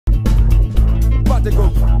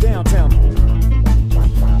Downtown.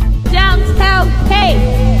 Downtown, hey!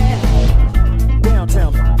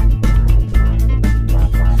 Downtown.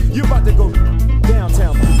 You about to go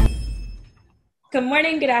downtown. Good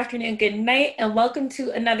morning, good afternoon, good night, and welcome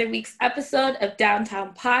to another week's episode of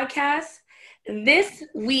Downtown Podcast. This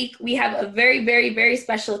week, we have a very, very, very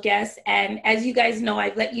special guest. And as you guys know,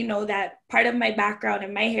 I've let you know that part of my background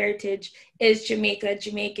and my heritage is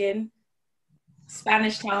Jamaican,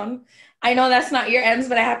 Spanish Town. I know that's not your ends,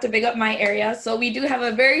 but I have to big up my area. So we do have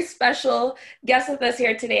a very special guest with us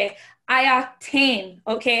here today, I-Octane,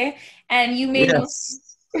 okay? And you may know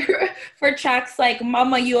for tracks like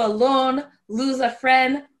Mama You Alone, Lose a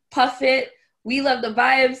Friend, Puff It, We Love the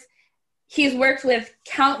Vibes. He's worked with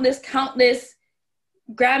countless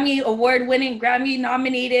Grammy award-winning,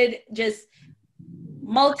 Grammy-nominated, just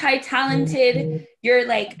multi-talented. You're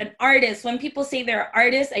like an artist. When people say they're an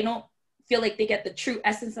artist, I don't feel like they get the true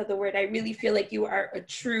essence of the word. I really feel like you are a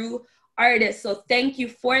true artist. So thank you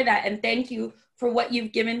for that, and thank you for what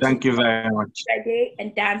you've given Thank you very much. Reggae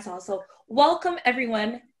and dancehall. So welcome,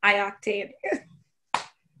 everyone. I-Octane.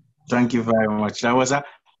 Thank you very much. That was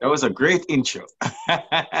a great intro.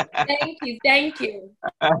 Thank you.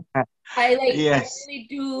 Yes.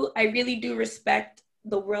 I really do respect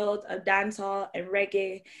the world of dancehall and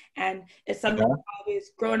reggae, and it's something I've always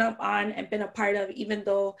grown up on and been a part of, even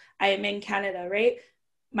though I am in Canada, right?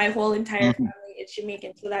 My whole entire family is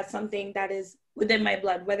Jamaican, so that's something that is within my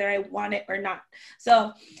blood, whether I want it or not.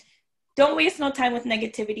 So don't waste no time with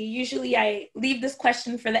negativity. Usually I leave this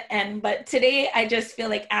question for the end, but today I just feel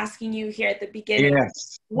like asking you here at the beginning,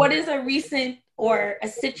 what is a recent or a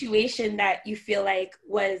situation that you feel like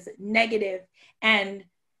was negative and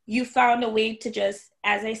you found a way to just,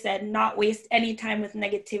 as I said, not waste any time with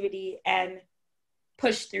negativity and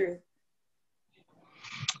push through?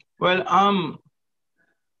 Well,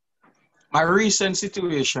 my recent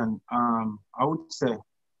situation, I would say,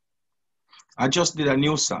 I just did a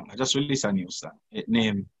new song. I just released a new song. It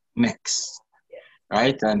named Next,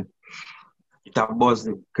 right? And it was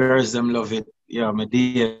the girls, them love it. Yeah, my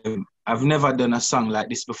DM. I've never done a song like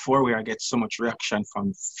this before where I get so much reaction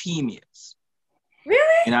from females.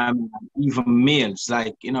 Really? You know, I mean, even males,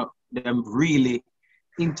 like, you know, them really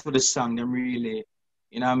into the song, them really,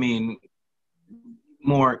 you know what I mean,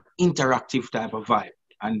 more interactive type of vibe.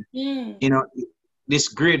 And, you know, this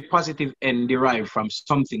great positive end derived from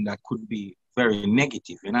something that could be very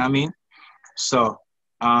negative, you know what I mean? So,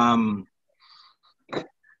 turn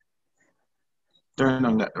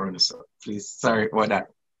on that runner, so please. Sorry about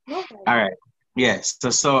that. Okay. All right. Yes.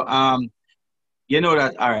 So, you know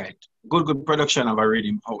that, all right, good production of a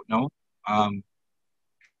rhythm out now.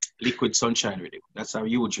 Liquid Sunshine rhythm. That's a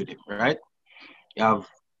huge rhythm, right? You have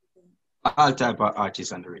all type of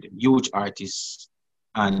artists on the rhythm. Huge artists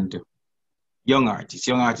and young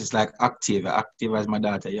artists like Activa is my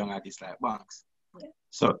daughter, young artists like Banks. Yeah.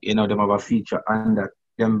 So, you know, them have a feature on that.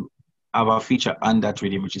 Them have a feature on that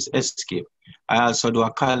rhythm, which is Escape. I also do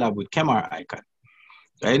a collab with Kemar Icon.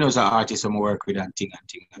 I know some artists I'm work with and thing.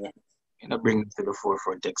 Yeah. You know, bring it to the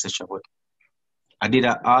forefront, etc. But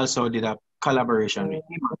I also did a collaboration with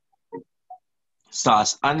him,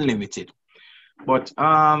 Sauce Unlimited. But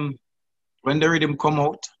when the rhythm come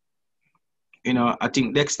out, you know, I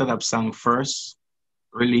think Dexter Lab sang first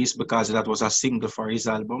release because that was a single for his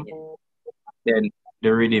album. Then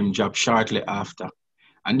the rhythm dropped shortly after.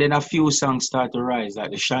 And then a few songs start to rise,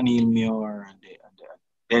 like the Chanel Muir and the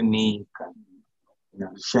Denick and, you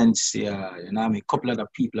know, Shensia, you know, I mean, a couple other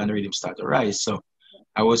people on the rhythm start to rise. So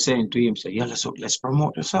I was saying to him, say, yeah, let's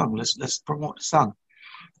promote the song. Let's promote the song.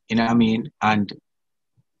 You know what I mean? And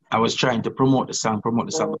I was trying to promote the song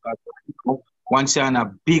because once you're on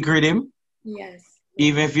a big rhythm,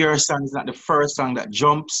 even if your song is not the first song that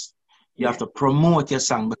jumps, you have to promote your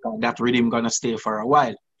song because that rhythm gonna stay for a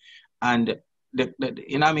while. And the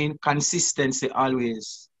you know what I mean, consistency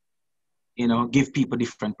always, you know, give people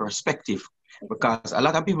different perspective. Because a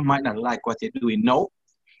lot of people might not like what you're doing now,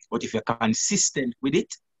 but if you're consistent with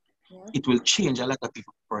it, it will change a lot of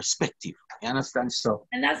people's perspective. You understand? So,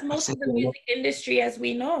 and that's most of the music industry, as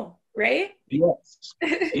we know, right? Yes.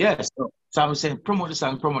 Yes. So I was saying, promote the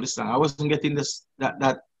song. I wasn't getting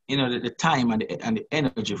that you know, the time and the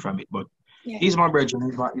energy from it. But he's my brother,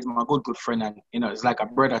 he's my good friend, and you know, it's like a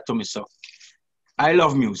brother to me. So I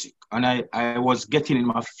love music, and I was getting in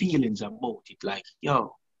my feelings about it, like,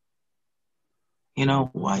 yo, you know,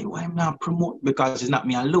 why I'm not promote? Because it's not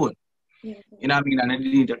me alone. You know what I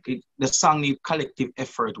mean? And the song need collective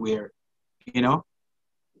effort where, you know,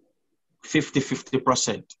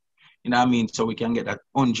 50%. You know what I mean? So we can get that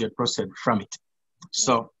 100% from it.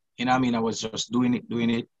 So, you know what I mean? I was just doing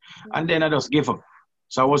it. And then I just gave up.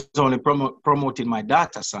 So I was only promoting my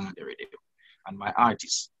daughter's song on the radio and my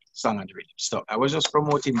artist's song on the radio. So I was just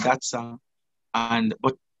promoting that song.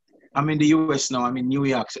 But I'm in the US now, I'm in New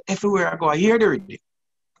York. So everywhere I go, I hear the radio.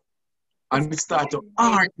 And it started to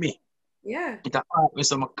hurt me. Yeah. It hurt me.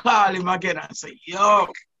 So I call him again and say, yo,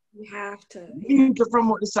 you have to. You need to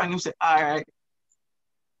promote the song. He say, all right.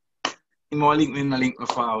 He more link me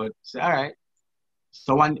forward. Say, all right.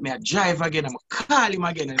 So one day I drive again, I'm gonna call him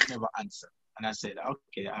again and he never answer. And I said,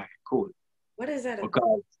 okay, all right, cool. What is that about?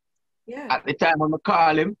 Because at the time when I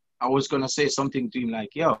call him, I was gonna say something to him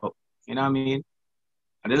like, yo, you know what I mean?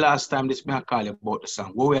 And the last time this man called him about the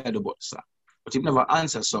song, what we had about the song? But he never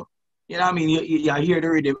answered. So, you know what I mean? You hear the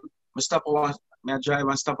rhythm. I drive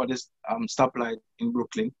and stop at this stoplight in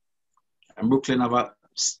Brooklyn. And Brooklyn have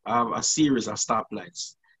a series of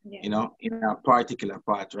stoplights, you know, in a particular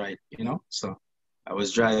part, right? You know, so I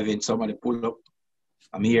was driving, somebody pull up,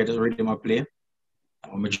 I'm here to rhythm I play.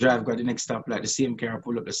 When I drive got the next stoplight, the same car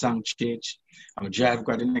pull up, the song change. I'm drive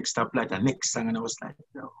got the next stoplight, the next song, and I was like,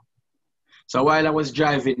 no. So while I was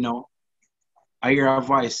driving now, I hear a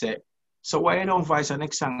voice say, so why you don't voice the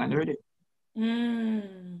next song and rhythm?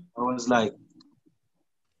 I was like,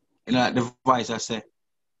 you know, the voice I said,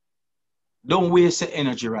 don't waste the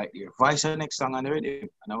energy right there. Voice the next song on the radio.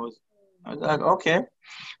 And I was like, okay.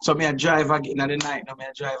 So I drive again at the night. Now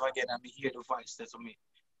I drive again and I hear the voice. That's me.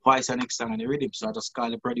 Voice the next song on the rhythm. So I just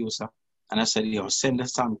call the producer and I said, yo, send the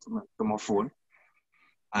song to my phone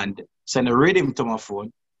and send the rhythm to my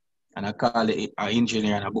phone. And I call the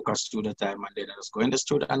engineer and I book a studio time and then I just go in the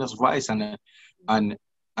studio and just voice and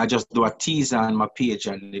I just do a teaser on my page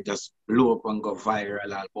and it just blow up and go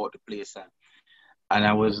viral all about the place. And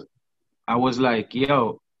I was like,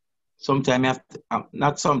 yo, sometime you have to,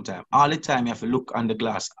 not sometime, all the time you have to look on the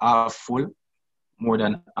glass half full more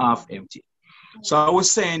than half empty. So I was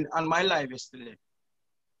saying on my live yesterday,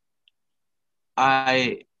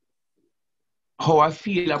 how I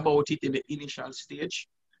feel about it in the initial stage.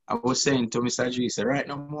 I was saying to Mr. G, say, right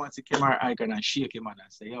now, I want to camera icon and shake him and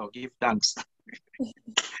say, yo, give thanks.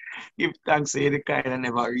 Give thanks to the kind I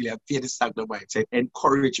never really pay the sack to buy. It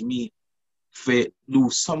encourage me to do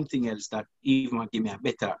something else that even give me a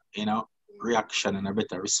better, you know, reaction and a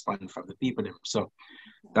better response from the people. So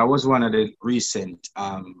that was one of the recent,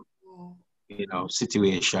 you know,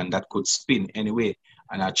 situation that could spin anyway,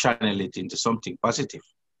 and I channel it into something positive.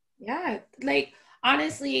 Yeah, like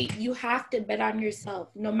honestly, you have to bet on yourself,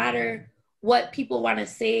 no matter what people want to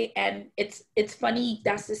say. And it's funny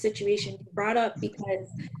that's the situation you brought up, because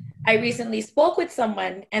I recently spoke with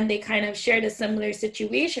someone and they kind of shared a similar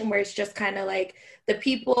situation where it's just kind of like the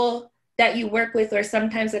people that you work with or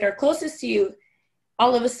sometimes that are closest to you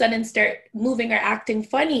all of a sudden start moving or acting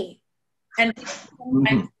funny. And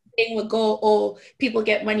sometimes thing would go, oh, people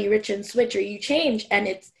get money rich and switch, or you change. And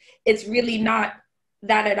it's really not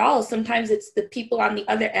that at all. Sometimes it's the people on the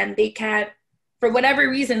other end, they can't, for whatever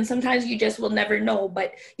reason, sometimes you just will never know,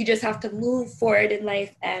 but you just have to move forward in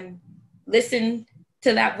life and listen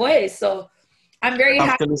to that voice. So I'm very happy. You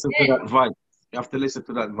have to listen to that voice. You have to listen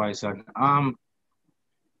to that voice. And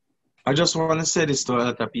I just want to say this to a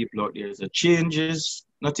lot of people out there. The changes,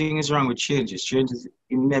 nothing is wrong with changes. Change is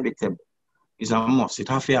inevitable. It's a must. It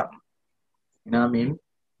has to happen. You know what I mean?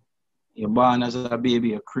 You're born as a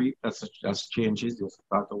baby, a creep, that's changes. You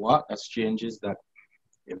start to walk, that's changes. That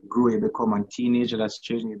you grow, you become a teenager, that's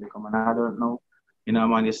changes. You become an adult now. You know,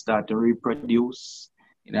 man, you start to reproduce.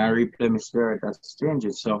 You know, replenish spirit, that's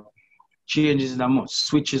changes. So changes is a must.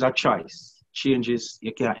 Switch is a choice. Changes,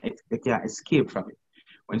 you can't escape from it.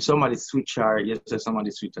 When somebody switch, or you say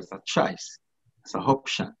somebody switch, that's a choice. It's an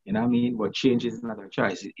option, you know what I mean? But change is not a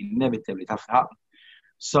choice. It inevitably has to happen.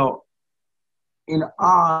 So in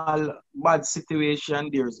all bad situation,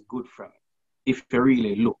 there's good from it. If you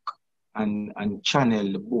really look and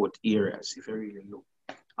channel both areas, if you really look.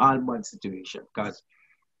 All bad situation. Because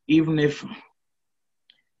even if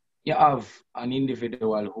you have an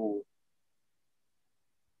individual who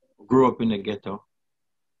grew up in the ghetto,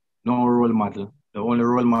 no role model. The only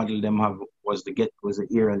role model them have was the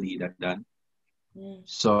era leader then.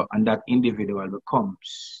 So, and that individual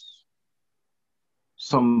becomes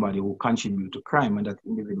somebody who contribute to crime, and that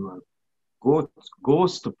individual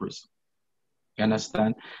goes to prison. You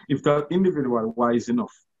understand? If that individual wise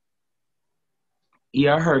enough, he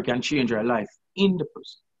or her can change her life in the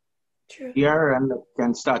prison. True. He or her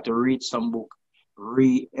can start to read some book,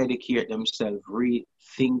 re-educate themselves,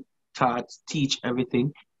 rethink thoughts, teach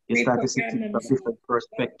everything. You start to see things from a different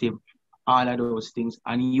perspective, all of those things,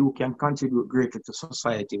 and you can contribute greatly to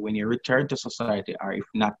society when you return to society, or if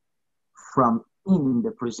not from in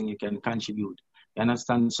the prison, you can contribute You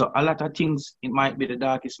understand? So a lot of things, it might be the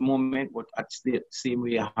darkest moment, but at the same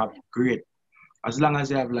way, you have great. As long as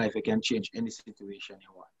you have life, you can change any situation you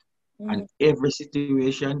want. And every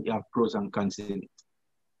situation, you have pros and cons in it.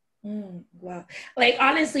 Wow. Like,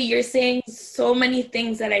 honestly, you're saying so many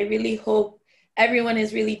things that I really hope everyone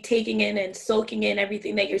is really taking in and soaking in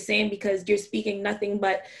everything that you're saying, because you're speaking nothing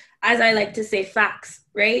but, as I like to say, facts,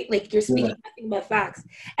 right? Like, you're speaking nothing but facts.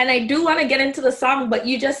 And I do want to get into the song, but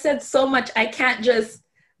you just said so much, I can't just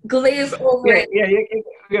glaze over it.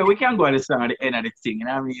 Yeah, we can go at the song at the end of the thing. You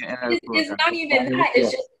know what I mean? It's not even that.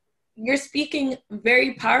 It's just, you're speaking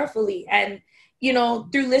very powerfully. And, you know,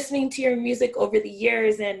 through listening to your music over the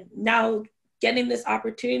years and now getting this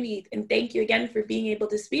opportunity, and thank you again for being able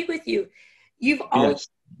to speak with you, you've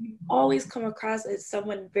always come across as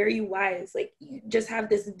someone very wise. Like, you just have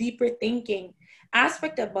this deeper thinking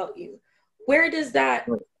aspect about you. Where does that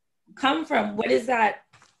come from? What is that?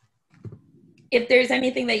 If there's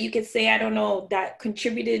anything that you could say, I don't know, that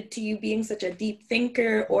contributed to you being such a deep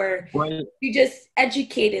thinker, or you just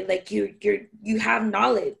educated, like you have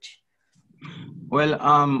knowledge.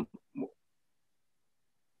 Well,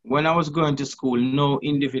 when I was going to school, no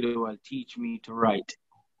individual teach me to write,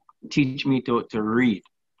 teach me to read.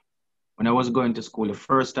 When I was going to school, the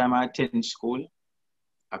first time I attended school,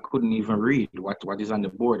 I couldn't even read what is on the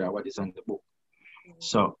board or what is on the book.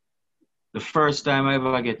 So the first time I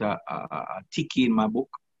ever get a ticky in my book,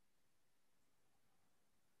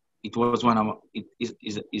 it was when it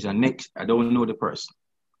is a next, I don't know the person.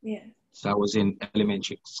 Yeah. So I was in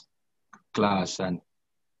elementary class and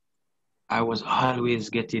I was always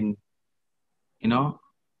getting, you know,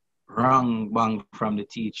 wrong bang from the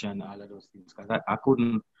teacher and all of those things. Because I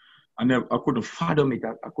couldn't fathom it.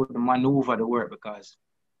 I couldn't maneuver the word because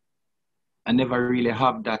I never really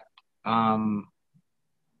have that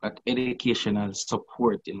that educational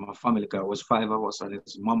support in my family, because I was 5 of us and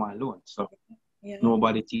it's mama alone. So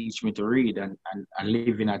nobody teach me to read, and I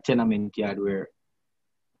live in a tenement yard where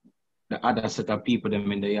the other set of people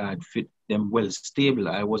them in the yard fit them well stable.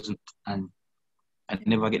 I wasn't, and I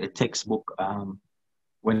never get a textbook.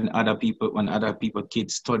 When other people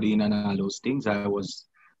kids studying and all those things, I was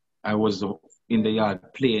in the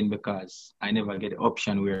yard playing because I never get the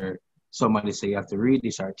option where somebody say you have to read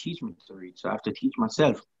this or teach me to read. So I have to teach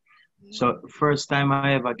myself. So first time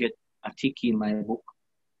I ever get a ticky in my book,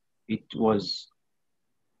 it was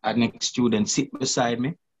a next student sit beside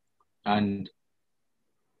me, and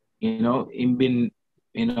him been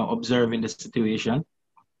observing the situation,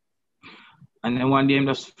 and then one day I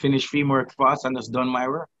just finished homework fast and just done my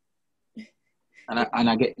work, and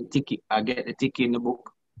I get the ticky. I get the ticky in the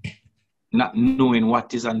book, not knowing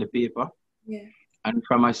what is on the paper. Yeah. And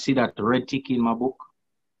from I see that red ticky in my book,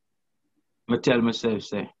 I tell myself,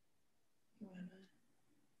 say,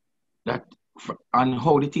 that and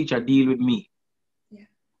how the teacher deal with me. Yeah.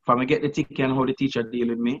 From I get the ticky and how the teacher deal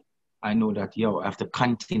with me, I know that, I have to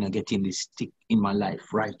continue getting this tick in my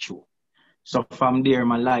life right through. So from there,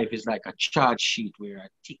 my life is like a charge sheet where I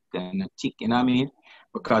tick and I tick, you know what I mean?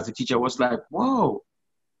 Because the teacher was like, whoa,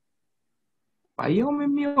 why you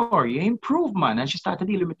improve, man. And she started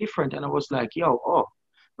dealing with different. And I was like,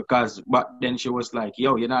 because but then she was like,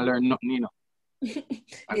 you're not learning nothing,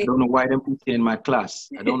 I don't know why they put you in my class.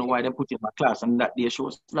 I don't know why they put you in my class. And that day she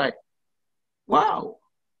was like, wow,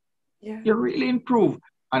 you really improved.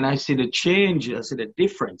 And I see the change, I see the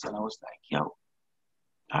difference. And I was like,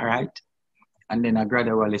 all right. And then I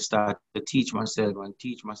gradually started to teach myself and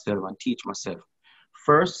teach myself and teach myself.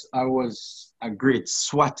 First, I was a great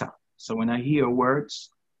swatter. So when I hear words,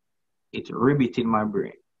 it ribbit in my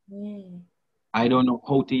brain. I don't know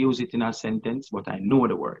how to use it in a sentence, but I know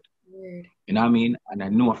the word. You know what I mean? And I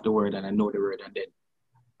know of the word and I know the word. And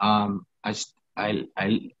then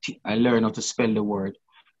I learn how to spell the word.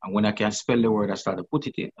 And when I can spell the word, I start to put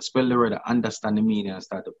it in. I spell the word, I understand the meaning, I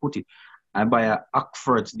start to put it. I buy a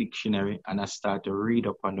Oxford's dictionary and I start to read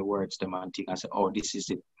up on the words, them and think. I say, oh, this is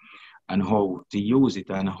it. And how to use it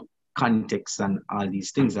and context and all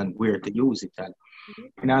these things and where to use it. And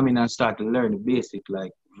you know what I mean? I start to learn the basic,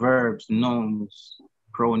 like verbs, nouns,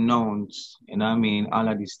 pronouns, you know what I mean? All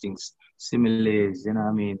of these things, similes, you know what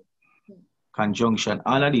I mean? Conjunction,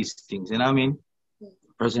 all of these things, you know what I mean?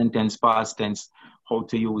 Present tense, past tense, how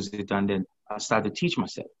to use it. And then I start to teach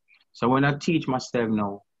myself. So when I teach myself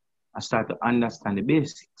now, I start to understand the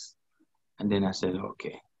basics. And then I said,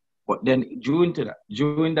 okay. But then during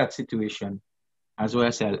that situation, as well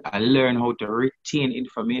as I learned how to retain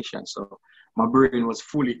information. So my brain was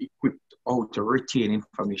fully equipped how to retain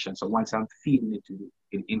information. So once I'm feeding it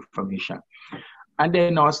in information. And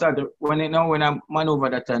then now I started, when I maneuver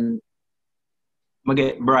that and I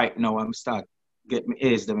get bright now, I'm start get me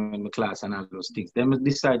A's them in my class and all those things. Then I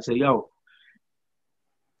decide to say, yo,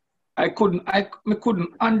 I couldn't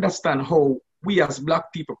understand how we as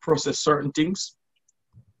black people process certain things.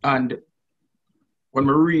 And when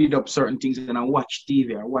I read up certain things and I watch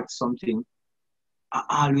TV or watch something,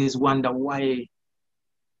 I always wonder why,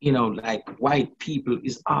 you know, like white people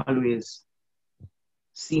is always,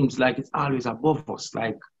 seems like it's always above us.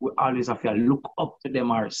 Like we always have to look up to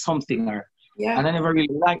them or something. Or Yeah. And I never really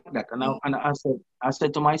liked that. And I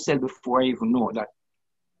said to myself before I even know that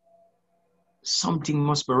something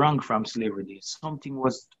must be wrong from slavery. Something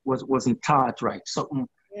wasn't taught right. Something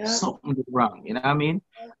was wrong. You know what I mean?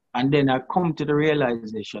 And then I come to the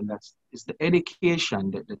realization that it's the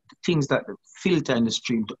education, the things that filter in the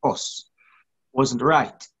stream to us wasn't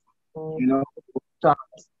right. You know,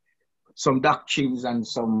 some doctrines and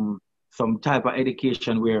some type of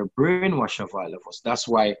education were brainwash of all of us. That's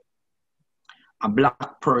why a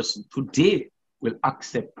black person today will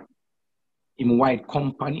accept in white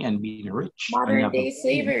company and being rich. Modern day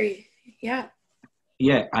slavery. Yeah.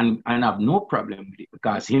 Yeah, and have no problem with it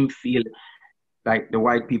because him feel like the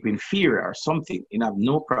white people inferior or something. He have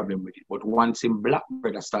no problem with it. But once him black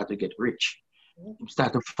brother start to get rich, he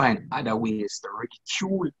start to find other ways to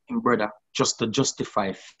ridicule him brother just to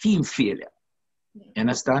justify him failure. You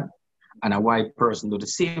understand? And a white person do the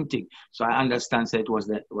same thing. So I understand that it was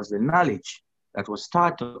the knowledge that was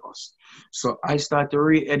taught to us. So I start to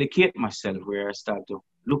re-educate myself, where I start to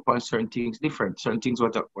look on certain things different. Certain things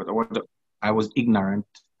what I was ignorant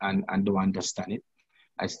and don't understand it.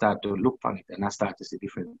 I start to look on it and I start to see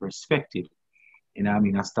different perspective. You know what I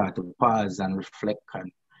mean? I start to pause and reflect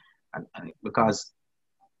and because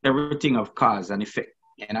everything of cause and effect.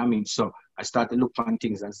 You know what I mean? So I start to look on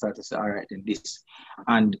things and start to say, all right, then this.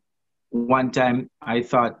 And one time I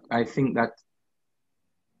think that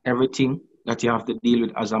everything that you have to deal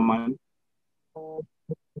with as a man, you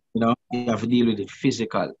know, you have to deal with it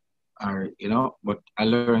physical, or you know. But I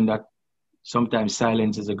learned that sometimes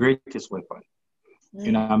silence is the greatest weapon.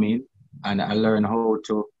 You know what I mean? And I learned how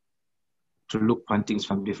to look on things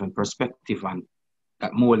from different perspective, and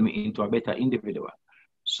that mold me into a better individual.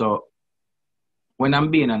 So when I'm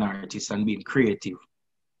being an artist and being creative,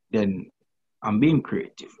 then I'm being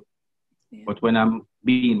creative. Yeah. But when I'm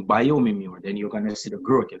being biomimure, then you're gonna see the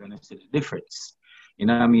growth, you're gonna see the difference. You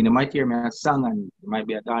know what I mean? You might hear me a song and it might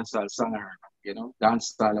be a dancehall song, or you know,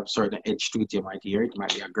 dancehall of certain edge to it, you might hear it. It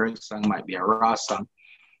might be a girl song, might be a raw song,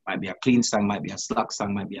 might be a clean song, might be a slack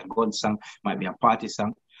song, might be a good song, might be a party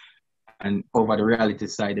song. And over the reality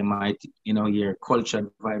side, they might, you know, hear culture,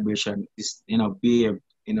 vibration, is, you know, be a,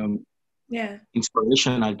 you know,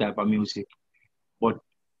 inspirational type of music. But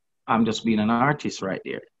I'm just being an artist right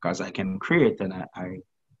there because I can create, and I,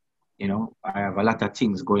 you know, I have a lot of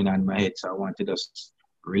things going on in my head, so I want to just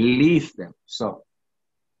release them. So,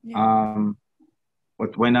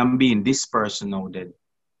 but when I'm being this person now, then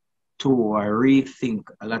too, I rethink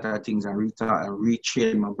a lot of things and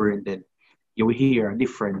retrain my brain. Then you will hear a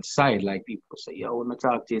different side. Like people say, yo, when I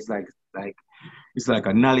talk to you, it's like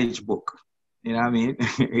a knowledge book. You know what I mean?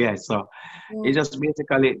 Yeah. So it just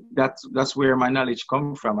basically that's where my knowledge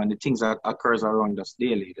comes from, and the things that occurs around us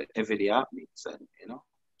daily, the everyday happenings, and you know.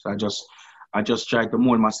 So I just try to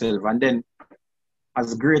mold myself, and then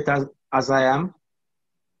as great as I am,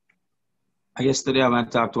 yesterday I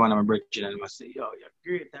talked to one of my brethren and I say, yo,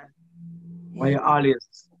 you're great, man. Why you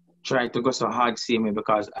always try to go so hard see me?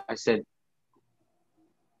 Because I said,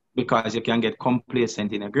 because you can get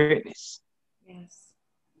complacent in your greatness. Yes.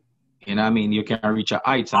 You know what I mean? You can reach a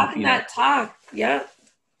height and feel that talk. Yeah.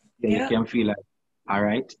 You can feel like, all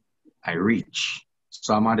right, I reach.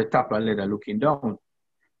 So I'm at the top of the ladder looking down.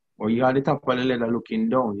 Or you're at the top of the ladder looking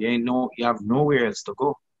down. You have nowhere else to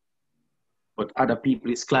go. But other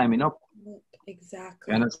people is climbing up. Exactly.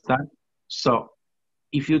 You understand? So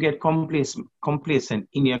if you get complacent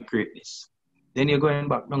in your greatness, then you're going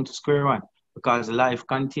back down to square one, because life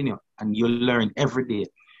continues and you learn every day.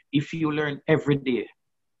 If you learn every day,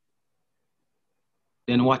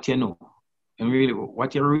 then what you know, and really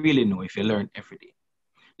what you really know, if you learn every day,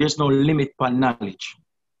 there's no limit for knowledge.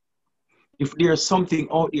 If there's something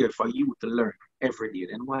out there for you to learn every day,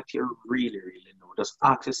 then what you really know, just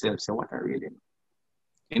ask yourself, say, what I really know.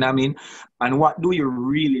 You know what I mean? And what do you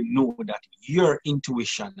really know that your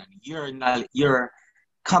intuition and your knowledge, your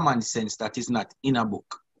common sense that is not in a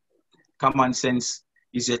book? Common sense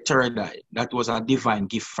is a third eye. That was a divine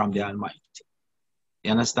gift from the Almighty.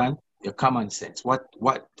 You understand? Your common sense. What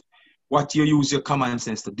you use your common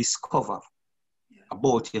sense to discover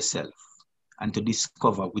about yourself and to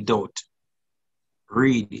discover without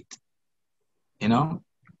read it. You know?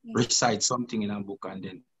 Recite something in a book and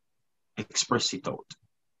then express it out.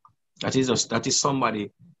 That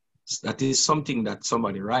is something that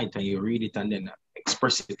somebody write and you read it and then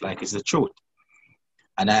express it like it's the truth.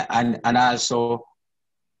 And I also,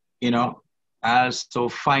 I also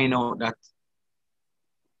find out that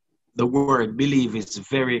the word believe is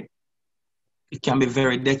it can be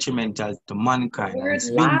very detrimental to mankind. The word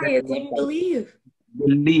lie is in believe.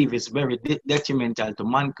 Believe is very detrimental to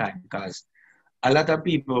mankind because a lot of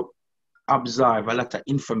people absorb a lot of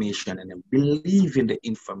information and then believe in the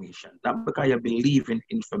information. Not because you believe in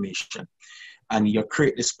information and you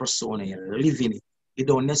create this persona, you live in it. It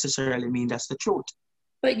don't necessarily mean that's the truth.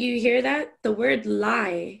 But you hear that? The word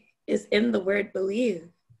lie is in the word believe.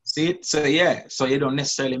 See it? So yeah, so you don't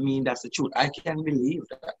necessarily mean that's the truth. I can believe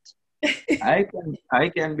that. I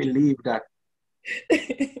can believe that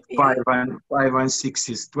Yeah. 5 and 6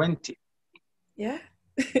 is 20. Yeah.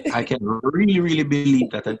 I can really, really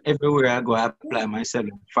believe that, and everywhere I go, I apply myself.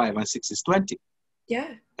 5 and 6 is 20.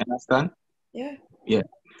 Yeah. Understand? Yeah. Yeah.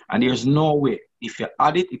 And there's no way. If you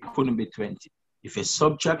add it, it couldn't be 20. If you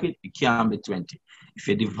subtract it, it can't be 20. If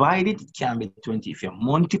you divide it, it can't be 20. If you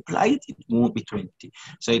multiply it, it won't be 20.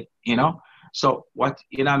 So, so what,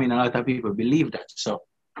 I mean, a lot of people believe that. So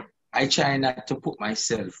I try not to put my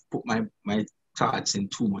thoughts in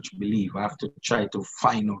too much belief. I have to try to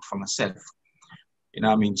find out for myself. You know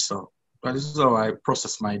what I mean? So this is how I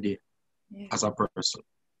process my day as a person.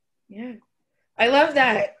 Yeah. I love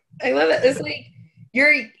that. I love it. It's like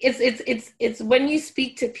it's when you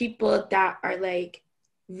speak to people that are like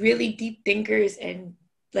really deep thinkers and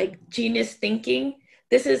like genius thinking,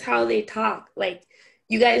 this is how they talk. Like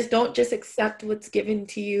you guys don't just accept what's given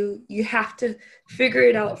to you. You have to figure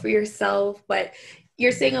it out for yourself. But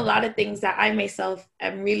you're saying a lot of things that I myself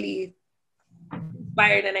am really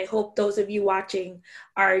inspired, and I hope those of you watching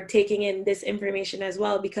are taking in this information as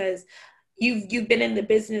well, because you've been in the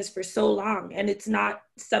business for so long and it's not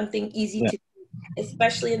something easy to do,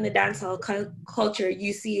 especially in the dancehall culture.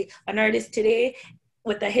 You see an artist today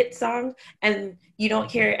with a hit song and you don't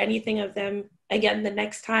hear anything of them again the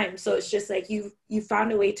next time. So it's just like you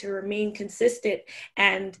found a way to remain consistent,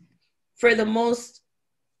 and for the most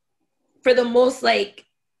like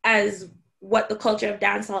as what the culture of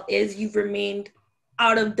dancehall is, you've remained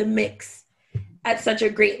out of the mix at such a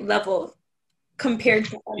great level compared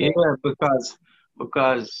to others. Yeah,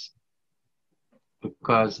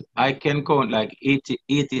 because I can count like 80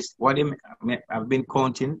 I've been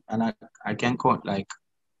counting, and I can count like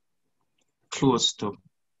close to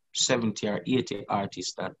 70 or 80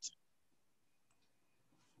 artists that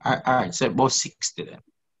I'd say about 60 then.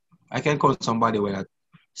 I can count somebody where I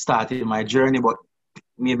started my journey, but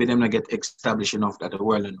maybe them not get established enough that the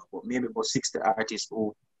world know. But maybe about 60 artists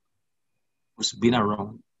who's been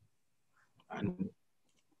around and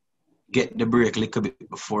get the break a little bit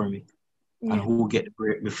before me, and who get the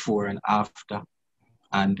break before and after,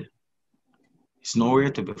 and it's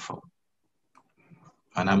nowhere to be found.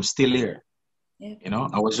 And I'm still here. Yeah.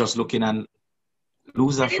 I was just looking and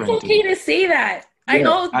lose a friend. It's okay to say that. Yeah. I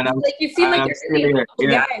know, like you seem like you're really a cool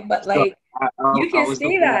guy, but like you can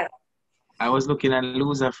say that. I was looking at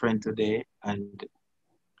Lose a Friend today, and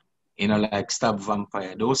like Stop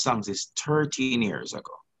Vampire. Those songs is 13 years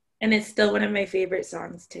ago. And it's still one of my favorite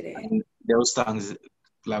songs today. And those songs,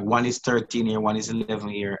 like one is 13 years, one is 11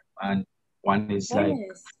 years, and one is like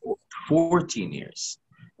 14 years.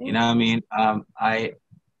 You know what I mean?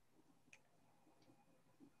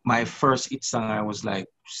 My first hit song, I was like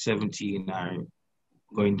 17 or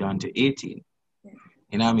going down to 18. You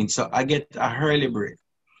know what I mean? So I get a early break.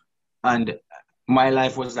 And my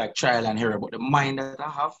life was like trial and error. But the mind that I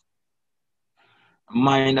have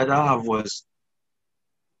was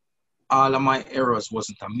all of my errors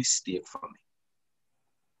wasn't a mistake for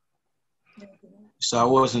me. So I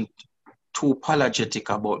wasn't too apologetic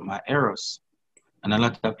about my errors. And a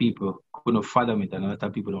lot of people couldn't fathom it, and a lot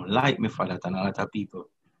of people don't like me for that, and a lot of people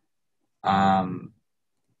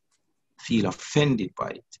feel offended by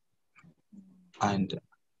it. And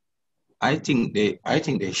I think they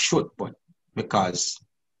should, but because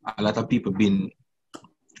a lot of people been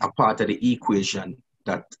a part of the equation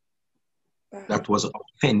that was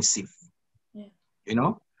offensive. Yeah.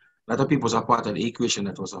 A lot of people was a part of the equation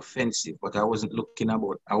that was offensive, but I wasn't looking at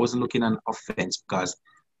offense, because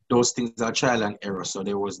those things are trial and error. So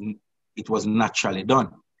it was naturally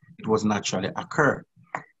done. It was naturally occur.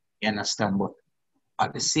 You understand? But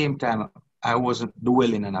at the same time, I wasn't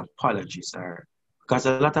dwelling on apologies, because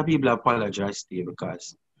a lot of people apologize to you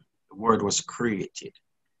because the word was created.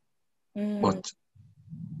 But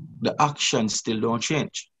the actions still don't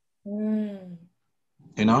change. So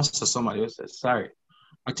somebody will say sorry.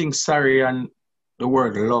 I think sorry and the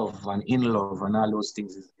word love and in love and all those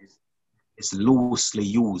things is loosely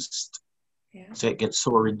used. Yeah. So it gets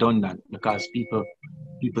so redundant because people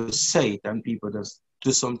say it and people just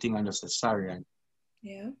do something and just say sorry. And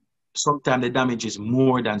Yeah. sometimes the damage is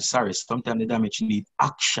more than sorry. Sometimes the damage needs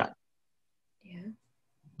action Yeah.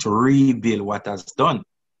 to rebuild what has done.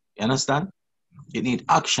 You understand? It needs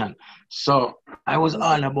action. So I was Those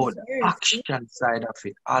all are about those the words. action side of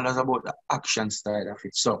it. All was about the action side of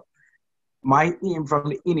it. So my aim from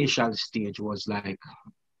the initial stage was like,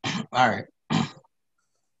 all right,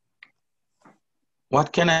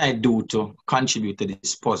 what can I do to contribute to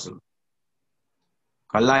this puzzle?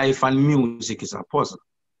 Because life and music is a puzzle.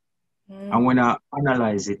 And when I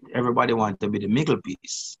analyze it, everybody wants to be the middle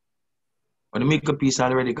piece. But the middle piece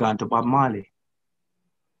already gone to Bob Marley.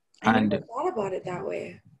 I And never thought about it that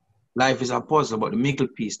way. life is a puzzle, but the middle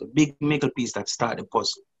piece, the big middle piece that start the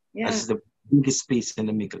puzzle, Yeah. that's the biggest piece in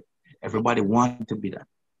the middle. Everybody wants to be that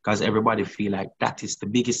because everybody feel like that is the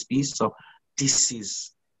biggest piece. So this is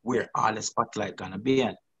where all the spotlight gonna be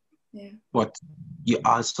in. Yeah. But you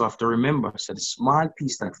also have to remember, so the small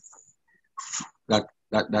piece that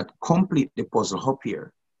complete the puzzle up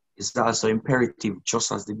here is also imperative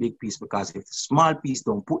just as the big piece, because if the small piece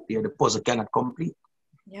don't put there, the puzzle cannot complete.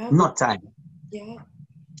 Yeah. No time. Yeah.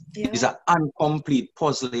 It's an incomplete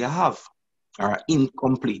puzzle you have, or an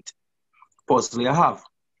incomplete puzzle you have.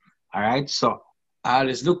 All right, so I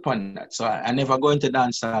always look upon that. So I never go into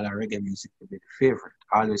dancehall or reggae music to be the favorite.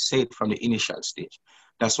 I always say it from the initial stage.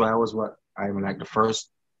 That's why I'm like the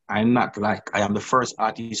first. I'm not like I am the first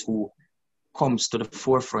artist who comes to the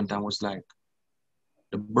forefront and was like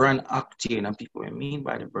the brand Octane, and people, what I mean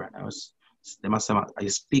by the brand, they must say, are you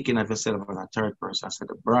speaking of yourself as a third person? I said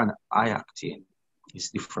the brand I-Octane is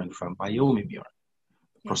different from Biomi Bjorn,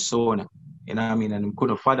 persona. You know what I mean? And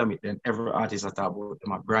couldn't fathom it. Then every artist that talk about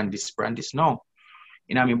them, brand this. No.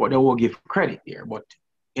 You know what I mean? But they will give credit here. But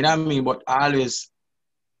you know what I mean? But I always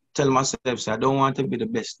tell myself, so I don't want to be the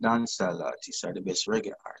best dancehall artist or the best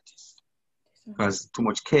reggae artist. Because too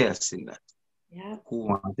much chaos in that. Yeah. Who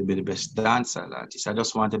want to be the best dancehall artist? I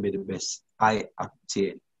just want to be the best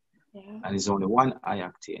I-Octane. Yeah. And it's only one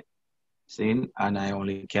I-Octane. See? And I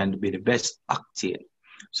only can be the best Octane.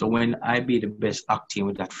 So when I be the best Octane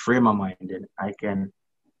with that frame of mind, then I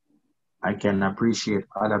can appreciate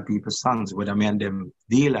other people's songs, whether me and them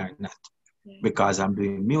deal or not. Yeah. Because I'm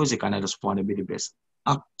doing music and I just want to be the best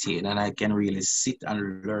Octane, and I can really sit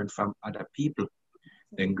and learn from other people,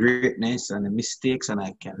 the greatness and the mistakes, and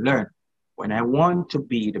I can learn. When I want to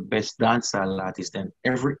be the best dancehall artist, then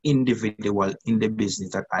every individual in the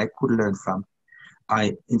business that I could learn from,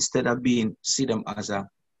 instead of see them as a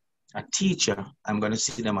teacher, I'm going to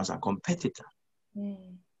see them as a competitor. You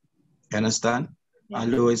understand? Yeah.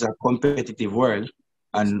 Although it's a competitive world,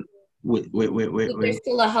 and there's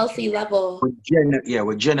still a healthy level.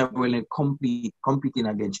 We're genuinely competing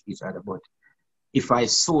against each other. But if I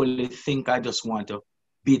solely think I just want to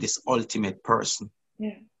be this ultimate person,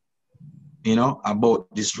 you know, about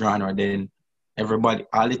this genre, then everybody,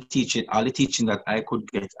 all the teaching that I could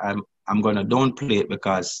get, I'm gonna downplay it,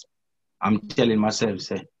 because I'm telling myself,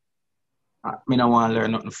 say, I don't want to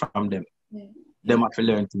learn nothing from them. Them have to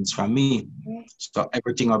learn things from me. So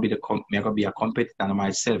everything will be gonna be a competitor, and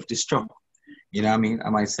myself destruct. You know what I mean? I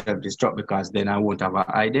might self-destruct, because then I won't have an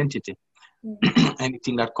identity.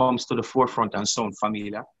 Anything that comes to the forefront and sound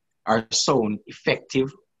familiar or sound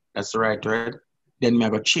effective, that's the right word, then me I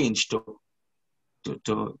go change to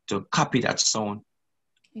copy that sound.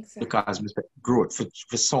 Exactly. Because growth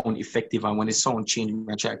for sound effective, and when the sound change,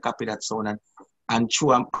 I try to copy that sound and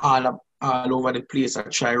true, I'm all over the place. I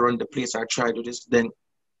try run the place, I try to do this, then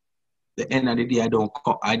the end of the day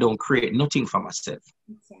I don't create nothing for myself.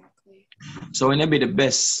 Exactly. So when you be the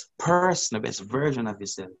best person, the best version of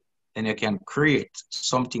yourself, then you can create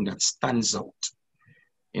something that stands out.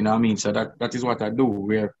 You know what I mean? So that is what I do,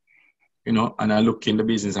 where, you know, and I look in the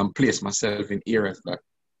business and place myself in areas that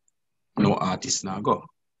no artist now go.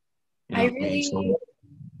 You know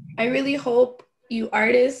I really hope you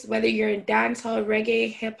artists, whether you're in dancehall,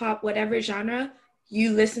 reggae, hip hop, whatever genre,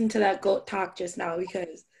 you listen to that GOAT talk just now,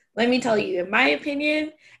 because let me tell you, in my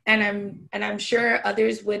opinion, and I'm sure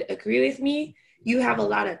others would agree with me, you have a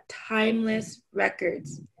lot of timeless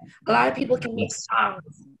records. A lot of people can make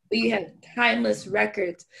songs, but you have timeless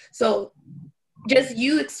records. So just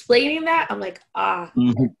you explaining that, I'm like,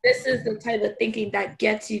 this is the type of thinking that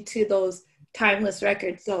gets you to those timeless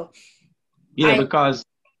records. So because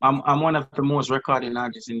I'm one of the most recording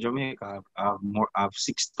artists in Jamaica. I have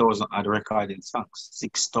 6,000 other recording songs,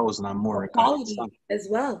 6,000 and more recording songs as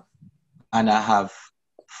well. And I have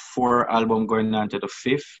 4 albums going on to the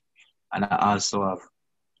 5th. and I also have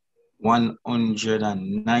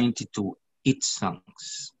 192 hit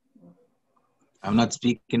songs. I'm not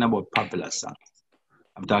speaking about popular songs.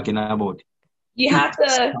 I'm talking about I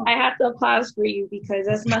have to pause for you because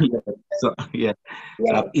that's not So I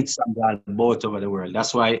have hit songs all both over the world.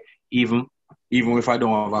 That's why even if I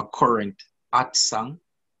don't have a current hot song,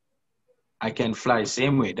 I can fly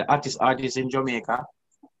same way. The artists in Jamaica,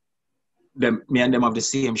 me and them have the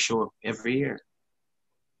same show every year.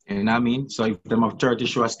 You know what I mean? So if them have 30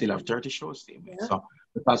 shows, I still have 30 shows. Yeah. So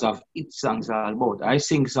because of hit songs all about. I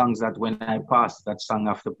sing songs that when I pass, that song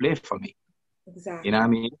have to play for me. Exactly. You know what I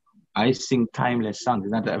mean? I sing timeless songs.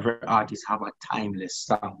 Not every artist have a timeless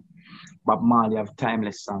song. Bob Marley have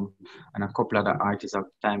timeless song, and a couple other artists have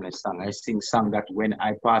timeless song. I sing song that when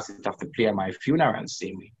I pass it, have to play at my funeral,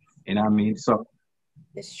 same way. You know what I mean? So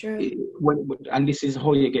it's true. And this is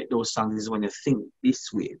how you get those songs, is when you think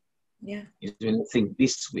this way. Yeah. Is when you think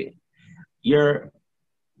this way.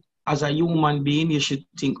 As a human being, you should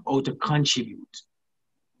think how to contribute.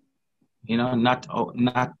 You know, not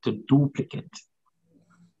to duplicate.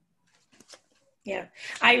 Yeah.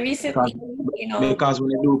 I recently, because when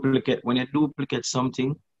you duplicate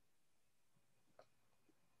something,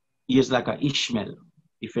 it's like an Ishmael.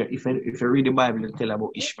 If you read the Bible, it tell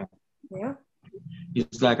about Ishmael. Yeah.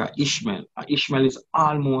 It's like an Ishmael. Ishmael is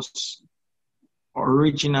almost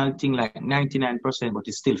original thing, like 99%, but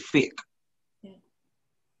it's still fake. Yeah.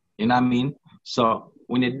 You know what I mean? So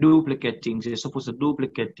when you duplicate things, you're supposed to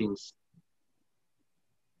duplicate things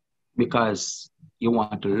because you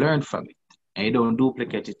want to learn from it. And you don't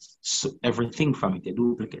duplicate it, everything from it. You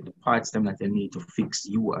duplicate the parts them that you need to fix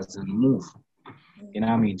you as a move. You know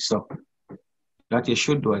what I mean? So that you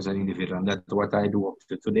should do as an individual. And that's what I do up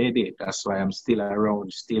to today. That's why I'm still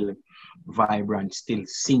around, still vibrant, still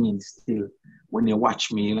singing, still. When you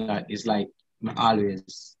watch me, it's like I'm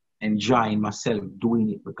always enjoying myself doing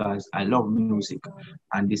it because I love music.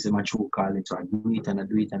 And this is my true calling. So I do it and I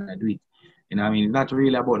do it and I do it. You know what I mean? Not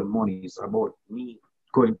really about the money. It's about me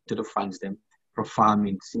going to the fans, them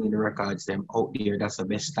performing, singing the records, them out there. That's the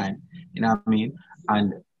best time. You know what I mean?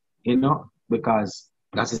 And, because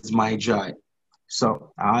that is my joy.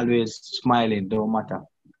 So I always smiling, don't matter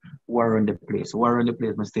who are on the place. Who are on the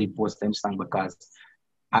place, I still post them songs because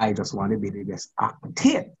I just want to be the best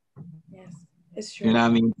active. Yes, it's true. You know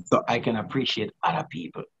what I mean? So I can appreciate other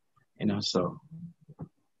people. So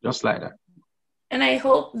just like that. And I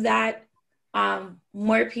hope that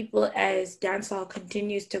more people, as dancehall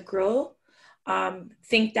continues to grow,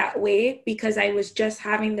 think that way, because I was just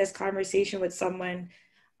having this conversation with someone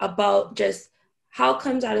about just how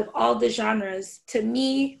comes out of all the genres, to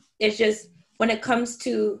me, it's just when it comes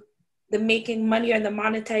to the making money or the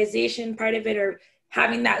monetization part of it, or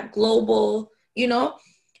having that global,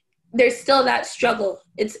 there's still that struggle.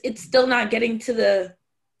 It's still not getting to the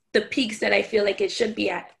peaks that I feel like it should be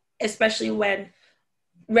at, especially when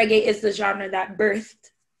reggae is the genre that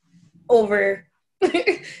birthed over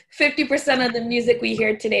 50% of the music we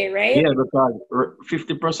hear today, right? Yeah, because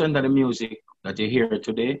 50% of the music that you hear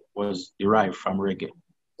today was derived from reggae.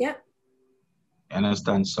 Yeah. You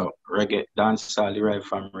understand? So reggae, dancehall derived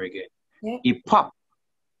from reggae. Yeah. Hip-hop.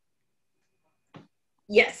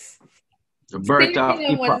 Yes. The birth of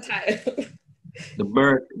hip-hop.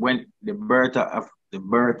 the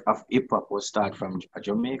birth of hip-hop was started from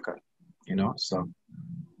Jamaica. So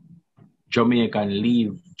Jamaican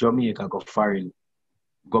leave Jamaica, go foreign,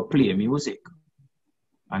 go play music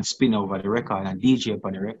and spin over the record and DJ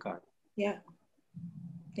upon the record. Yeah.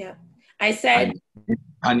 Yeah. I said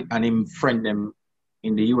and him friend them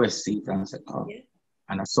in the US seat and said, oh. Yeah.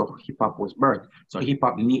 And so hip-hop was birthed. So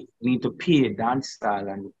hip-hop need to pay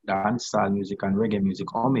dancehall music and reggae music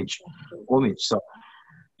homage. So,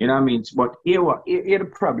 you know what I mean? But here the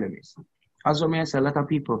problem is, as I say, a lot of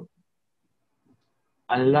people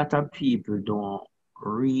don't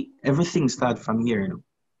read. Everything starts from here,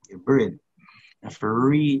 your brain. You have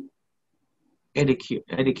to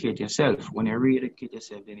educate yourself. When you re-educate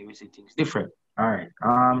yourself, then you will see things different. All right.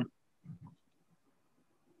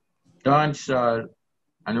 Dancehall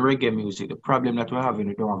and reggae music, the problem that we're having,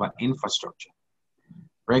 we don't have an infrastructure.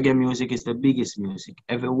 Reggae music is the biggest music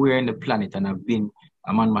everywhere in the planet, and I'm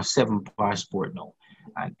on my 7th passport now.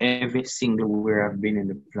 And every single where I've been in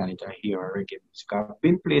the planet, I hear reggae music. I've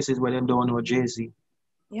been places where they don't know Jay-Z.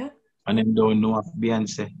 Yeah. And them don't know of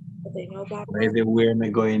Beyonce. But they know Bob Marley. Everywhere I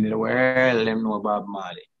go in the world, them know Bob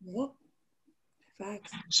Marley. Yeah.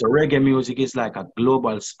 Facts. So reggae music is like a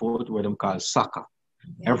global sport where them call soccer.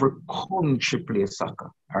 Yeah. Every country plays soccer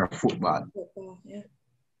or football. Yeah.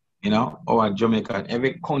 Or Jamaica,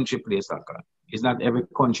 every country plays soccer. It's not every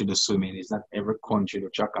country do swimming. It's not every country do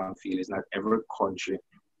track and field. It's not every country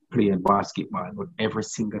playing basketball. But every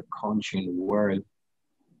single country in the world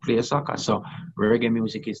play soccer. So reggae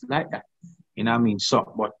music is like that. You know what I mean?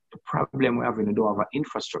 So, but the problem we have in the door of our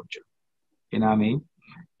infrastructure. You know what I mean?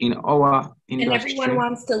 In our industry. And everyone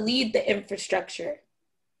wants to lead the infrastructure.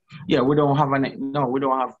 Yeah, we don't have we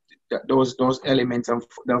don't have those elements and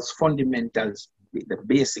those fundamentals. The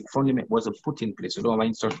basic fundament wasn't put in place. We don't have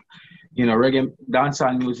instruction. You know, reggae,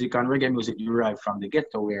 dancehall music and reggae music derived from the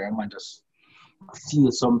ghetto where a man just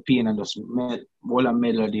feel some pain and just hold a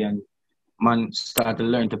melody and man start to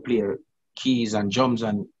learn to play keys and drums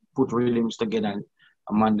and put rhythms together and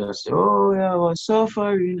a man just say, oh yeah, I was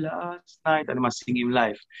suffering last night, and I must sing him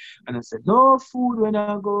live. And I said, no food when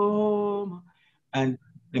I go home. And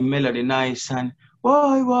the melody nice and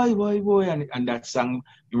why, and that song,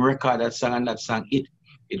 you record that song and that song,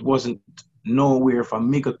 it wasn't nowhere from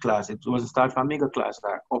middle class. It wasn't start from middle class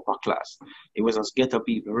or upper class. It was us ghetto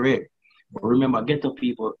people, right? But remember, ghetto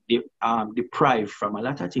people deprived from a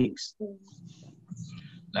lot of things.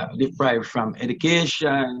 Like, deprived from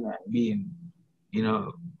education, being, you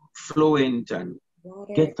know, fluent, and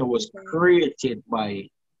ghetto was created by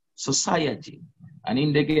society. And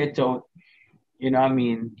in the ghetto, you know what I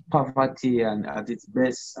mean, poverty and at its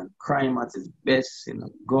best, and crime at its best, you know,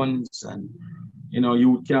 guns, and, you know,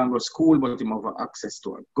 you can't go to school, but you have access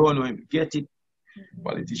to a gun. When you get it,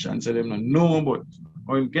 politicians say them no, but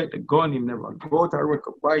when you get the gun, you never go to work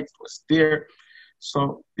a bite, it was there.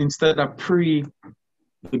 So instead of pray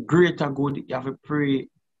the greater good, you have to pray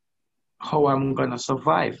how I'm gonna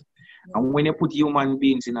survive. And when you put human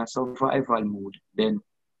beings in a survival mode, then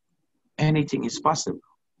anything is possible.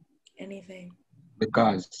 Anything.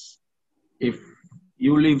 Because if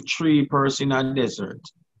you leave 3 persons in a desert,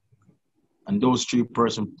 and those 3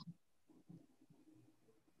 persons,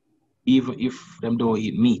 even if them don't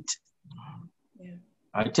eat meat,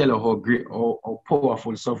 I tell you how great, how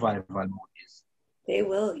powerful survival mode is. They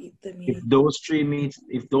will eat the meat.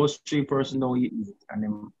 If those 3 persons don't eat meat and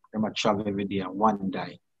them a travel every day and one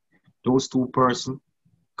die, those 2 persons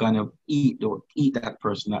gonna eat that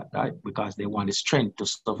person that died because they want the strength to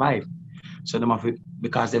survive. So them have it,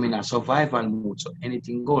 because they're in a survival mode, so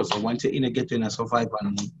anything goes. So once you get in a survival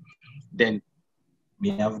mode, then me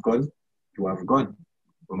have gun, you have gun.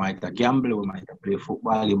 We might have gamble, we might have play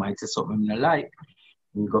football, you might say something in like.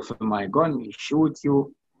 You go for my gun, we shoot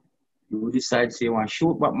you. You decide say you want to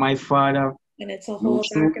shoot but my father. And it's a whole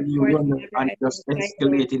back and forth. And just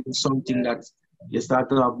escalate into something that you start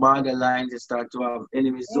to have borderlines, you start to have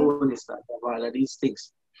enemy zone, you start to have all of these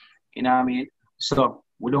things. You know what I mean? So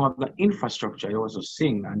we don't have the infrastructure. You also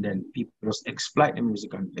sing, and then people just exploit the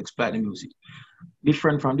music and exploit the music.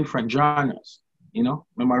 Different from different genres. You know,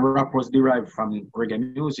 remember rap was derived from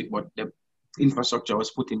reggae music, but the infrastructure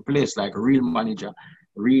was put in place, like real manager,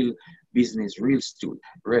 real business, real studio.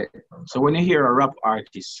 Right. So when you hear a rap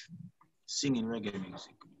artist singing reggae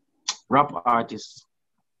music, rap artist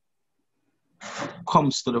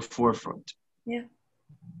comes to the forefront. Yeah.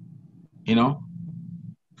 You know?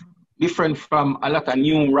 Different from a lot of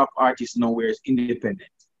new rap artists now where it's independent.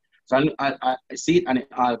 So I see it, and it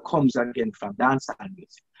all comes again from dancehall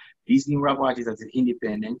music. These new rap artists that are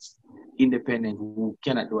independent who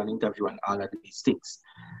cannot do an interview and all of these things.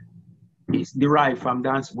 It's derived from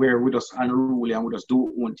dance where we just unruly and we just do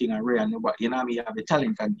one thing and rare. But you know what I mean? You have the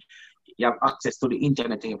talent and you have access to the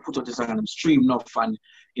internet and you put out this on them stream enough, and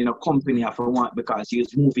you know company have to want because you're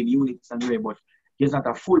moving units and rare, but it's not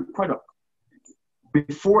a full product.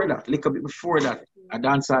 Before that, a little bit before that, a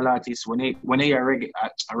dancehall artist, when they are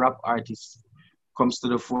a rap artist comes to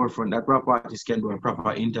the forefront, that rap artist can do a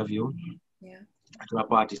proper interview. Yeah. That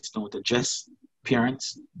rap artist know to dress,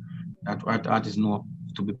 appearance. That rap artist know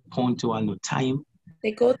to be punctual, no time.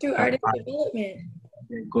 They go through artist development.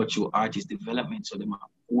 They go through artist development, so they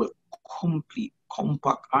are complete,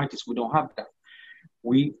 compact artists. We don't have that.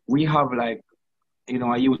 We have like, you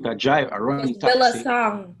know, I use a drive, a running taxi. Build a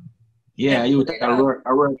song. Yeah,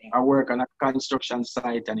 I work on a construction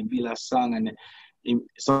site and build a song, and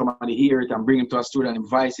somebody hear it and bring it to a studio and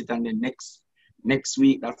invite it, and then next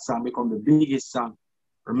week that song become the biggest song.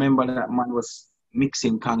 Remember that man was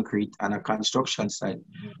mixing concrete on a construction site.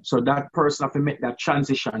 So that person have to make that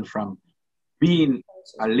transition from being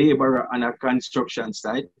a laborer on a construction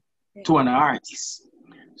site to an artist.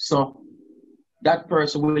 So that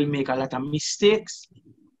person will make a lot of mistakes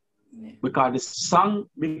because the song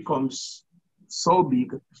becomes so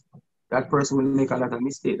big, that person will make a lot of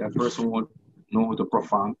mistakes. That person won't know how to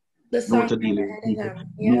perform, know to deal with people,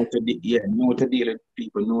 know to deal with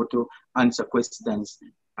people, know to answer questions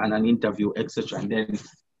and an interview, etc. And then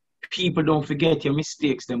people don't forget your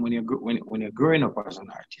mistakes then when you're growing up as an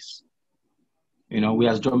artist. You know, we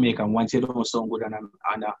as Jamaican, once you don't sound good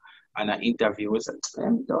on an interview, it's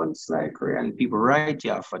like, don't like and people write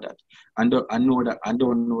you for that. And I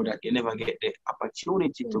don't know that you never get the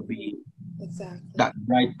opportunity to be that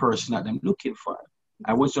right person that I'm looking for.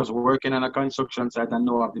 I was just working on a construction site and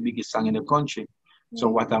know of the biggest song in the country. So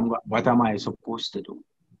what am I supposed to do?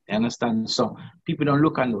 You understand? So people don't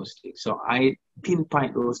look at those things. So I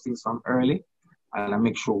pinpoint those things from early and I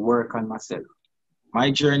make sure work on myself. My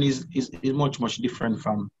journey is much different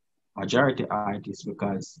from majority artists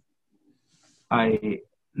because I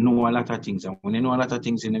know a lot of things. And when you know a lot of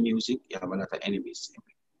things in the music, you have a lot of enemies.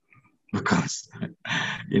 Because,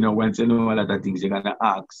 you know, once you know a lot of things, you're gonna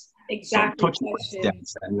ask some touchy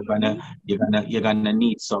questions, and you're gonna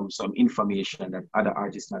need some information that other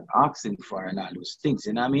artists not asking for and all those things.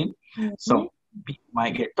 You know what I mean? So people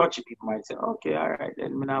might get touchy. People might say, "Okay, all right,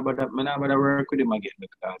 then me not bother work with him again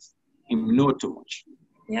because he know too much."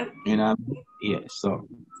 Yep. You know what I mean? Yeah. So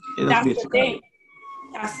that's the thing.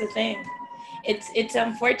 That's the thing. It's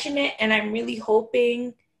unfortunate, and I'm really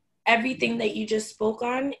hoping everything that you just spoke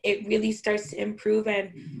on, it really starts to improve,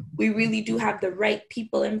 and we really do have the right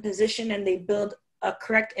people in position and they build a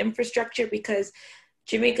correct infrastructure, because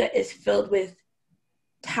Jamaica is filled with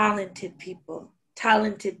talented people.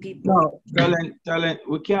 No, talent,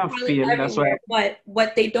 we can't feel. That's why. But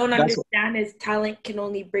what they don't understand is talent can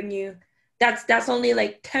only bring you, that's only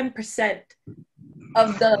like 10%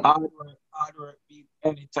 of the hard work beat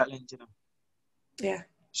any talent, you know. Yeah.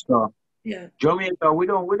 So yeah, Jamaica, we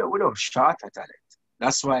don't short at talent.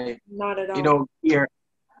 That's why not at all.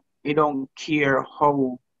 You don't care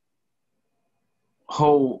how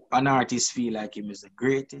an artist feel like him is the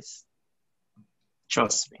greatest.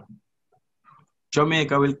 Trust me.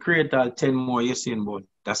 Jamaica will create all 10 more you seen, but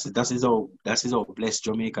that is how blessed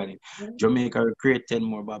Jamaica is. Jamaica will create 10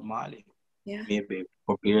 more Bob Marley. Yeah. Maybe a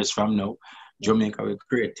couple years from now, Jamaica will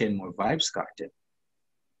create 10 more Vibes Cartel.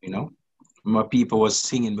 You know? My people was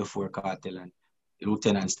singing before Cartel and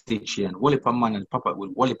Lieutenant Stitchy and Wally-Pa Man and Papa with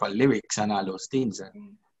Wally-Pa lyrics and all those things.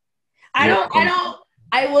 And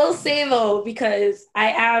I will say though, because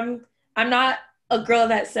I'm not a girl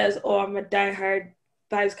that says, oh, I'm a diehard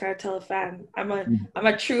Vibes Cartel fan. I'm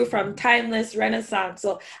a true from Timeless Renaissance.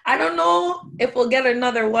 So I don't know if we'll get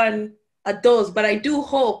another one of those, but I do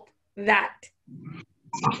hope that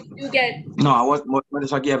you get. No, I was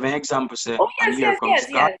give an example. Say, oh, yes, here comes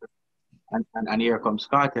Cartel. Yes. And here comes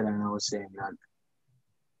Cartel, and I was saying that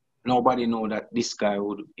nobody know that this guy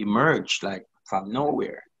would emerge like from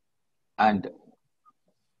nowhere. And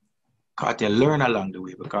Cartel learn along the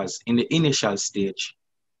way, because in the initial stage,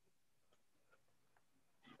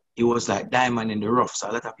 it was like diamond in the rough. So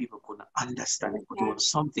a lot of people couldn't understand it, but it was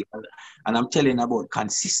something. And I'm telling about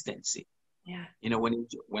consistency. Yeah. You know,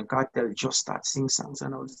 when Cartel just start sing songs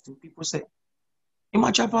and all these things, people say, he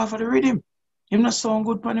might chop off of the rhythm. Him not sound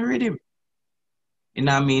good on the rhythm. You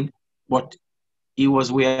know what I mean? But he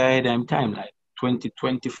was way ahead of time, like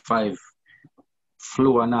 2025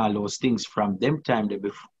 flow and all those things from them time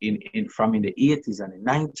from in the 80s and the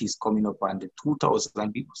 90s coming up and the 2000s,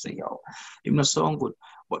 and people say, yo, him not sound good.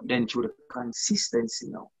 But then through the consistency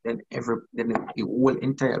now, then the whole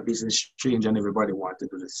entire business change and everybody want to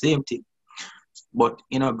do the same thing. But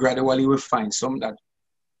you know, gradually we find some that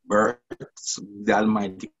births the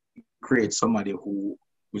Almighty create somebody who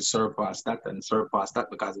will surpass that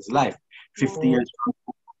because it's life. 50 years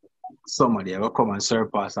somebody will come and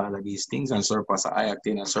surpass all of these things and surpass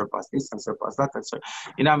I-Octane and surpass this and surpass that.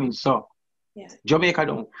 You know what I mean? So Jamaica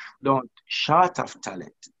don't short of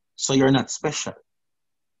talent. So you're not special.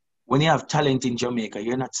 When you have talent in Jamaica,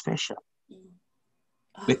 you're not special.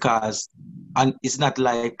 Because and it's not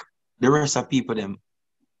like the rest of people them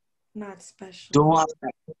not special. Don't have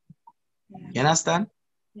that. You understand?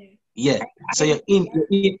 Yeah. So you're in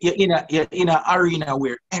an arena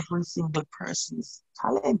where every single person is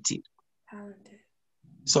talented.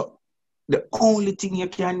 So the only thing you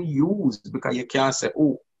can use, because you can't say,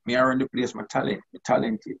 oh, me I run the place, my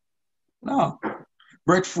talented. No.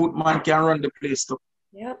 Breadfruit man can run the place too.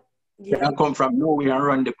 Yep. He can come from nowhere and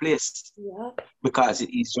run the place. Yep. Because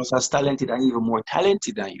he's just as talented and even more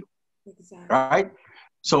talented than you. Exactly. Right?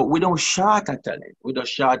 So we don't short at talent. We don't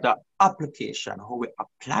short at application, how we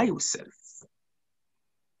apply ourselves.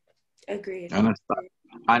 Agreed. Understand?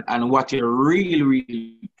 And what your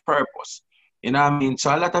real purpose. You know what I mean?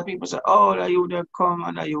 So a lot of people say, oh, are you there come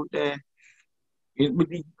and are you there?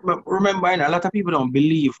 Remember, a lot of people don't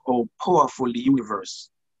believe how powerful the universe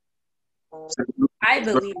is. I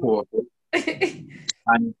believe.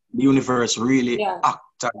 And the universe really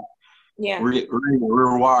acts.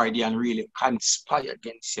 reward you and really conspire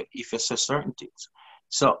against you if you say certain things.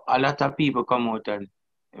 So a lot of people come out and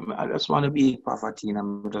I just want to be in poverty and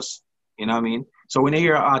I'm just, you know what I mean? So when you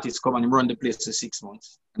hear an artist come and run the place for 6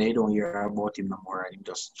 months and they don't hear about him no more and he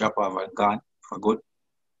just drop off and gone for good,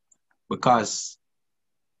 because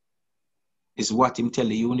it's what him tell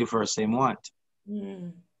the universe him want.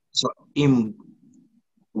 So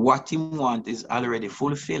what him want is already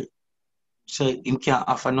fulfilled. So him can't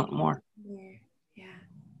offer nothing more.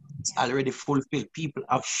 It's already fulfilled. People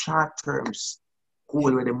have short terms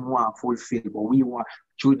goal where they want fulfill, but we want,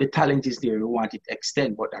 through the talent is there, we want it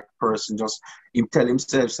extend, but that person just, him tell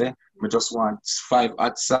himself, say, I just want 5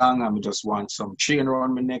 hot song, I just want some chain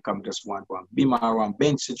around my neck, I just want one beamer around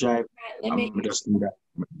bench to drive, I just need that.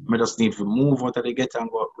 I just need to move out of the ghetto and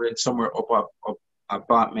go rent somewhere up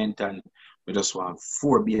apartment, and we just want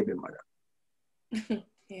 4 baby mother.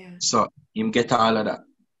 So him get all of that.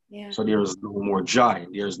 So there's no more joy,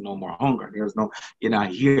 there's no more hunger, there's no, you know,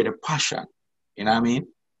 hear the passion. You know what I mean?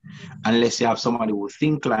 Unless you have somebody who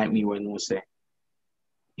think like me when you say,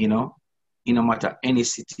 you know, no matter any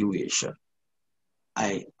situation,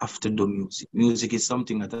 I have to do music. Music is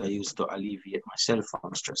something that I use to alleviate myself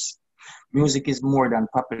from stress. Music is more than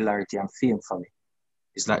popularity and fame for me.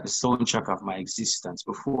 It's like the soundtrack of my existence.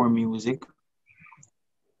 Before music,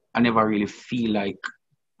 I never really feel like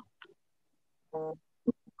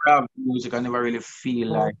music. I never really feel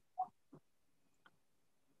like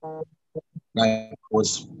I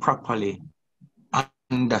was properly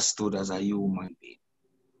understood as a human being.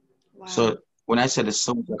 So when I said the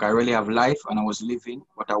soundtrack, I really have life and I was living,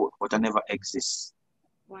 but I never exist.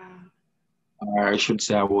 Or I should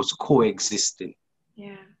say I was coexisting.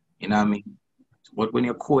 You know what I mean? But when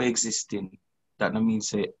you're coexisting, that don't mean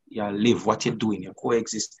say you live what you're doing. You're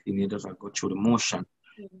coexisting, you just go through the motion.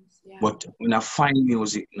 But when I find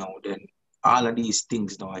music now, then all of these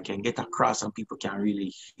things now I can get across and people can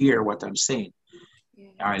really hear what I'm saying.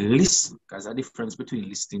 I listen, because there's a difference between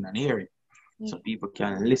listening and hearing. So people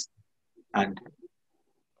can listen. And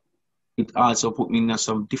it also put me in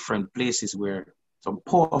some different places where, some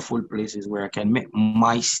powerful places where I can make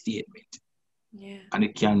my statement. And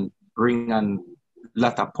it can bring a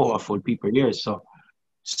lot of powerful people here. So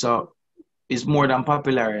it's more than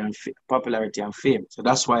popularity and fame. So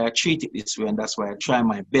that's why I treat it this way, and that's why I try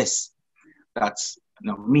my best. That's,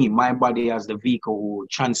 you know, me, my body as the vehicle who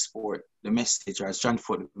transport the message or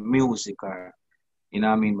transport the music, or, you know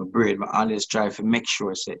what I mean, my brain. I always try to make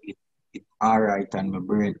sure that it all right and my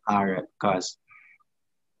brain all right, because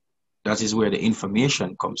that is where the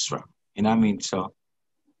information comes from. You know what I mean? So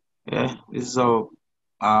yeah, this is how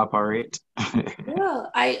I operate.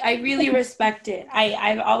 Well, I really respect it.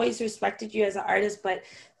 I've always respected you as an artist, but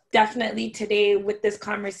definitely today with this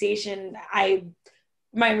conversation,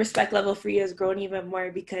 my respect level for you has grown even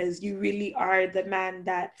more, because you really are the man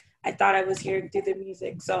that I thought I was hearing through the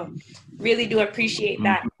music. So really do appreciate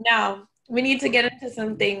that. Now, we need to get into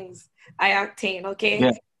some things, I-Octane, okay?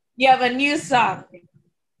 Yeah. You have a new song.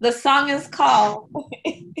 The song is called...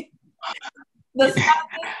 It's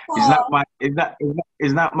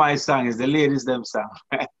not my song, it's the ladies' them song.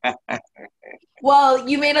 Well,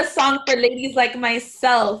 you made a song for ladies like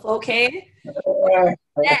myself, okay?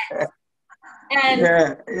 Yes. And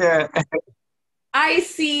yeah. I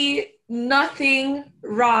see nothing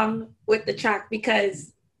wrong with the track,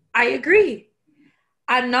 because I agree.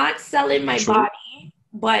 I'm not selling my body,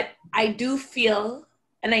 but I do feel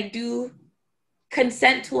and I do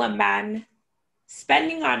consent to a man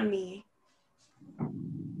spending on me.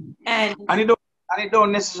 And it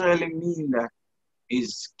don't necessarily mean that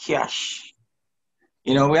is cash.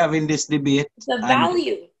 You know, we're having this debate. The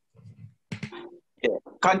value. Yeah,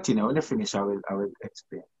 continue. When I finish, I will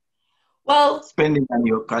explain. Well, spending on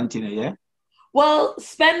you, continue, yeah? Well,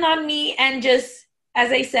 spend on me, and just,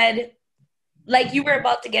 as I said, like you were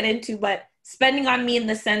about to get into, but spending on me in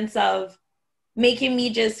the sense of making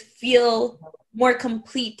me just feel more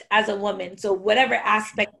complete as a woman. So whatever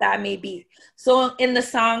aspect that may be. So in the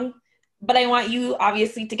song, but I want you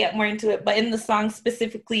obviously to get more into it, but in the song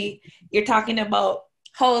specifically, you're talking about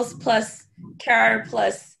house plus car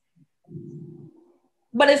plus,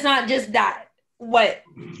 but it's not just that. What?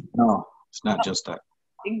 No, it's not just that.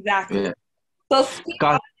 Exactly. Yeah. So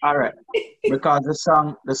all right. Because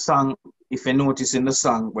the song, if you notice in the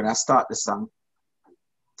song, when I start the song,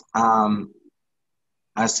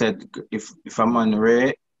 I said, if a man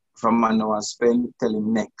rate, if a man no spend, tell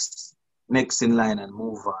him next in line and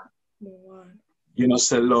move on. You know,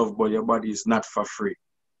 say love, but your body is not for free.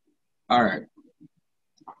 All right.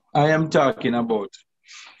 I am talking about,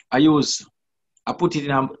 I use I put it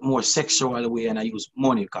in a more sexual way and I use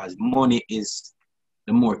money because money is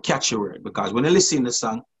the more catchy word. Because when you listen to the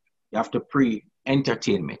song, you have to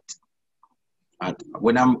pre-entertainment. And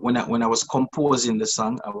when I was composing the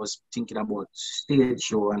song, I was thinking about stage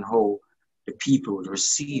show and how the people would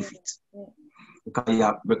receive it.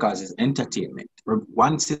 Because it's entertainment.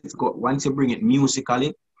 Once you bring it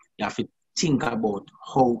musically, you have to think about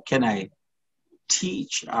how can I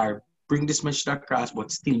teach or bring this message across,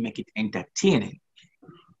 but still make it entertaining.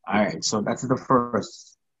 All right, so that's the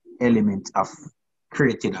first element of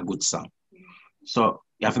creating a good song. So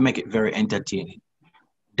you have to make it very entertaining.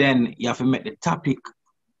 Then you have to make the topic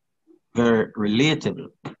very relatable.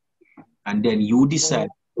 And then you decide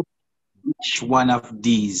which one of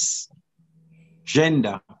these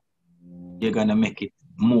gender you're going to make it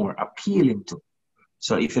more appealing to.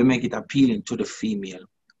 So if you make it appealing to the female,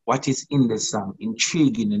 what is in the song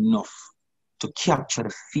intriguing enough to capture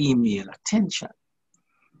the female attention?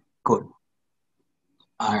 Good.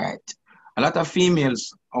 All right. A lot of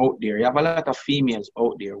females out there, you have a lot of females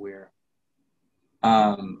out there where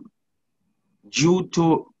due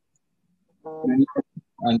to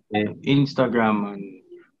Instagram and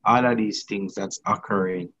all of these things that's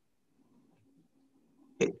occurring,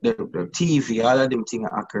 the TV, all of them things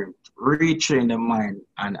are occurring, retrain the mind,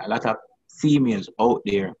 and a lot of females out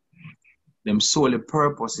there, them solely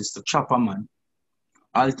purpose is to chop a man,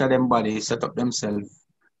 alter them body, set up themselves,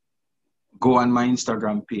 go on my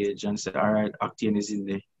Instagram page and say, all right, Octane is in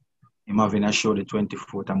there. I'm having a show the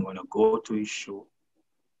 24th. I'm going to go to his show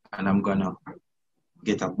and I'm going to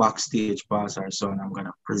get a backstage pass or so, and I'm going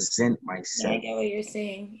to present myself. I get what you're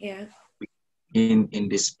saying, yeah. In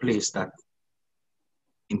this place that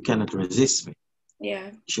he cannot resist me.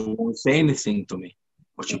 Yeah. She won't say anything to me,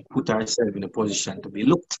 but she put herself in a position to be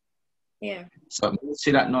looked. Yeah. So I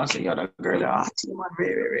see that now, I say, yeah, that girl, man,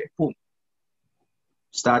 very, boom.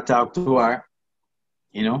 Start talk to her,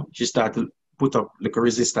 you know, she start to put up like a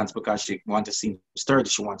resistance because she want to seem sturdy.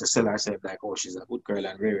 She want to sell herself like, oh, she's a good girl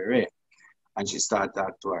and very. And she start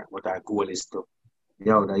talk to her. What her goal is to,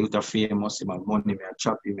 yo, that youth are famous, my money, me I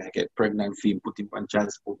chop him, I get pregnant for him, put him on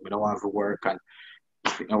transport, me don't want to work, and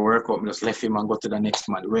if it don't work out, me just left him and go to the next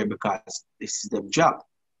man, right? Because this is their job.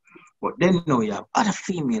 But then you know, you have other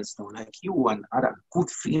females now, like you and other good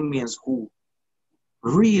females who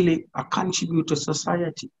really contribute to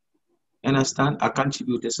society. You understand? I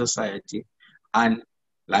contribute to society. And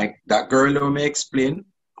like that girl who may explain,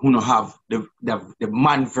 who don't have the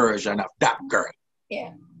man version of that girl.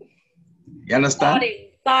 Yeah. You understand?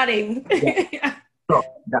 Starting. Yeah. So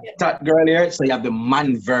that girl here, so you have the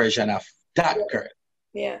man version of that girl.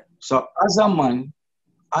 Yeah. So as a man,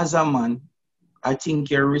 I think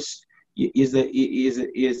your risk is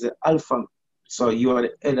the alpha. So you are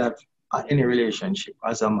the head of any relationship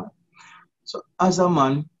as a man. So as a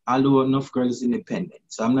man, although enough girls is independent.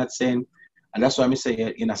 So I'm not saying, and that's why I'm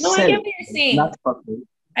saying in a no, cell, I get what you're saying.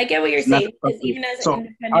 I get what you're saying. Even as so an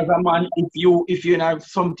independent, as a man, if you have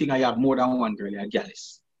something, I have more than one girl, you're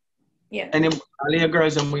jealous. Yeah. And then all the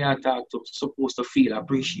girls that we are talk to supposed to feel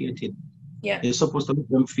appreciated. Yeah. You're supposed to make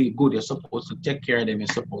them feel good. You're supposed to take care of them. You're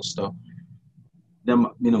supposed to them,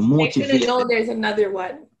 you know, motivate. They should know there's another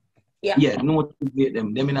one. Yeah. Yeah, motivate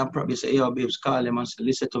them. Them in a probably say, yo, babes, call them and say,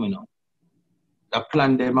 listen to me now. The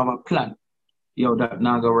plan, them have a plan. Yo, that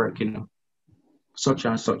not gonna work, you know. Such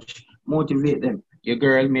and such. Motivate them. Your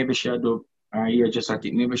girl, maybe she'll do here just at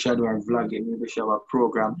it. Maybe she'll do her vlogging, maybe she'll have a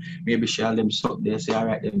program, maybe she'll them suck there, say, all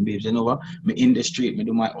right then, babes, you know what? Me in the street, me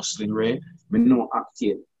do my hustling, right? Me know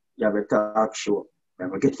Octane. You have a talk show. You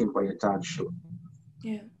have a get him for your talk show.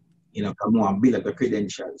 Yeah. You know, come on, build up the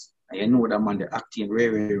credentials. And you know that man, the acting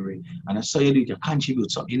very. And I saw you do it, you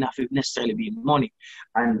contribute something. Not necessarily be money.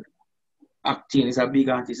 And Octane is a big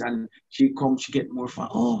artist, and she comes, she get more fun.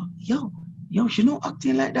 Oh, yo, she know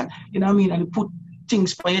Octane like that. You know what I mean? And you put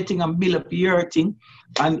things for your thing and build up your thing.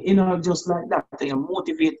 And, you know, just like that, and you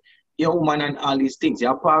motivate your woman and all these things.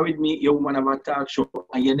 You're part with me, your woman have a talk show,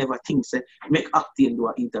 and you never think, say, make Octane do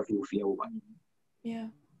an interview for your woman. Yeah.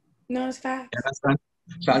 No, it's facts. You understand?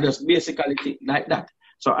 So I just basically think like that.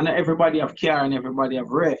 So and everybody have care and everybody have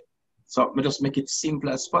rare. So I just make it simple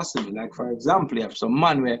as possible. Like for example, you have some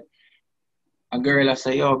man where a girl will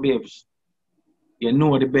say, yo, babes, you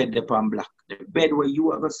know the bed upon black. The bed where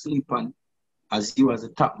you are going to sleep on as you as a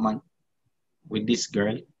top man with this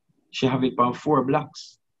girl, she have it on 4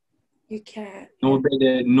 blocks. You can't. No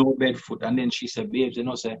bed, no bed foot. And then she said, babes, you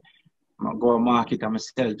know, say, I'm go to market and I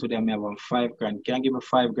sell to them, I have 5 grand. Can you give me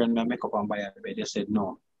 5 grand and make up and buy a bed? They said,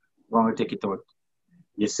 no. I'm going to take it out.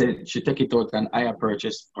 You said she take it out and hire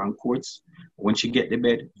purchase from courts. When she get the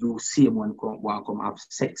bed, you see one come have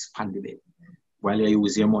sex on the bed. while you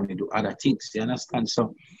use your money to do other things. You understand?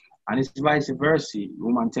 So, and it's vice versa.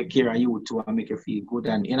 Woman take care of you too and make you feel good.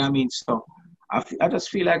 And you know what I mean? So I just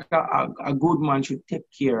feel like a good man should take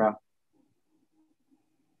care of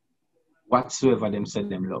whatsoever them say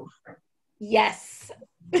them love. Yes.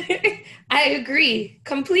 I agree.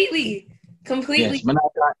 Completely. Yes,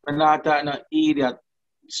 I'm not no idiot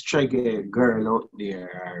struggle girl out there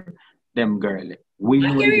or them girl. We I know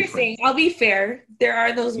hear the what you're difference. saying. I'll be fair. There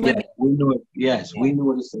are those Yes, women. we know it. Yes, we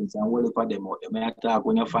know the sense and we'll look at them out there. May I talk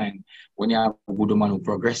when you have a good man who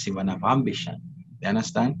progressive and have ambition. You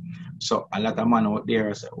understand? So a lot of men out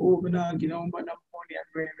there say, oh, we not give no man no money and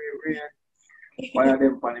rare. Why are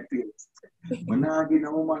them on the pills? We not give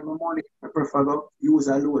no woman no money. I prefer to use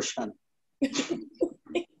a lotion.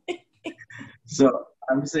 So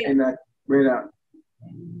I'm saying that, brother,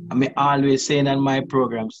 I'm always saying on my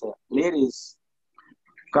program, so ladies,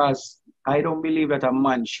 because I don't believe that a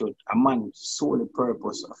man's sole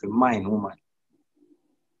purpose of a mind woman.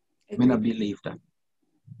 I don't believe that.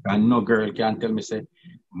 And no girl can tell me, say,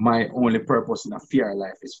 my only purpose in a fair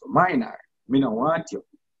life is for mine. Me don't want you.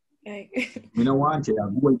 Me don't want you.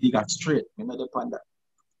 I'm going to dig it straight. Me not depend that.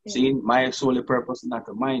 See, my sole purpose is not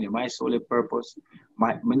to mind you. My sole purpose,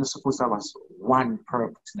 me not supposed to have one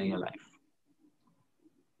purpose in your life.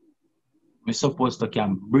 Me supposed to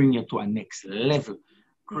can bring you to a next level.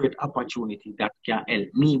 Create opportunity that can help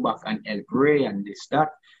me back and help Ray and this, that.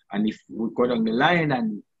 And if we go down the line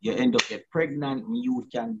and you end up get pregnant, you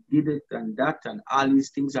can did it and that and all these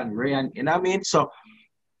things and Ray and you know what I mean? So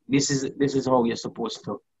this is how you're supposed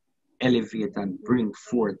to elevate and bring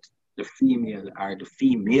forth the female or the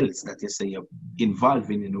females that you say you're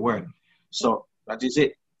involving in the world. So that is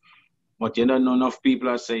it. But you don't know enough people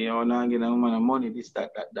are saying, oh, no, get a woman money, this,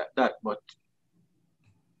 that. But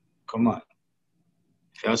come on.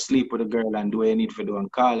 If you sleep with a girl and do what you need to do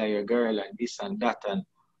and call her your girl and this and that, and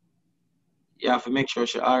you have to make sure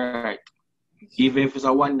she's all right. Even if it's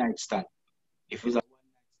a one-night stand. If it's a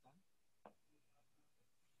one-night stand.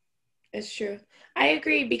 It's true. I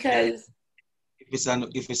agree because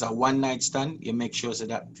if it's a one-night stand, you make sure so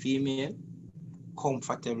that female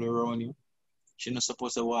comfortable around you. She's not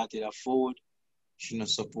supposed to want it a food. She's not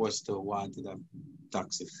supposed to want it a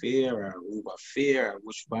taxi fare or Uber fare or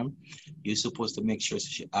which one. You're supposed to make sure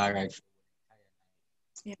she's all right.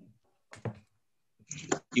 Yeah.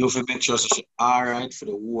 You have to make sure she's all right for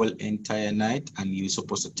the whole entire night, and you're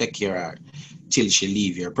supposed to take care of her till she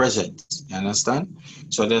leave your presence. You understand?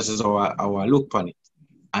 So this is our look on it.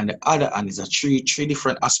 And the other hand is a three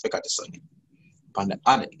different aspects of the sun. And the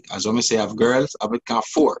other, as I say, I have girls, I have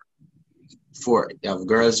four. You have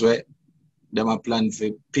girls where them are planned for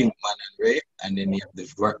pimp man and rape, and then you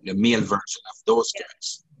have the male version of those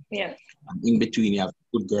girls. Yeah. And in between, you have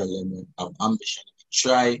good girls and have ambition. You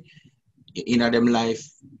try in them life,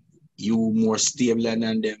 you more stable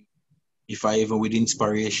than them. If I even with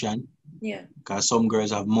inspiration. Yeah. Because some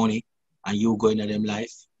girls have money and you go into them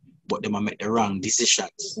life, but they might make the wrong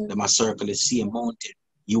decisions. They might circle the same mountain.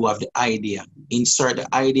 You have the idea. Insert the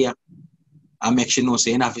idea and make sure you know, so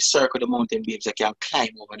you don't have to circle the mountain, babes, you can climb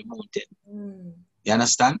over the mountain. You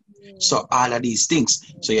understand? So all of these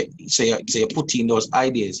things. So you put in those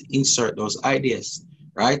ideas, insert those ideas,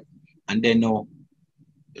 right? And then now,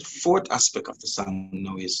 the fourth aspect of the song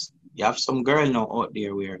now is you have some girl now out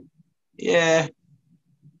there where, yeah,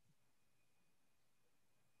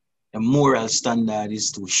 the moral standard is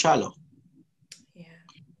too shallow. Yeah.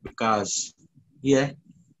 Because, yeah,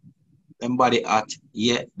 them body hot,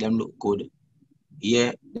 yeah, them look good.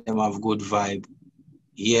 Yeah, them have good vibe.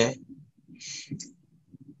 Yeah,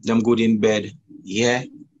 them good in bed. Yeah,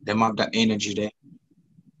 them have that energy there.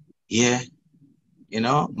 Yeah, you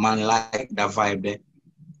know, man like that vibe there.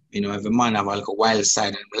 You know, every man have like a wild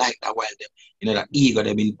side and like that wild them. You know, that ego,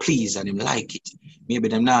 they've been pleased and them like it. Maybe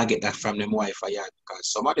them now get that from them wife or yard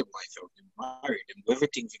because some of them wife have married them. Do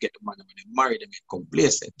everything to get the man when they marry them, get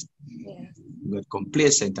complacent. Yeah. You get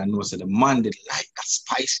complacent and know so the man did like that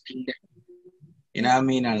spice thing there. You know what I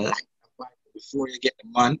mean? And like that vibe before you get the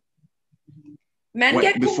man. Men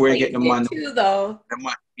get before you get the man too, though. The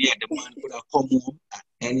man could have come home at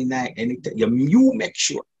any night, anytime. You make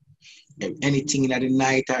sure. Anything in the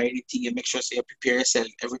night or anything, you make sure so you prepare yourself,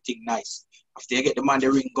 everything nice. After you get the man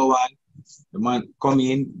the ring go on, the man come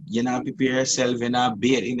in, you know, prepare yourself in a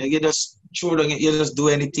bed, you know, you just throw down, you just do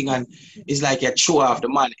anything and it's like you throw off the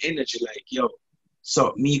man energy, like, yo.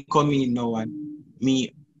 So me come in now and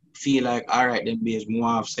me feel like, all right, then babes, more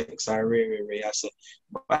have sex or rare. I say,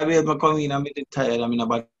 but I come in, I'm tired, I'm in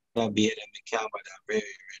about that bed and I can't bother, rare,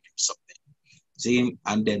 do something. See,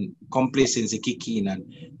 and then complacency kick in, and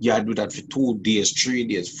you do that for 2 days, 3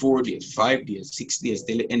 days, 4 days, 5 days, 6 days,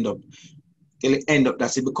 till it end up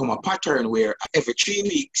that's it become a pattern where every 3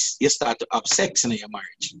 weeks you start to have sex in your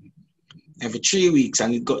marriage. Every 3 weeks,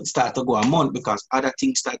 and it start to go a month because other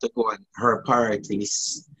things start to go, and her priority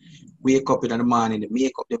is wake up in the morning, the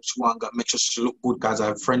makeup them she want to make sure she look good because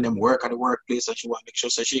her friend them work at the workplace, and she want to make sure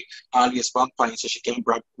so she always vampire so she can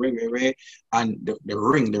grab and the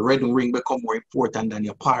ring, the red ring become more important than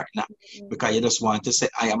your partner because you just want to say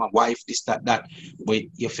I am a wife, this, that, but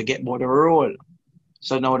you forget about the role.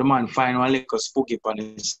 So now the man find one little spooky on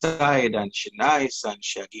the side, and she nice, and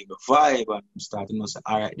she give a vibe, and starting to say,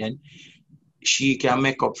 all right then. She can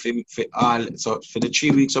make up for all. So for the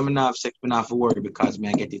 3 weeks I'm not have sex, I'm not have to worry because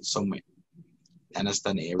I get it somewhere.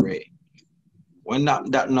 Understand it, right? When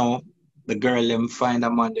that now, the girl them find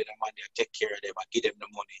a man, the man they take care of them and give them the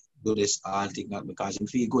money, do this all thing not because they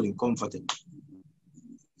feel good and comforted.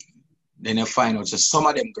 Then you find out so some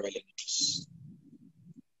of them girls just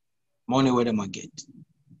money where them get.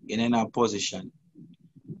 In a position,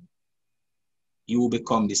 you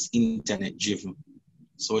become this internet driven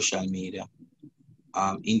social media.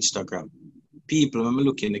 Instagram. People, when I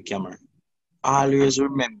look in the camera, always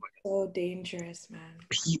remember. So dangerous, man.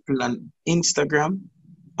 People on Instagram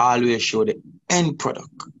always show the end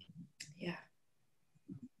product. Yeah.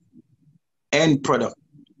 End product.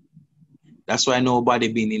 That's why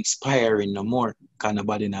nobody been inspiring no more. Because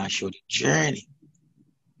nobody now show the journey.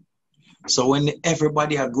 So when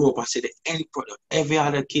everybody grow up and see the end product, every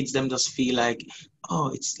other kids them just feel like,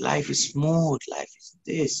 oh, life is smooth, life is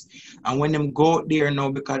this. And when them go out there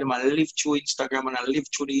now because them live through Instagram and live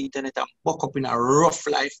through the internet and buck up in a rough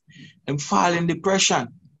life, them fall in depression.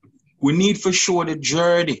 We need to show the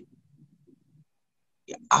journey.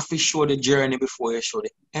 You have to show the journey before you show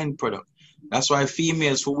the end product. That's why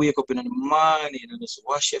females who wake up in the morning and just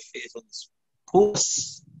wash your face and just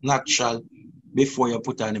post natural before you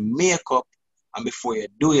put on the makeup and before you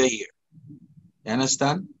do your hair. You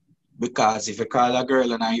understand? Because if you call a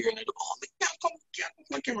girl and I hear and I do, oh, I can't come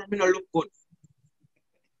on camera, I don't look good.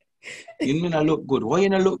 You don't look good. Why you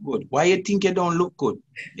don't look good? Why you think you don't look good?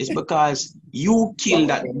 It's because you kill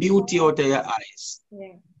that beauty out of your eyes.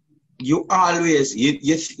 Yeah. You always,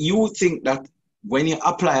 you think that when you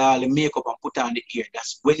apply all the makeup and put on the hair,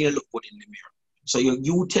 that's when you look good in the mirror. So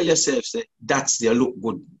you tell yourself that that's your look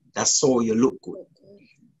good. That's how you look good.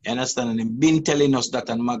 You understand? And they've been telling us that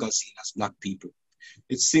on magazine as black people.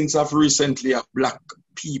 It's since I've recently a black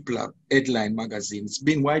people headline magazine. It's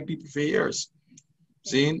been white people for years.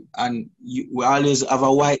 See? And we always have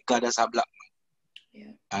a white guy that's a black man.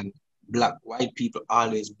 Yeah. And white people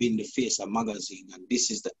always been the face of magazine. And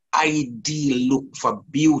this is the ideal look for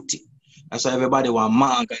beauty. That's why everybody want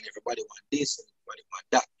manga and everybody want this and everybody want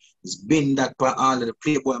that. It's been that for all of the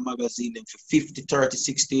Playboy magazine for 50, 30,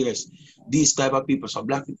 60 years. These type of people. So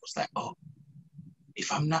black people's like, oh,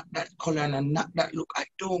 if I'm not that color and I'm not that look, I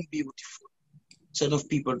don't beautiful. So enough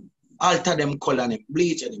people alter them color and them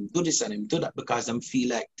bleach and them do this and them do that because them feel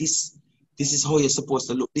like this is how you're supposed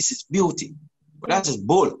to look. This is beauty. But that's just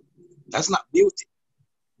bull. That's not beauty.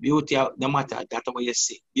 Beauty, no matter that's what you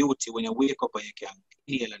see. Beauty, when you wake up and you can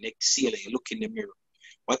inhale and exhale and you look in the mirror.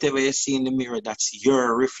 Whatever you see in the mirror, that's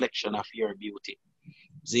your reflection of your beauty.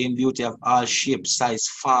 Then beauty of all shapes, size,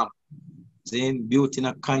 form. Then beauty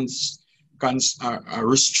not are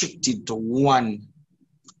restricted to one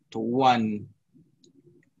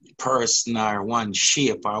person or one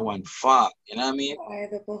shape or one form. You know what I mean?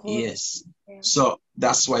 Yes. Yeah. So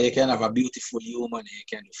that's why you can have a beautiful human. You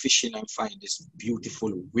can fishing and find this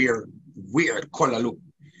beautiful, weird color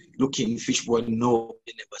looking fish, but no,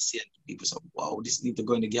 you never see it. People say, wow, this need to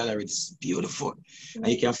go in the gallery. This is beautiful. Mm-hmm.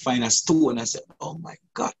 And you can find a stone and say, oh my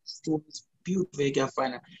God, stone is beautiful. You can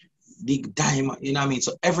find a big diamond, you know what I mean?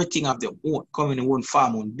 So everything of their own, come in their own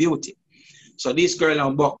form, own beauty. So this girl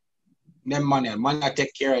on buck them money, and man I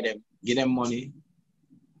take care of them, give them money,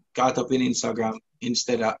 caught up in Instagram,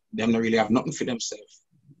 instead of them not really have nothing for themselves.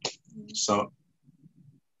 So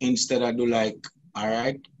instead I do like, all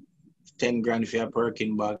right, 10 grand for your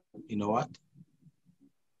Perkin bag, you know what?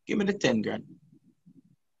 Give me the 10 grand.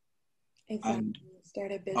 Exactly. And,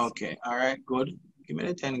 start a business. Okay, all right, good. Give me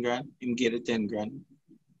the 10 grand. You get the 10 grand.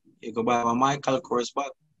 You go buy a Michael Kors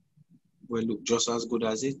bag. Will look just as good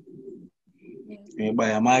as it. Yeah. You buy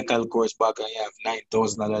a Michael Kors bag and you have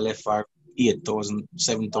 $9,000 left or 8,000,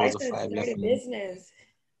 7,005 left. Business.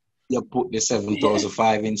 You put the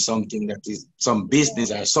 7,005 in something that is some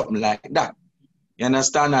business or something like that. You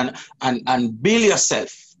understand? And build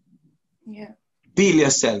yourself. Yeah. Build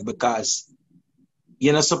yourself because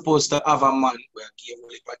you're not supposed to have a man where gain all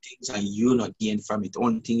the things and you not gain from it.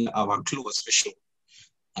 Only thing you have a clothes for show,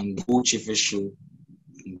 and Gucci for show,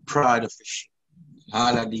 and Prada for show,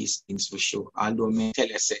 all of these things for show. Although me tell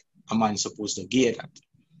you say a man supposed to gain that.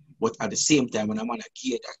 But at the same time, when a man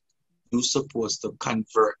gain that, you're supposed to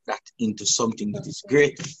convert that into something that is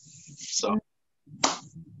great. So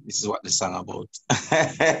this is what the song about.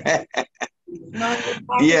 No,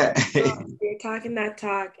 yeah. You're talking that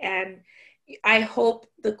talk, and I hope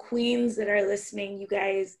the queens that are listening, you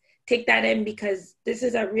guys take that in, because this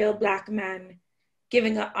is a real Black man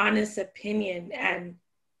giving an honest opinion, and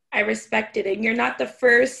I respect it. And you're not the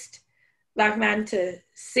first Black man to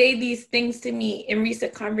say these things to me in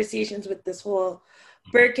recent conversations with this whole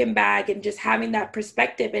Birkin bag and just having that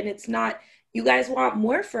perspective. And it's not, you guys want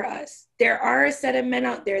more for us. There are a set of men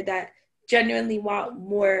out there that genuinely want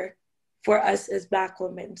more for us as Black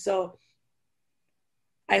women. So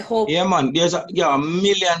I hope. Yeah, man. There's a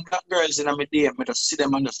million Black girls in my DM. I just see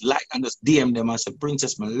them and just like and just DM them and say,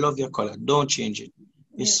 Princess, I love your color. Don't change it.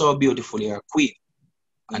 It's so beautiful. You're a queen.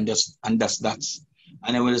 And that's that.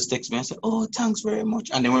 And then when they text me and say, oh, thanks very much.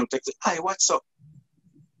 And then when they text me, hi, what's up?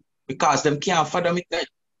 Because them can't fathom it then.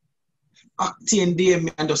 I-Octane DM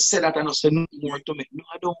me and just say that and just say no more to me. No,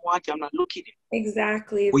 I don't want it. I'm not looking at it.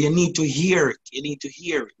 Exactly. But you need to hear it. You need to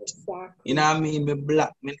hear it. Exactly. You know what I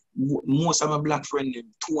mean? Most of my Black friends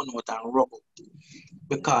tune out and rub out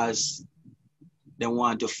because they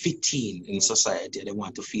want to fit in society. They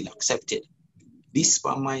want to feel accepted. This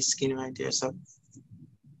part of my skin right here, sir.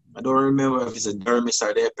 I don't remember if it's a dermis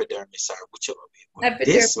or the epidermis or whichever way. But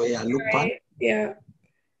this way I look on. Yeah.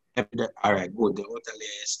 All right, good. The outer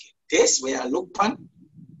layer skin. This way I look on,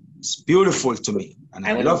 it's beautiful to me. And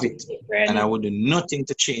I love it. And I would do nothing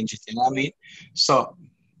to change it. You know what I mean? So,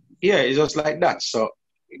 yeah, it's just like that. So,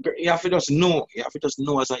 you have to just know. You have to just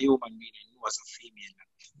know as a human being, and know as a female.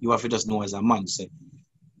 You have to just know as a man. So,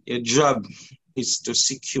 your job is to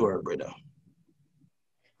secure, brother.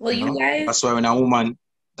 Well, you guys. That's why when a woman,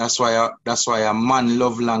 that's why a man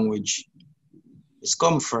love language is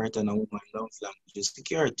comfort, and a woman love language is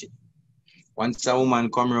security. Once a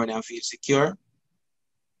woman come around and feel secure,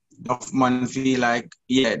 enough man feel like,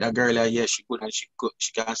 yeah, that girl, yeah, she good and she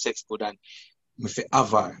can sex good and me fi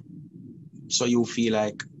have her. So you feel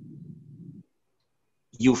like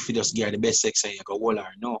you feel just get her the best sex and you go hold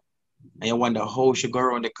her, no. And you wonder how she go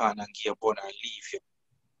around the corner and give up on her and leave you.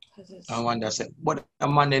 I wonder, say, but a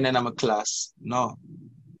man then in my class, no.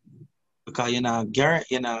 Because you know,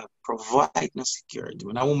 provide no security.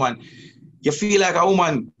 When a woman, you feel like a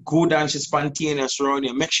woman good and she's spontaneous around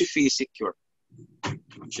you, make she feel secure.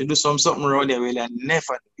 She do something around there really and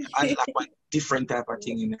never unlock one different type of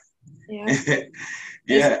thing in there.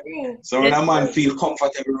 Yeah. Yeah. So when a man feel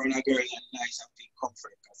comfortable around a girl and nice and feel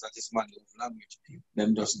comfort, because that is man love language.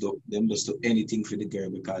 Them just do anything for the girl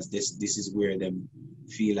because this is where them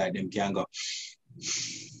feel like them can go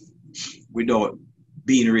without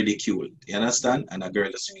being ridiculed. You understand? And a girl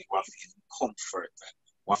just feel comfort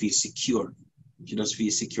and feel secure. She just feel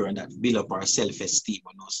secure and that build up her self-esteem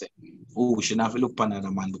and not say, oh, she not look upon another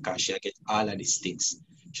man because she get all of these things.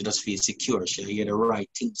 She just feel secure. She hear the right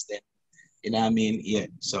things then. You know what I mean? Yeah.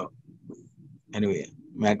 So anyway,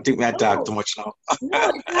 I think I talk too much now. No,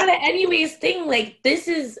 it's not an anyways thing. Like, this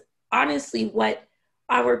is honestly what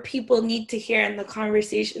our people need to hear and the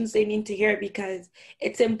conversations they need to hear, because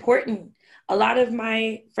it's important. A lot of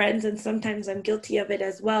my friends, and sometimes I'm guilty of it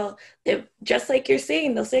as well, they, just like you're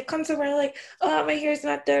saying, they'll say, come somewhere like, oh, my hair's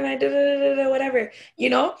not done, whatever, you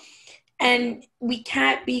know? And we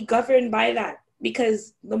can't be governed by that,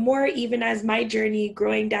 because the more, even as my journey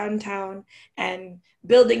growing downtown and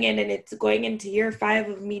building in, and it's going into year 5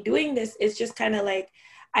 of me doing this, it's just kind of like,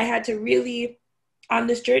 I had to really, on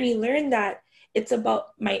this journey, learn that it's about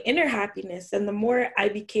my inner happiness. And the more I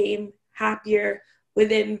became happier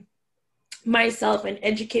within myself and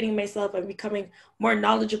educating myself and becoming more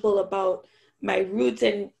knowledgeable about my roots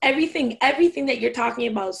and everything that you're talking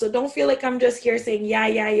about. So don't feel like I'm just here saying, yeah,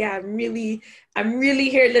 I'm really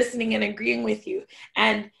here listening and agreeing with you.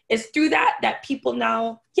 And it's through that people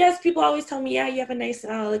now, yes, people always tell me, yeah, you have a nice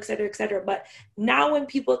style, et cetera. But now when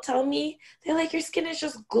people tell me, they're like, your skin is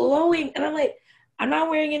just glowing. And I'm like, I'm not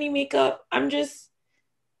wearing any makeup. I'm just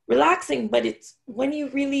relaxing. But it's when you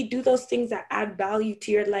really do those things that add value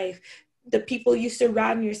to your life, the people you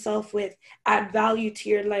surround yourself with add value to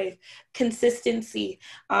your life, consistency.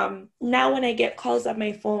 Now when I get calls on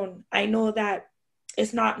my phone, I know that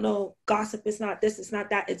it's not no gossip, it's not this, it's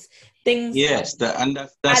not that, it's things. Yes,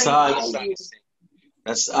 that's all.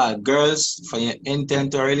 That's girls, for your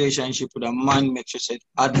intent or relationship with a man, make sure it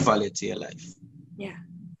add value to your life. Yeah.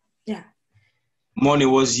 money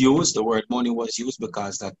was used, the word money was used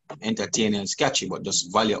because that entertaining is catchy, but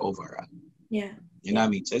just value overall. Yeah. You know what I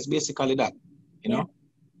mean? So it's basically that, you know?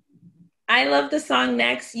 I love the song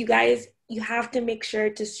Next. You guys, you have to make sure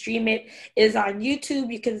to stream it. It is on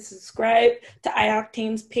YouTube. You can subscribe to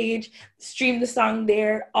I-Octane's page, stream the song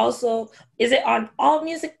there. Also, is it on all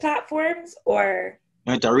music platforms or?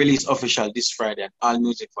 No, it release official this Friday on all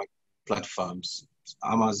music platforms.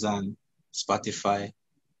 Amazon, Spotify.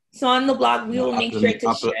 So on the blog, we will make sure to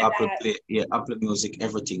Apple, share that. Play, yeah, Apple Music,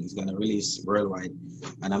 everything is gonna release worldwide.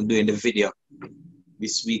 And I'm doing the video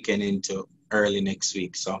this weekend into early next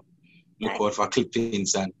week. So look out for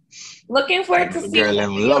clippings and looking forward to seeing the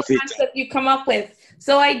video concept you come up with.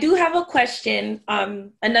 So I do have a question,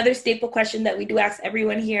 another staple question that we do ask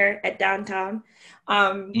everyone here at Downtown.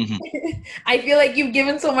 I feel like you've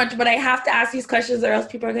given so much, but I have to ask these questions or else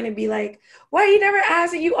people are going to be like, why you never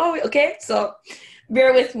ask it? You always, okay? So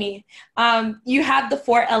bear with me. You have the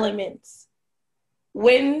 4 elements: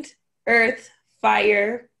 wind, earth,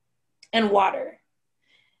 fire, and water.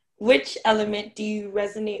 Which element do you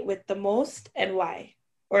resonate with the most and why?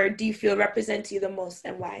 Or do you feel represents you the most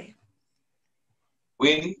and why?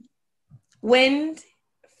 Wind,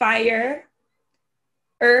 fire,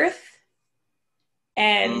 earth,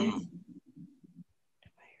 and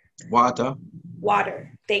water.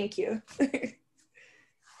 Water. Thank you.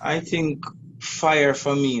 I think fire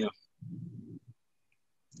for me.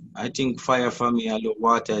 I think fire for me, although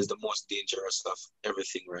water is the most dangerous of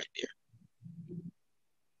everything right there.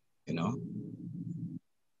 You know?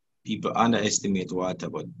 People underestimate water,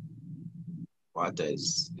 but water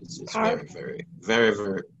is very, very, very,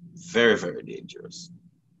 very, very, very dangerous.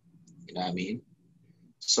 You know what I mean?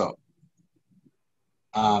 So,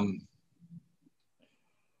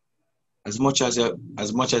 as much as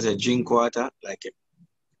I drink water, like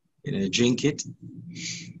drink it,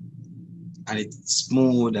 and it's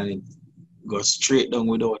smooth and it goes straight down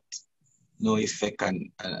without no effect,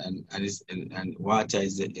 and water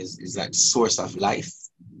is like source of life.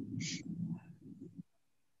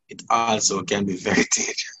 It also can be very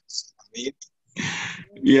dangerous. I mean,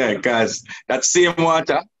 yeah, because that same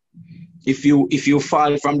water, if you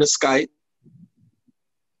fall from the sky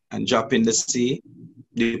and drop in the sea,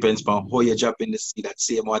 depends on how you drop in the sea, that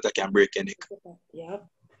same water can break your neck. Yep.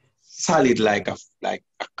 Solid like a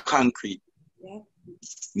concrete. Yep.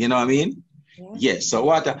 You know what I mean? Yep. Yeah, so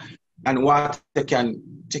water can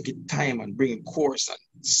take it time and bring it course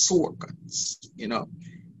and soak. You know,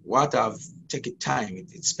 water take it time,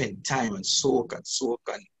 it spend time and soak, and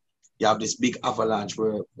you have this big avalanche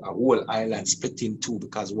where a whole island split in two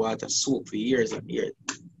because water soak for years and years.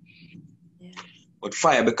 Yeah. But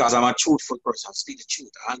fire, because I'm a truthful person, I speak the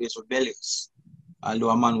truth, I'm always rebellious. Although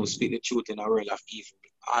a man who speak the truth in a world of evil,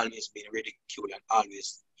 always been ridiculed and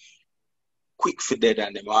always quick for dead,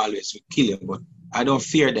 and them always will kill him. But I don't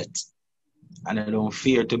fear that. And I don't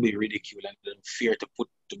fear to be ridiculed, and I don't fear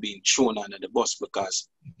to be thrown under the bus, because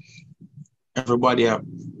everybody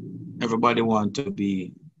want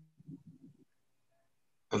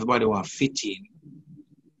fit in.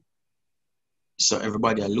 So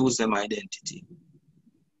everybody lose them identity.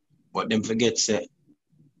 But them forget, say,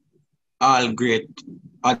 all great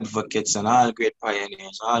advocates and all great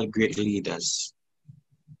pioneers, all great leaders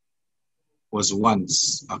was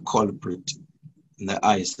once a culprit in the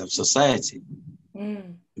eyes of society.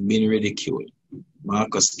 Being ridiculed.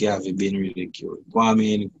 Marcus Garvey being ridiculed.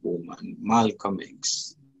 Kwame Nkrumah, Malcolm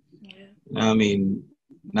X. Yeah. You know what I mean?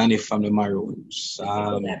 Nanny from the Maroons.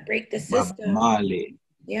 That break the system. Marley.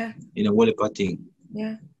 Yeah. You know, what a thing.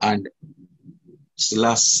 Yeah. And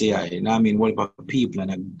Selassie, you know what I mean? What about people?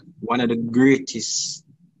 And one of the greatest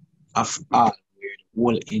of all, where the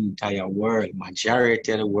whole entire world,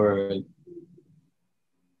 majority of the world,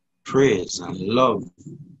 praise and love,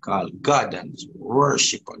 called God and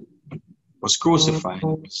worship, was crucified.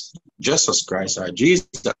 Was Jesus Christ or Jesus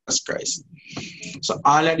Christ. So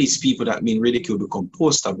all of these people that been ridiculed become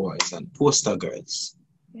poster boys and poster girls.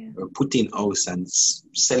 Yeah. Or put in house and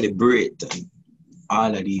celebrate and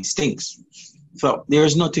all of these things. So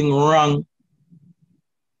there's nothing wrong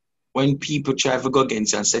when people try to go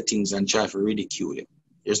against and say things and try to ridicule it.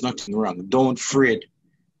 There's nothing wrong. Don't afraid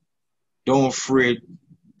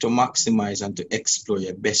to maximize and to explore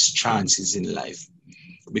your best chances in life,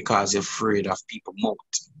 because you're afraid of people mouth.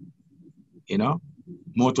 You know?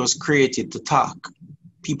 Mouth was created to talk.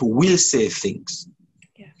 People will say things.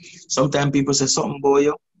 Yeah. Sometimes people say something about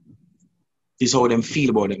you. This is how them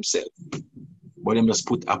feel about themselves. But them just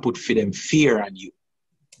put for them fear on you.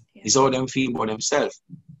 Yeah. This is how them feel about themselves.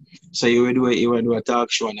 So you will do a talk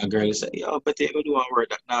show and a girl say, yeah, but you will do a word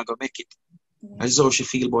that not gonna make it. That's how she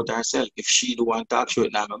feel about herself. If she don't want to talk, she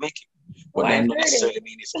would not make it. But that don't necessarily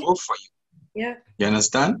mean it's good for you. Yeah. You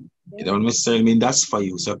understand? Yeah. It don't necessarily mean that's for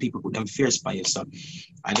you. So people put them fears by you. So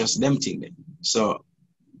I just them thing them. So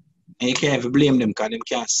and you can't even blame them because them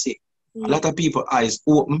can't see. A lot of people eyes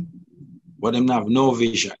open, but them have no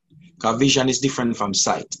vision. Because vision is different from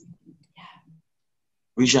sight.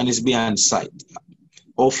 Vision is beyond sight.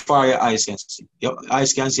 How far your eyes can see. Your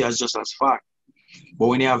eyes can see as just as far. But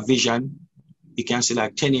when you have vision, you can see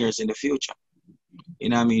like 10 years in the future. You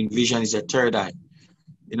know what I mean? Vision is your third eye.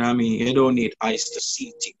 You know what I mean? You don't need eyes to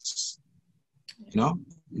see things. You know?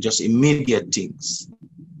 Just immediate things.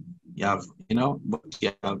 You have, you know, but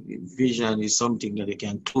you have, vision is something that you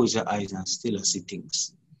can close your eyes and still see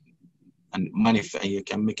things. And manifest, you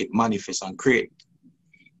can make it manifest and create.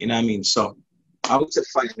 You know what I mean? So I would say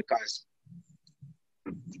fire because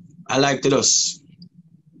I like to just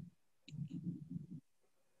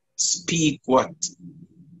speak what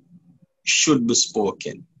should be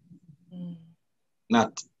spoken,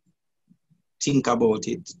 not think about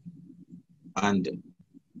it and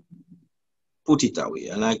put it away.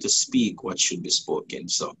 I like to speak what should be spoken.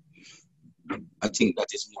 So I think that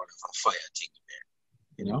is more of a fire thing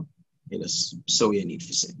there, you know? It is so you need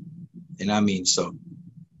to say. You know what I mean? So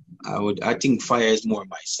I think fire is more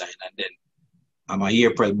my sign, and then I'm a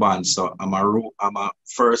April born, so I'm a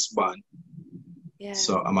first born. Yeah.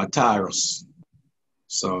 So I'm a Taurus.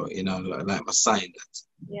 So, you know, like my sign that.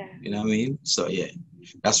 Yeah. You know what I mean? So yeah.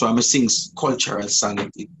 That's why I'm sing cultural song.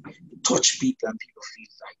 It touch people and people feel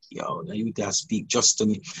like, yo, now you gotta speak just to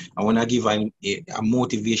me. I wanna give a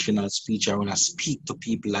motivational speech. I wanna speak to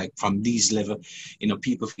people like from these level. You know,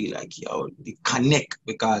 people feel like, yo, they connect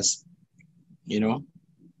because, you know,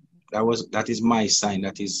 that is my sign.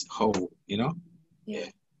 That is how, you know? Yeah.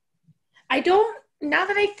 Now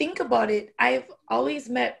that I think about it, I've always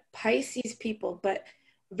met Pisces people, but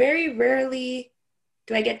very rarely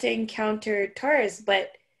do I get to encounter Taurus.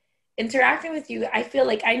 But interacting with you, I feel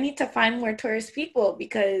like I need to find more Taurus people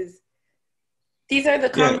because these are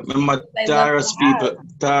the remember Taurus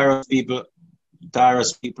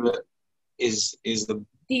people is the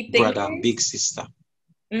deep brother thinkers. and big sister.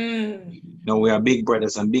 You know, we are big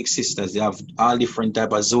brothers and big sisters. They have all different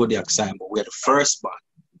type of zodiac sign, but we're the first born.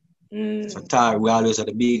 So we always have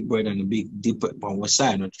the big brother and the big deep one we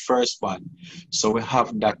sign with the first born. So we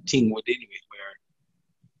have that thing within it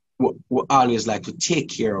where we always like to take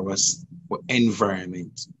care of us, our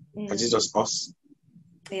environment. Because it's just us.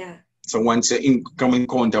 Yeah. So once you come in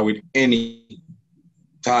contact with any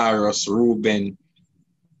Taurus, Reuben,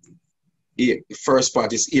 the first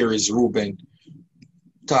part is Aries, Reuben,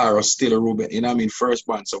 Taurus, still a Reuben, you know what I mean? First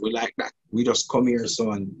one. So we like that. We just come here,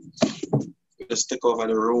 so and we just take over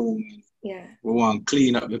the room. Yeah. We want to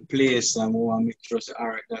clean up the place and we want to make sure, all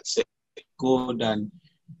right, that's it. Good. And,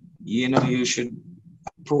 you know, you should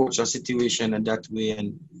approach a situation in that way.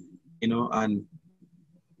 And, you know, and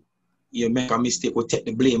you make a mistake, we'll take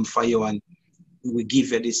the blame for you and we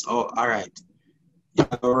give you this. Oh, all right. You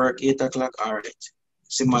go to work 8 o'clock, all right.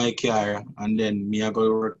 See my car, and then me I go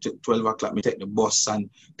to work till 12 o'clock, me take the bus, and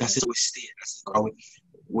that's it we stay. That's how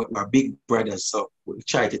we're big brothers, so we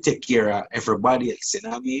try to take care of everybody else, you know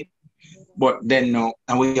what I mean? But then no,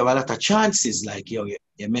 and we have a lot of chances, like, yo,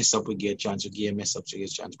 you mess up, we get a chance, you mess up, you get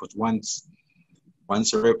a chance. But once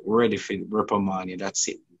you're ready for reprimand, that's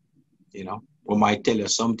it, you know? We might tell you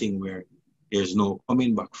something where there's no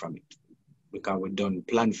coming back from it. Because we don't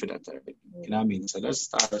plan for that already. You know what I mean? So that's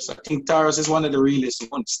Taurus. I think Taurus is one of the realest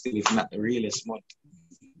months still, if not the realest month.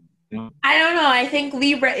 You know? I don't know. I think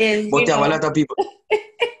Libra is. But a lot of people.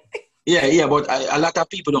 yeah, but a lot of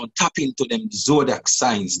people don't tap into them zodiac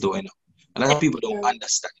signs, though. You know, a lot of people don't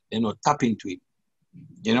understand. They don't tap into it.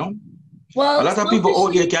 You know. Well, a lot of people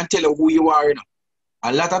out there can tell you who you are. You know,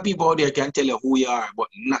 a lot of people out there can tell you who you are, but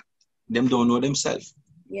not them don't know themselves.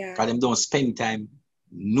 Yeah. Because them don't spend time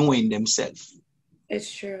knowing themselves.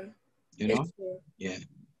 It's true. You know? It's true. Yeah.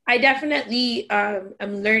 I definitely am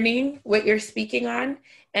learning what you're speaking on,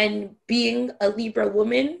 and being a Libra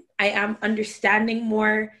woman, I am understanding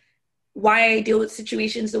more why I deal with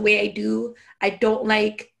situations the way I do. I don't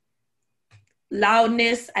like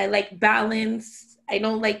loudness. I like balance. I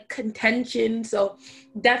don't like contention. So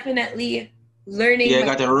definitely learning. Yeah, you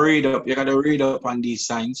gotta read up. You gotta read up on these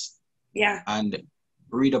signs. Yeah. And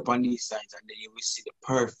read up on these signs, and then you will see the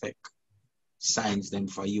perfect signs then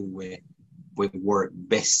for you where work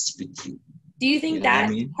best with you. Do you think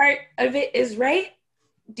that part of it is right?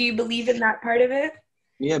 Do you believe in that part of it?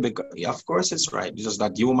 Yeah, because of course it's right. It's just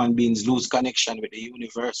that human beings lose connection with the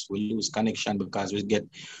universe. We lose connection because we get,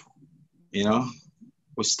 you know,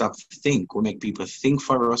 We stop think. We make people think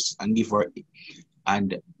for us and give our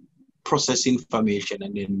and process information,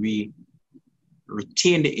 and then we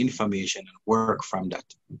retain the information and work from that.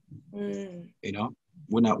 You know,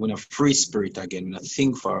 we're not free spirit again. We're not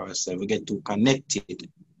think for ourselves. We get too connected.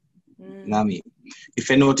 You know what I mean? If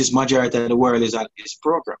you notice, majority of the world is on this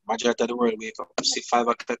program. Majority of the world wake up, see 5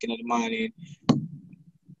 o'clock in the morning,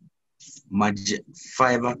 5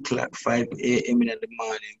 a.m. in the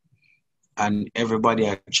morning, and everybody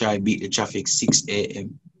I try beat the traffic 6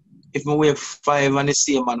 a.m. If we wake 5 and the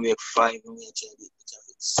same man wake 5 and we try beat the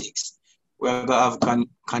traffic 6, we're gonna have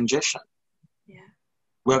congestion. Yeah.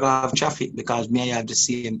 We're gonna have traffic because me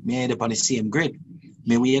end up on the same grid.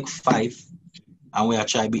 Me wake 5 and we are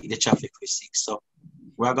trying to beat the traffic for 6. So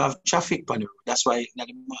we're gonna have traffic on the road. That's why not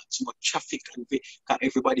so much traffic and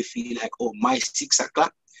everybody feel like, oh, my 6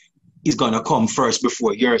 o'clock is gonna come first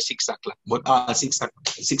before your 6 o'clock. But 6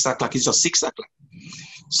 o'clock is just 6 o'clock.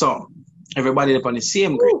 So everybody up on the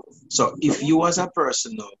same grid. So if you as a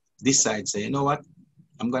person now decide, say, you know what,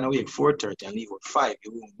 I'm gonna wake 4:30 and leave at 5,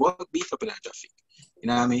 you won't beat up in that traffic. You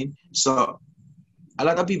know what I mean? So a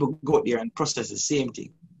lot of people go there and process the same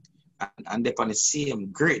thing. And they're on the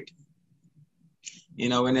same grid. You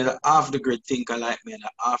know, when they're off the grid thinker like me, and an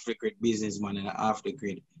off the grid businessman and an off the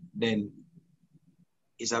grid, then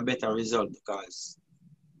it's a better result because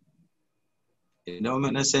it don't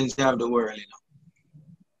make no sense to have the world, you know.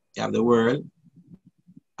 You have the world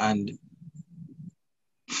and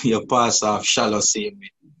you pass off shallow same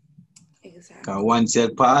way. Exactly. Because once you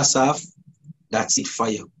pass off, that's it for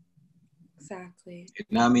you. Exactly. You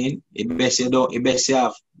know what I mean? It best you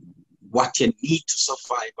have what you need to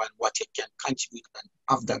survive and what you can contribute and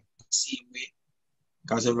have that same way.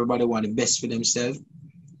 Because everybody want the best for themselves,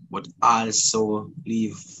 but also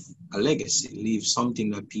leave a legacy, leave something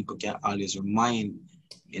that people can always remind,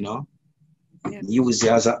 you know. Yeah. Use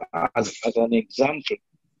it as an example.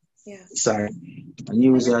 Yeah. Sorry. And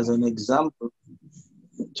use it as an example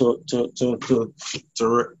to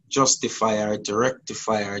justify or to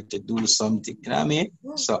rectify or to do something. You know what I mean?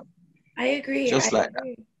 Yeah. So I agree. Just I like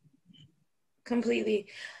agree. Completely.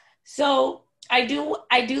 So I do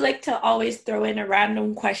like to always throw in a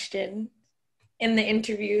random question in the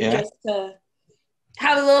interview, yeah. just to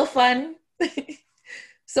have a little fun.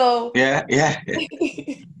 So yeah.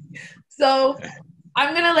 So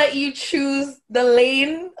I'm gonna let you choose the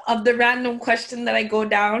lane of the random question that I go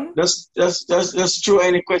down. Just throw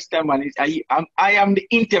any question, man. I am the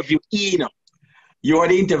interviewee, you know. You are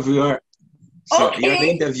the interviewer. So okay. You're the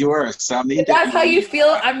interviewer. So I'm the interviewer. That's how you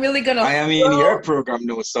feel. I'm really gonna. I am in your program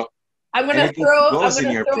now, so I'm gonna throw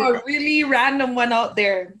a really random one out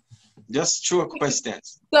there. Just throw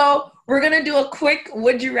questions. So we're gonna do a quick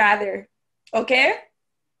would you rather. Okay?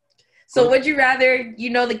 So would you rather, you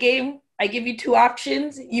know the game? I give you 2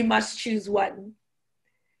 options. You must choose one.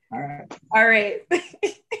 All right.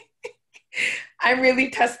 I'm really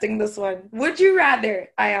testing this one. Would you rather,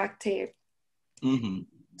 I-Octane,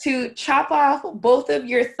 to chop off both of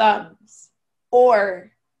your thumbs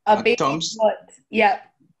or a baby's foot? Yep.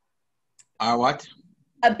 What?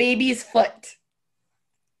 A baby's foot.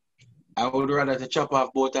 I would rather to chop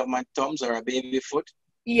off both of my thumbs or a baby foot.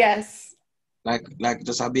 Yes. Like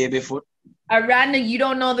just a baby foot. A random, you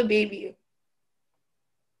don't know the baby.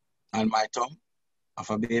 And my thumb of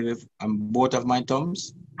a baby, and both of my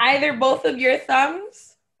thumbs. Either both of your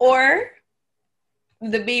thumbs or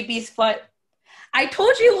the baby's foot. I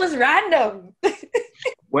told you it was random.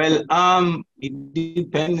 Well, it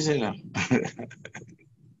depends, you know.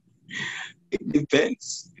 It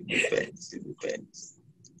depends.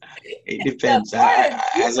 It depends.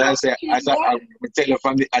 As I say, I tell you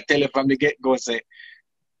from the get-go, say,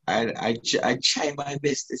 I try my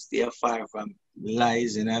best to stay far from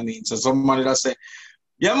lies, you know what I mean? So somebody that say,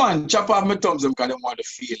 yeah man, chop off my thumbs because I don't want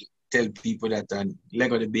to tell people that and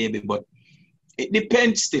leg of the baby, but it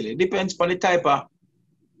depends still. It depends on the type of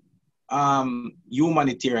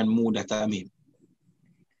humanitarian mood that I'm in.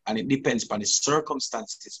 And it depends on the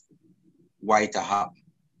circumstances why it happen.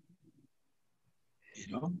 You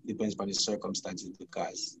know, depends on the circumstances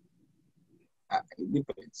because it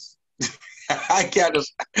depends. I can't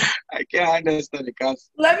understand because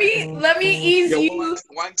let me ease you.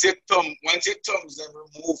 Once your thumbs are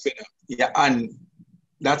removed, yeah, and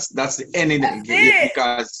that's the end of it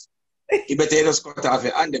because you better just cut off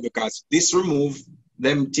your hand because this remove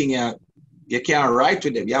them thing you can't write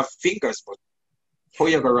with them. You have fingers, but how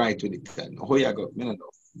you gonna write with it then? How you go? I don't know.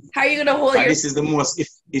 How are you gonna hold your? This is the most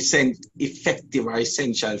effective or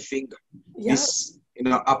essential finger. Yeah. This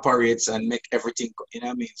operates and make everything. You know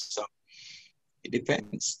what I mean? So it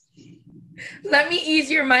depends. Let me ease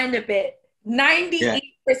your mind a bit. 98%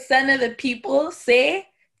 of the people say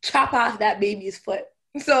chop off that baby's foot.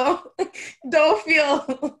 So don't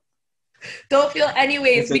feel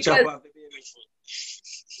anyways, It's a chop because off the baby's foot.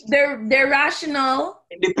 they're rational.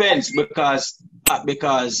 It depends because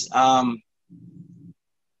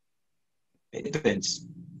it depends.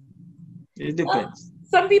 It depends.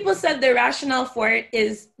 Some people said the rationale for it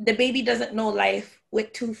is the baby doesn't know life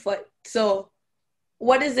with 2 foot. So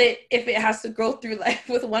what is it if it has to go through life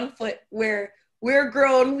with 1 foot, where we're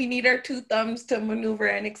grown, we need our 2 thumbs to maneuver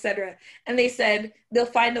and etc. And they said they'll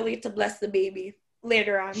find a way to bless the baby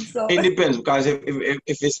later on. So it depends, because if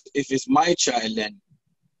it's my child, then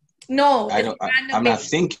no, I'm not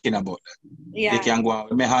thinking about that. Yeah. They can go out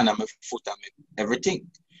with my hand and my foot and everything.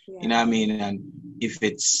 Yeah. You know what I mean? And if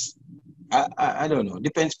it's, I don't know,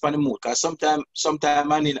 depends on the mood. Because sometimes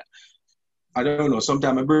I don't know,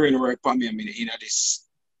 sometimes my brain work for me. I mean, you know, this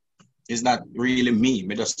is not really me.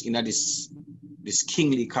 I just, you know, this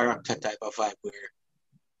kingly character type of vibe where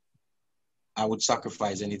I would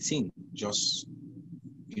sacrifice anything, just,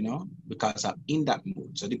 you know, because I'm in that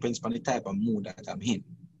mood. So it depends on the type of mood that I'm in.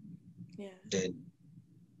 Yeah. Then,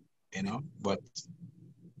 you know, but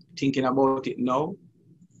thinking about it now,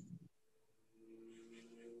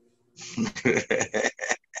 Listen,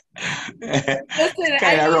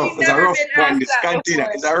 kind of rough. It's a rough one. This continue.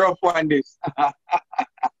 It's a rough one. This. All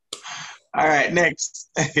right, next.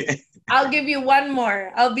 I'll give you one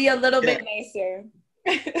more. I'll be a little bit nicer.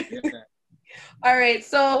 All right.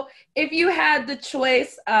 So if you had the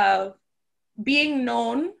choice of being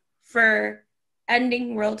known for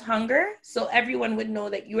ending world hunger, so everyone would know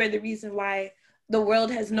that you are the reason why the world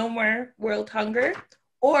has no more world hunger,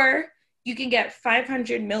 or you can get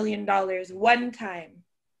 $500 million one time,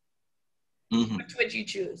 which would you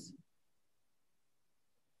choose?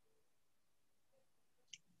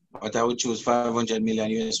 But I would choose 500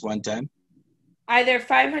 million US one time. Either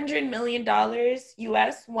 $500 million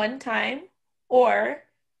US one time, or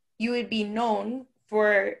you would be known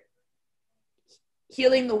for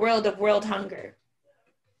healing the world of world hunger.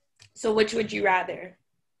 So which would you rather?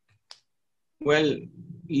 Well,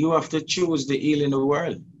 you have to choose the healing the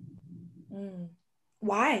world.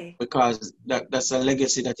 Why? Because that's a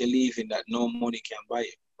legacy that you leave in that no money can buy.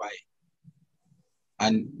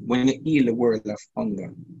 And when you heal the world of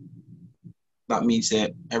hunger, that means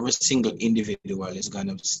that every single individual is going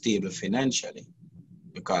to be stable financially,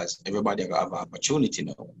 because everybody will have an opportunity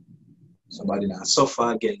now. Somebody not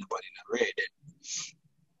suffer again, nobody not ready.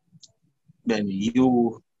 Then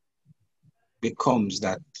you becomes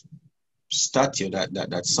that statue, that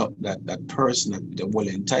person that the whole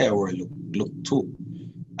entire world look to.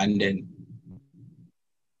 And then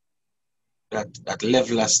that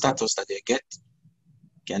level of status that they get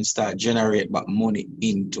can start generate back money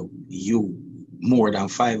into you, more than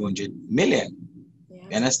 500 million. Yeah.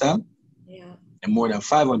 You understand? Yeah. And more than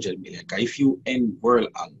 500 million. Because if you end world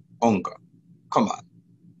hunger, come on.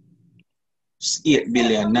 8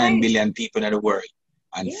 billion, 9 billion people in the world,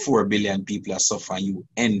 and 4 billion people are suffering, you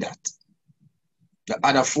end that. The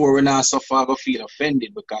other 4 will not suffer, go feel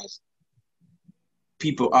offended, because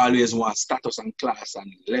people always want status and class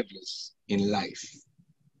and levels in life.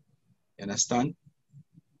 You understand?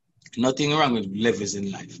 Nothing wrong with levels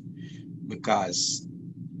in life, because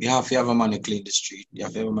you have to have a man to clean the street, you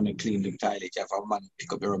have to have a man to clean the toilet, you have to have a man to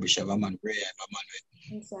pick up the rubbish, you have a man to pray, you have a man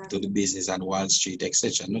to do the business on Wall Street,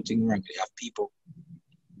 etc. Nothing wrong. You have people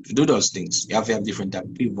to do those things. You have to have different type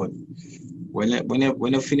of people. But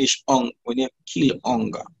when you finish when you kill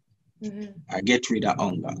hunger, I get rid of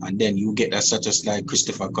hunger, and then you get that status like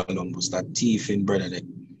Christopher Columbus, that thief in Bernadette.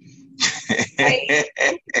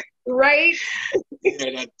 Right?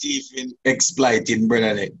 Yeah, that thief in exploiting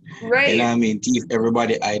Bernadette. Right. You know what I mean? Thief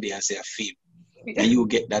everybody idea and say a fib. And you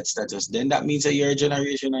get that status. Then that means that your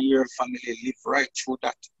generation and your family live right through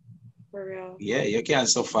that. For real. Yeah, you can't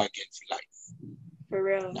suffer again for life. For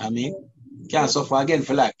real. You know what I mean? You can't suffer again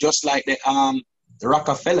for life. Just like the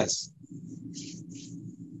Rockefellers.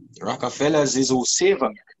 The Rockefellers is who saved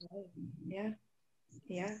America. Yeah.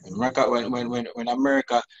 Yeah. America, when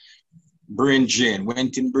America brain drain,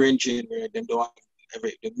 went in brain drain, where them don't have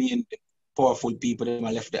the main powerful people that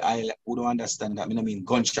left the island who don't understand that. I mean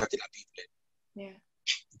gunshot in the people. Yeah.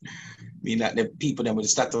 I mean that the people that with the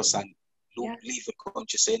status and leave the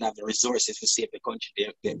country, so you have the resources to save the country.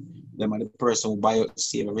 Them are the person who buy out,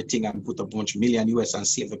 save everything and put a bunch of million US and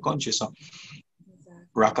save the country. So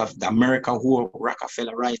the America who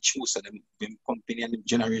Rockefeller right through, so them company and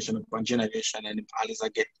generation upon generation, and them always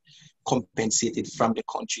get compensated from the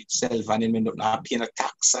country itself, and then end up not paying a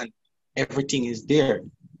tax, and everything is there.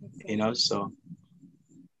 You know, so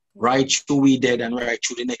right through we dead and right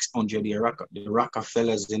through the next 100 years, the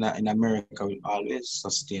Rockefellers in America will always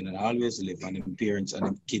sustain and always live, and their parents and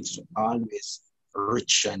their kids will always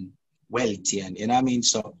rich and wealthy, and you know what I mean?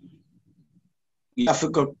 So you have to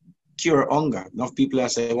go cure hunger. Enough people are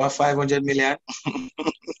saying, what, 500 million?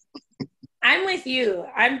 I'm with you.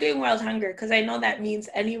 I'm doing world hunger because I know that means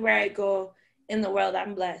anywhere I go in the world,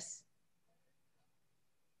 I'm blessed.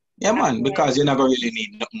 Yeah, man, because you're not going to really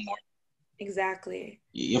need nothing more. Exactly.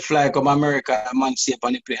 You fly come America, a man say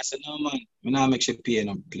on the plane. I said, no, man, we're not make you pay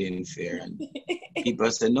no plane fare. And people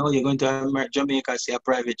say, no, you're going to Jamaica, see a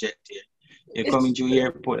private jet here. You're coming to the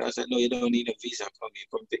airport. I said, no, you don't need a visa.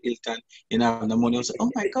 Come to Hilton, you know, have the money. I said,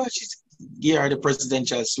 oh my gosh, here are the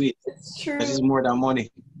presidential suite. It's true. That is more than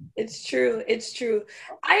money. It's true. It's true.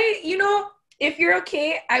 If you're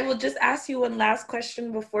okay, I will just ask you one last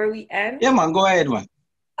question before we end. Yeah, man, go ahead, man.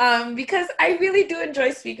 Because I really do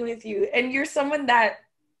enjoy speaking with you, and you're someone that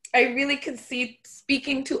I really could see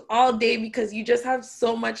speaking to all day because you just have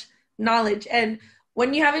so much knowledge. And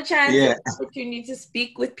when you have a chance and opportunity to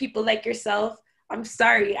speak with people like yourself, I'm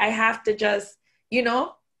sorry, I have to just,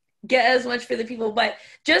 get as much for the people. But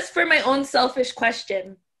just for my own selfish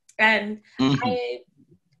question, and I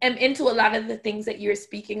am into a lot of the things that you're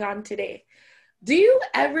speaking on today. Do you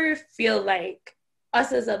ever feel like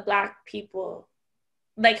us as a Black people,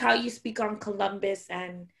 like how you speak on Columbus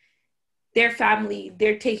and their family,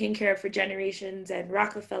 they're taken care of for generations, and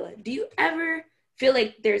Rockefeller, do you ever feel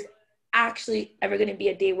like there's actually ever going to be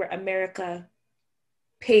a day where America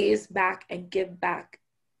pays back and give back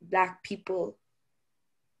Black people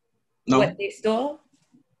what they stole?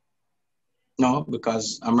 No,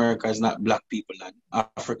 because America is not Black people land.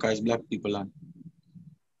 Africa is Black people land.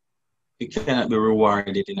 It cannot be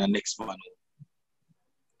rewarded in the next one.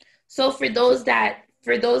 So for those that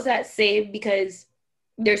say, because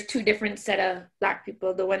there's two different set of Black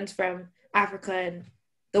people, the ones from Africa and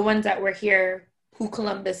the ones that were here who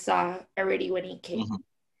Columbus saw already when he came.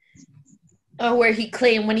 When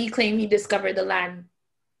he claimed he discovered the land,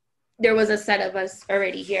 there was a set of us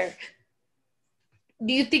already here.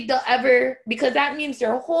 Do you think they'll ever, because that means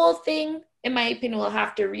their whole thing, in my opinion, will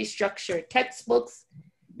have to restructure textbooks?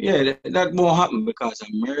 Yeah, that won't happen because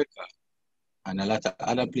America and a lot of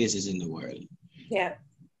other places in the world. Yeah.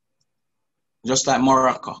 Just like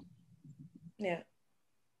Morocco. Yeah.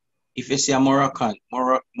 If you say Moroccans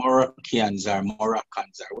or Moroccans, or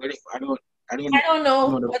whatever, I don't know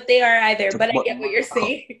what they are either, but I get what you're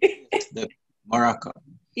saying. The Morocco.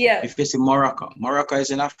 Yeah. If you say Morocco is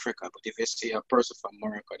in Africa, but if you say a person from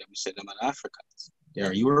Morocco, then we say them are Africans. They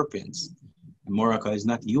are Europeans. And Morocco is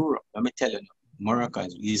not Europe. Let me tell you, Morocco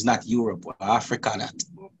is not Europe. We're African.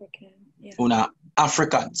 African. Yeah. We're not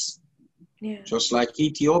Africans. Yeah. Just like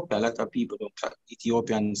Ethiopia, a lot of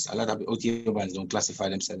Ethiopians don't classify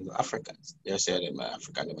themselves as Africans. They say they're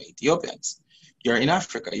African, they're Ethiopians. You're in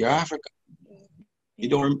Africa, you're African. Yeah.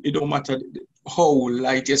 It don't matter how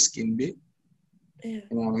light your skin be. Yeah. You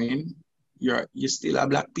know what I mean? You're still a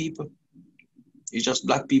Black people. It's just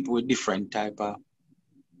Black people with different type of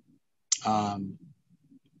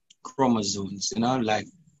chromosomes, like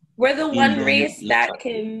we're the one Indian, race that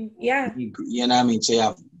can, yeah. You know what I mean?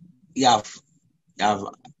 So you have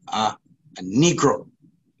a Negro,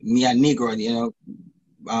 me a Negro,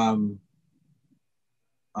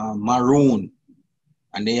 maroon,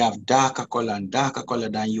 and they have darker color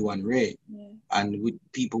than you and Ray. Yeah. And with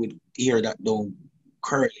people with hair that don't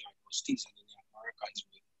curly, these Americans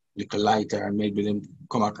little lighter and maybe them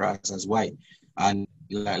come across as white and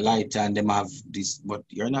lighter, and them have this, but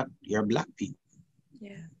you're Black people.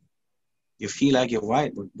 Yeah. You feel like you're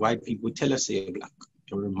white, but white people tell us you're Black.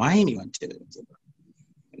 To remind you and tell you you're Black.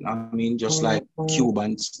 You know what I mean? Just like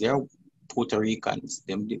Cubans, they're Puerto Ricans,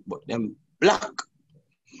 but them Black.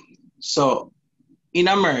 So in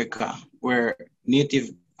America, where Native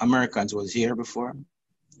Americans was here before,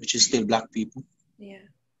 which is still Black people. Yeah.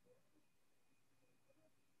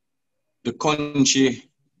 The country,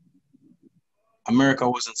 America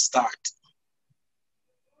wasn't start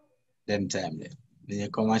them time there. Then you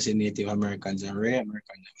come and see Native Americans and America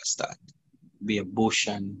never start. Be a bush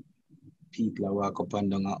and people that walk up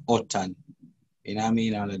and down a hut and, you know what I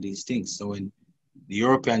mean, all of these things. So when the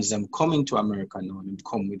Europeans, them coming to America now, them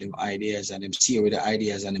come with them ideas and them see with the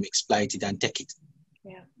ideas and them exploit it and take it.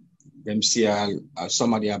 Yeah. Them see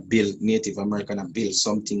somebody have built, Native American have built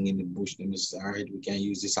something in the bush. Them say, all right, we can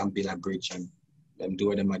use this and build a bridge, and them do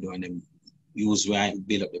what them are doing, them use where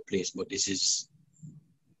build up the place. But this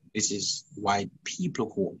is white people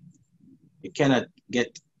home. You cannot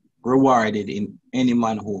get rewarded in any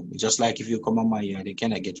man home. Just like if you come on my yard, they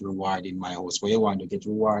cannot get rewarded in my house. Where you want to get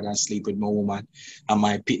reward and sleep with my woman and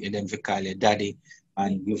my pity them for call you daddy.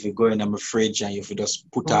 And if you go in my fridge and if you just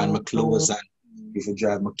put on my clothes and if you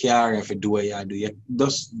drive my car and if you do what you do, you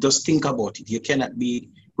just think about it. You cannot be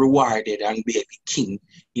rewarded and be a king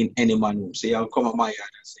in any man home. So you'll come on my yard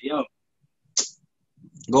and say, yo,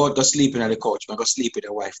 go out to sleep in the couch, I'm going to sleep with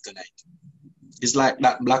your wife tonight. It's like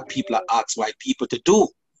that black people are ask white people to do.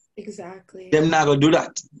 Exactly. Them not going to do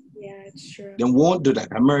that. Yeah, it's true. Them won't do that.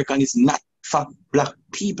 American is not for black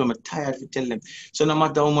people. I'm tired of telling them. So no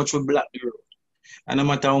matter how much we black the road, and no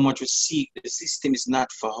matter how much we seek, the system is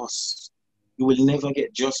not for us. You will never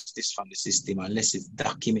get justice from the system unless it's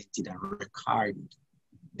documented and recorded.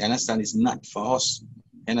 You understand? It's not for us.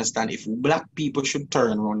 You understand? If black people should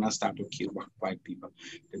turn around and start to kill white people,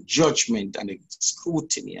 the judgment and the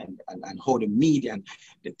scrutiny and how the media and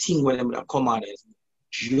the thing where them come out is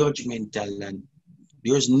judgmental, and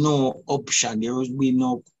there's no option, there will be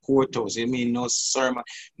no courthouse, there will be no sermon,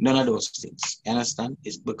 none of those things. You understand?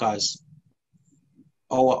 It's because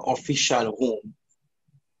our official home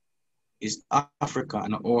is Africa,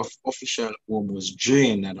 and our official home was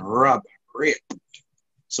drained and robbed and raped.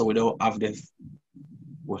 So we don't have the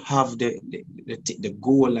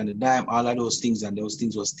gold and the dime, all of those things, and those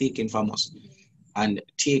things was taken from us and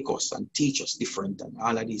take us and teach us different and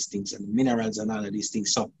all of these things and the minerals and all of these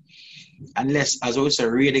things. So unless, as I say,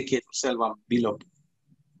 eradicate ourselves and build up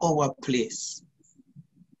our place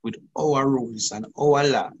with our rules and our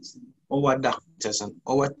laws, our doctors and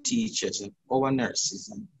our teachers and our nurses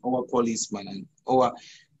and our policemen and our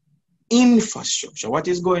infrastructure. What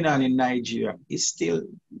is going on in Nigeria is still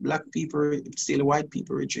black people, it's still white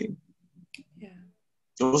people regime. Yeah.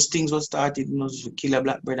 Those things were started, you know, to kill a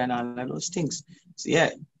black brother and all of those things. So yeah,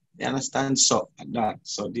 you understand? So that.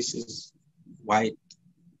 So this is white,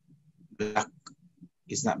 black.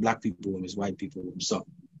 It's not black people home, it's white people home. So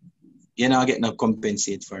you're not getting to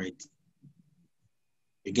compensate for it.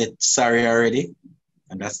 You get sorry already,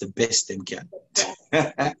 and that's the best them can.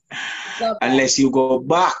 Unless you go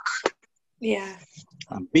back. Yeah.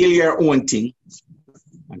 And build your own thing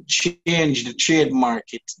and change the trade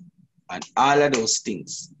market and all of those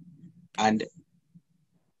things and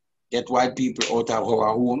get white people out of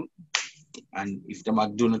our home. And if them are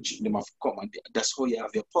doing it, them have come, and that's how you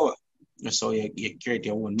have your power. That's how you create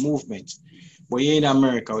your own movement. But you're in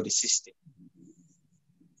America with the system.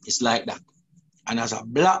 It's like that. And as a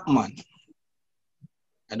black man,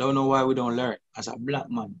 I don't know why we don't learn. As a black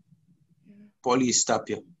man, police stop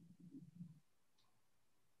you.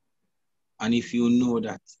 And if you know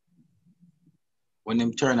that, when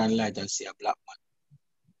them turn on light and see a black man,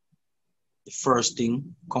 the first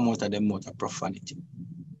thing come out of them mouth of profanity.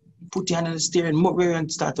 Put your hand on the steering wheel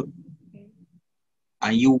and start to,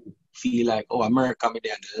 and you feel like, oh, America me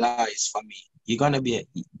there and the law is for me. You're gonna be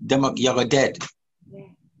you're dead. Yeah.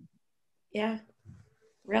 Yeah.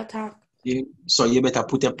 Real talk. So you better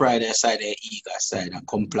put your pride aside, your ego aside, and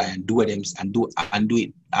comply and do them and do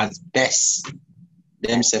it as best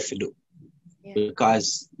themselves do. Yeah.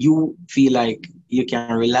 Because you feel like you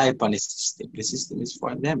can rely upon the system. The system is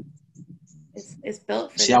for them. It's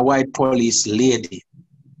built for See a white police lady.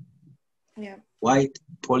 Yeah. White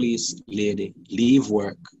police lady leave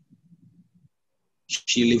work.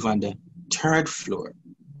 She live on the 3rd floor,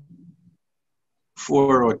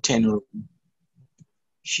 4 or 10 room.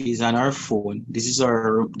 She's on her phone. This is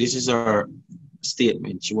her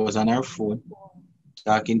statement. She was on her phone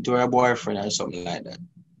talking to her boyfriend or something like that.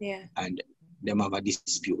 Yeah. And them have a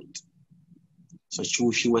dispute. So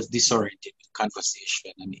she was disoriented with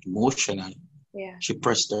conversation and emotional. Yeah. She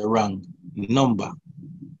pressed the wrong number.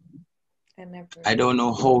 I don't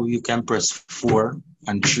know how you can press 4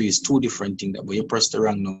 and 3 is 2 different things, but you pressed the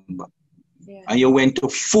wrong number. Yeah. And you went to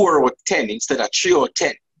 4 or 10 instead of 3 or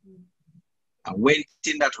 10. And went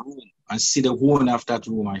in that room and see the owner of that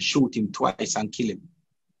room and shoot him twice and kill him.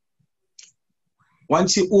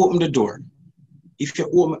 Once you open the door, if you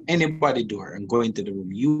open anybody's door and go into the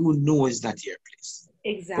room, you know it's not your place.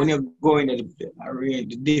 Exactly. When you're going to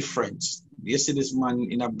the difference, you see this man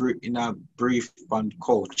in a brief on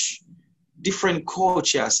couch. Different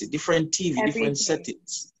couch, you see, different TV, everything. Different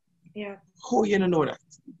settings. Yeah. How you don't know that?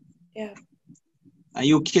 Yeah. And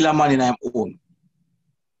you kill a man in his home.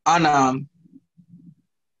 And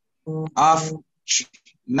half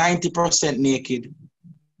 90% naked,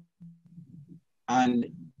 and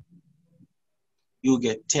you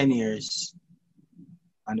get 10 years,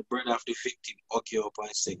 and the brother of the victim hook you up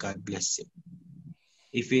and say, God bless you.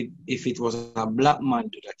 If it was a black man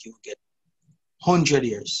do that, you get 100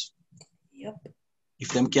 years. Yep. If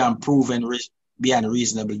them can prove and beyond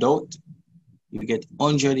reasonable doubt. You get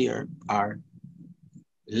 100 years or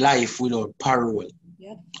life without parole,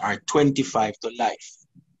 or 25 to life.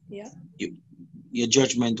 Your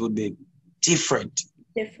judgment would be different.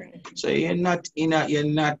 So you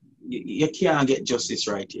can't get justice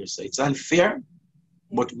right here. So it's unfair,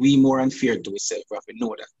 but we more unfair to ourselves. We have to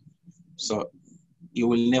know that. So you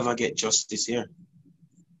will never get justice here.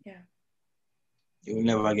 You will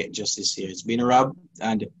never get justice here. It's been robbed,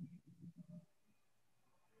 and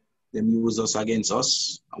them use us against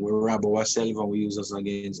us, and we rob ourselves and we use us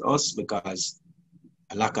against us because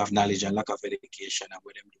a lack of knowledge and lack of education, and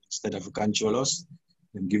what them do instead of control us,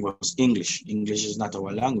 them give us English. English is not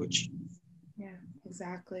our language. Yeah,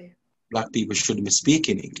 exactly. Black people shouldn't be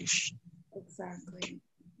speaking English. Exactly.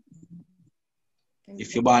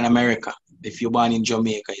 If you're born in America, if you're born in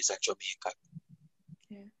Jamaica, he's a Jamaican.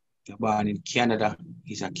 If you're born in Canada,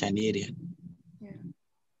 he's a Canadian.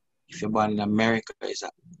 If you're born in America, he's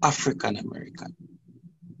an African American.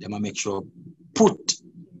 They might make sure put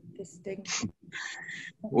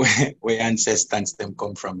where ancestors them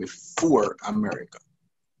come from before America.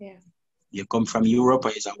 You come from Europe,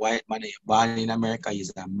 he's a white man. You're born in America,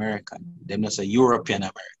 he's an American. Them not a European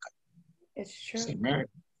American. It's true. It's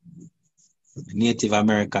American. Native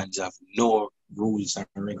Americans have no rules and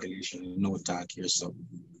regulations, no talk here, so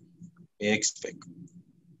they expect.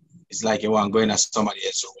 It's like you want to go in somebody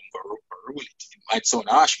else's room for rule it. It might sound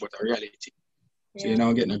harsh, but a reality. So you're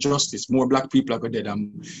not getting a justice. More black people are going to dead,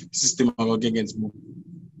 and the system are going against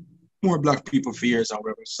more black people for years, and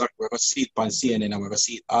we're going to see it on CNN, and we're going to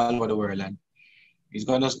see it all over the world, and it's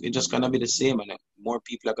just going to be the same, and more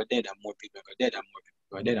people are going to dead, and more people are going to dead, and more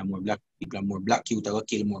people are dead, and more black people, and more black youth are going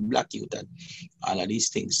to kill more black youth, and all of these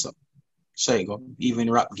things. So you go, even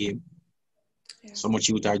rap game, so much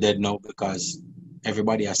youth are dead now because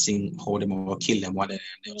everybody has seen how them will kill them, one of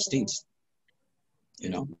those things. You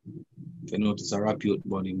know, if you notice a rap youth,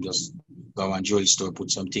 but him just go and jewelry store, put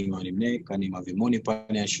something on him neck, and him have the money on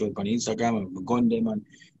and show it on Instagram, and gun them and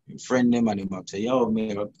friend them, and him have say, yo,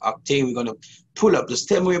 man, I we're gonna pull up. The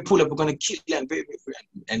same way we pull up, we're gonna kill them, baby.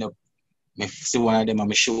 And I see one of them,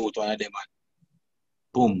 and I shoot one of them, and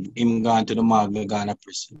boom, him gone to the mark, me gone to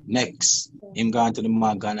prison. Next, him gone to the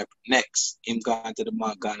mark, gone to next, him gone to the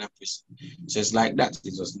mark, gone to prison. So it's like that.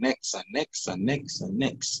 It's just next and next and next and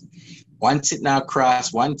next. Once it now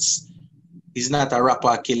cross, once he's not a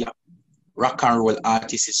rapper killer, rock and roll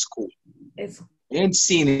artist is cool. You ain't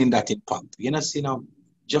seen in that impact. You know, see now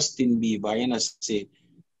Justin Bieber, you know, say,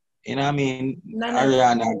 you know what I mean?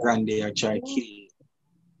 Ariana Grande are trying to kill,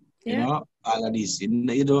 you know, all of these.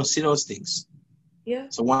 You don't see those things. Yeah.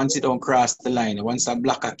 So once it don't cross the line, once a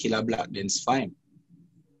black a kill a black, then it's fine.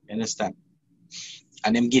 You understand?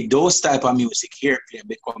 And them get those type of music here and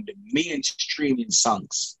become the mainstreaming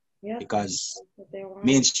songs. Yeah. Because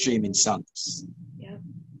mainstreaming songs. Yeah.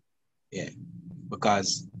 Yeah.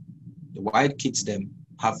 Because the white kids them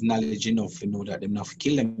have knowledge enough to know that them not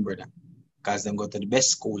kill them, brother. Because them go to the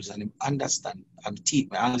best schools and them understand and teach.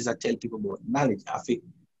 I always tell people about knowledge. I have to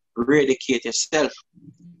eradicate yourself.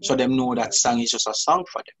 So them know that song is just a song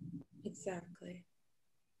for them. Exactly.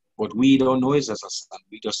 But we don't know it's just a song.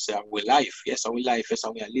 We just say our life. Yes, our life. Yes,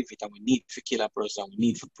 and we live it. And we need to kill a person. We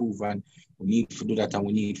need to prove and we need to do that and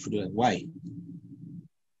we need to do that. Why?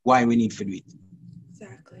 Why we need to do it?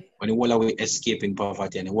 Exactly. When the whole of we escaping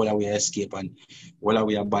poverty and the whole of we escape and the whole of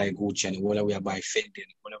we are buy Gucci and the whole of we are buy Fendi and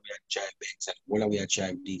the whole of we are drive Benz and the whole of we are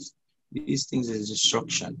drive these. These things are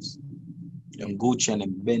destructions. Them Gucci and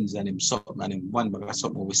them Benz and them something and them one bag of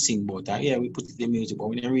something we sing about. And yeah, we put it in the music, but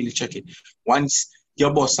when you really check it, once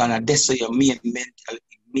your boss and that's your main mental,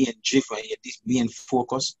 main driven, this main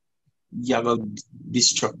focus, you go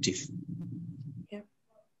destructive. Yeah,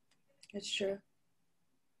 it's true.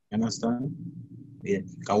 You understand? Yeah.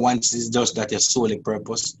 Because once it's just that your solely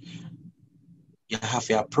purpose, you have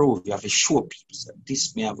to approve, you have to show people that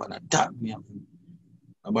this may have an attack, may have.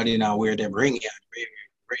 Nobody now wear them ring here,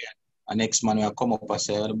 and next man will come up and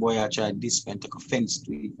say, oh, the boy I tried this man take offense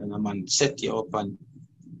to it, and the man set you up and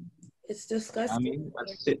it's disgusting. I mean,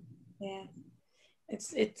 that's it. Yeah.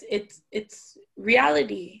 It's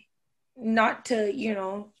reality. Not to, you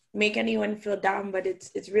know, make anyone feel down, but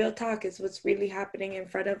it's real talk. It's what's really happening in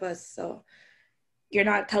front of us. So you're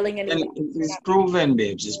not telling anyone. It's proven,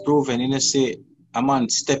 babes. It's proven. You know, say a man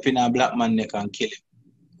step in a black man neck and kill him.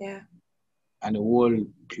 Yeah. And the whole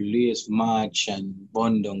police march and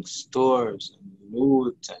burn down stores and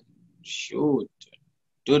loot and shoot and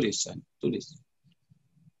do this and do this.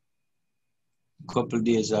 A couple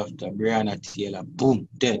days after, Breonna Taylor, boom,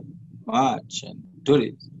 dead, march and do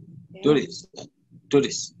this, do this, and do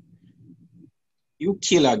this. You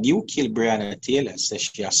kill Breonna Taylor, says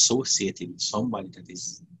she associated with somebody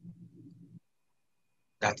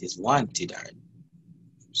that is wanted. Right?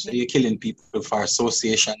 So you're killing people for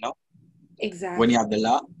association now? Exactly. When you have the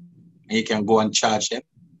law, and you can go and charge them?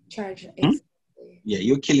 Exactly. Yeah,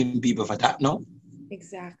 you're killing people for that now?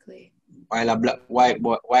 Exactly. While a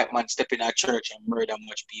white man step in a church and murder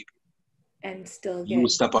much people. And still You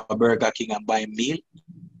stop at a Burger King and buy a meal?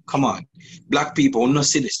 Come on. Black people will not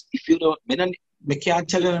see this. If you don't, I can't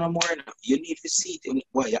tell you no more. You need to see it.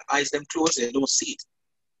 Why your eyes them closed, you don't see it.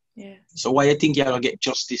 Yeah. So why you think you're gonna get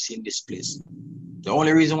justice in this place? The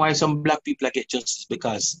only reason why some black people get justice is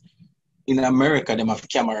because in America them have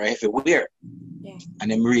camera everywhere. Yeah. And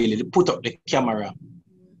them really put up the camera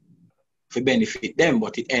for benefit them,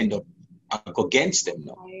 but it end up against them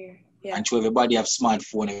now. Yeah. And so everybody have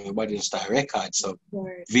smartphone, everybody just start record, so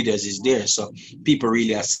videos is there, so people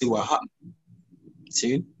really see what happened.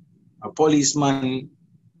 See, a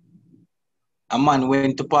man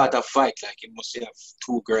went to part a fight, like he must have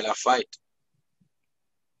two girls a fight,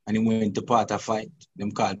 and he went to part a fight.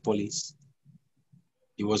 Them called police.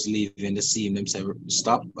 He was leaving the scene. Them say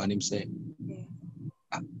stop, and him say,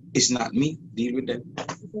 "It's not me. Deal with them."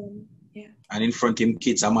 Yeah. And in front of him,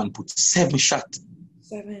 kids, a man put 7 shots.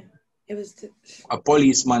 7. It was a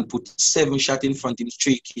policeman put 7 shots in front of his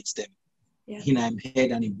 3 kids them. Yeah. In his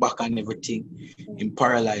head and his back and everything. Him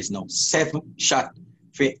paralyzed now. 7 shots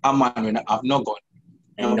for a man when I have no gun.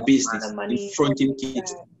 No business. In front of him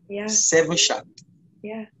kids. Yeah. 7 shots.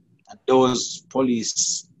 Yeah. And those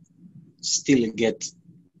police still get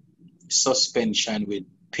suspension with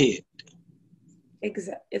paid.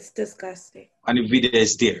 It's disgusting. And the video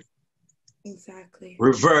is there. Exactly.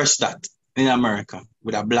 Reverse that in America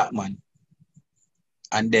with a black man.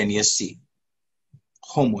 And then you see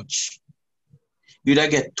how much. You'd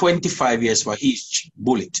get 25 years for each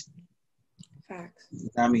bullet. Facts.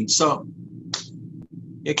 I mean, so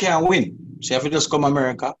you can't win. So if you just come to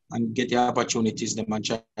America and get the opportunities, then man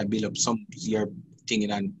try to build up some your thing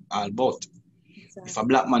in all about. Exactly. If a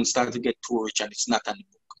black man starts to get too rich and it's not on the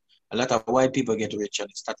book, a lot of white people get rich and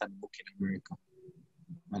it's not on the book in America.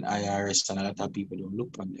 And IRS and a lot of people don't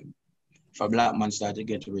look on them. If a black man starts to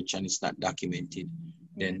get rich and it's not documented,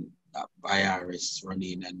 then IRS run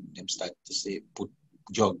in and them start to say put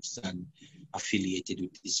jobs and affiliated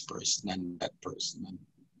with this person and that person. And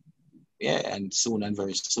and soon and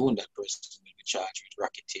very soon that person will be charged with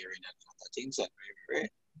racketeering and other things that very rare.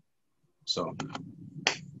 So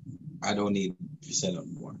I don't need to say no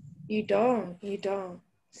more. You don't.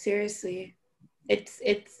 Seriously. It's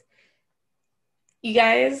you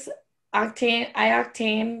guys,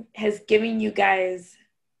 I-Octane has given you guys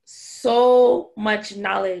so much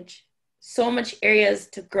knowledge, so much areas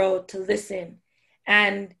to grow, to listen.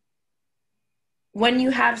 And when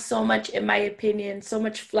you have so much, in my opinion, so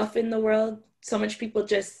much fluff in the world, so much people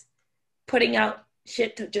just putting out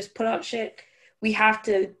shit to just put out shit, we have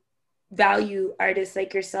to value artists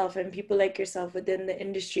like yourself and people like yourself within the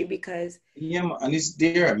industry because... Yeah, and it's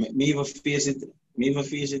there. Me even face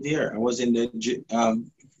it there. I was in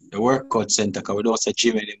the workout center because we don't say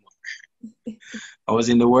gym anymore. I was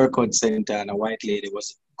in the workout center and a white lady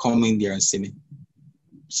was coming there and see me.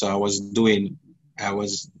 So I was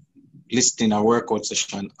listening a workout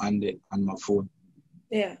session on my phone.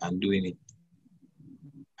 Yeah. And doing it.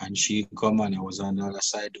 And she come and I was on the other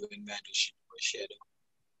side doing my shit.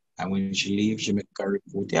 And when she leaves, she make a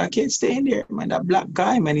report. Yeah, I can't stay in there, man. That black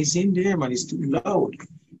guy, man, he's in there, man. He's too loud.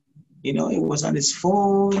 You know, he was on his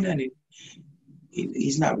phone and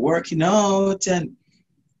he's not working out. And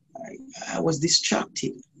I was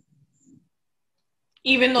distracted.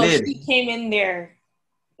 Even though she came in there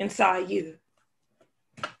and saw you.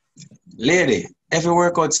 Lady, every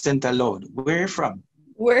workout center loud. Where are you from?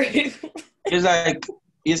 Where?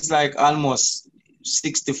 It's like almost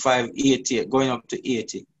 65, 80, going up to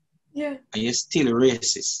 80. Yeah. And you're still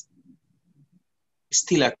racist.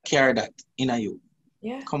 Still a carry that in you.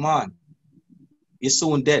 Yeah. Come on. You're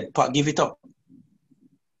soon dead. Give it up.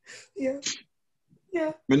 Yeah.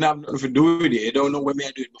 Yeah. You don't have nothing to do with it. You don't know what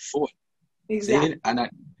I do it before. Exactly. See?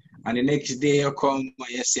 And the next day you come and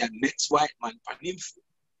you see a next white man and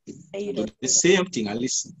you do the same thing. I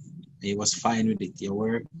listen. And he was fine with it. You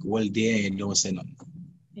work all day and you don't say nothing.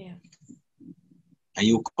 Yeah. And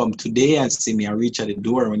you come today and see me and reach at the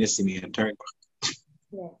door when you see me and turn back.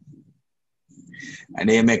 Yeah. And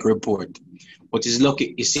then you make report. But it's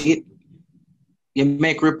lucky, you see it? You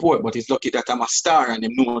make report, but it's lucky that I'm a star and they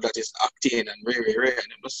know that it's Octane and Ray. And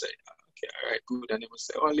they must say, okay, all right, good. And they must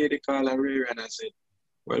say, oh, lady call her Ray. And I said,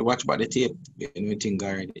 well, watch about the tape. You know, think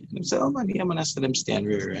already. And they say, oh, man, yeah, man, I said them stay and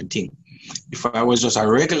Ray and think. If I was just a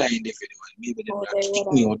regular individual, maybe they would have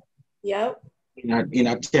kicked me out. Yep. In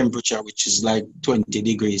a temperature which is like 20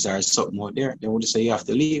 degrees or something out there, they would say you have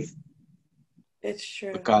to leave. It's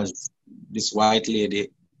true. Because this white lady,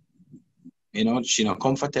 you know, she's not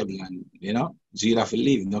comfortable, and you know, so you have to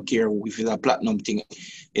leave. No care if it's a platinum thing,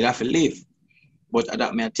 you have to leave. But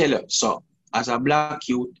that may I tell you, so as a black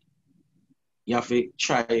youth, you have to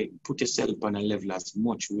try put yourself on a level as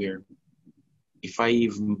much where if I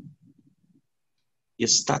even your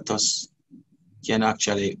status can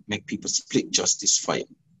actually make people split justice for you.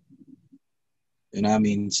 You know what I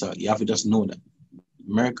mean? So you have to just know that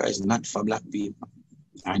America is not for black people,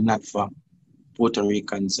 and not for Puerto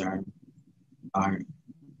Ricans or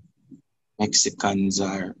Mexicans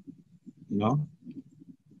or you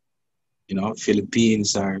know,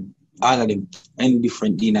 Philippines or all of them, any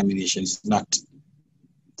different denominations, not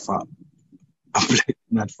for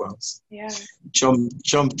not for us. Yeah.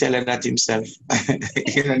 Trump tell her that himself.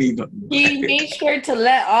 You don't need nothing. He made sure to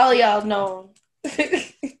let all y'all know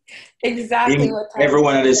exactly what time. Every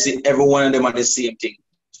one of them are the same thing.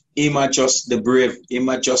 He might just the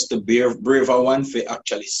braver one for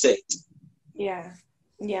actually say it. Yeah.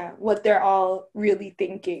 Yeah. What they're all really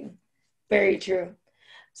thinking. Very true.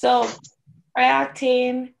 So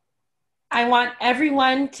I-Octane, I want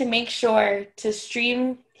everyone to make sure to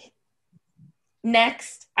stream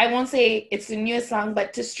next. I won't say it's the newest song,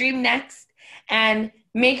 but to stream next and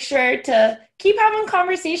make sure to keep having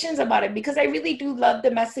conversations about it, because I really do love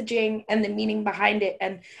the messaging and the meaning behind it.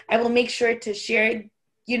 And I will make sure to share,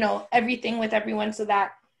 you know, everything with everyone so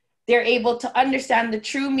that they're able to understand the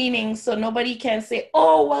true meaning, so nobody can say,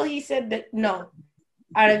 oh, well, he said that. No.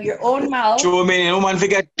 Out of your own mouth. True meaning, woman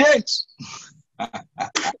forget things.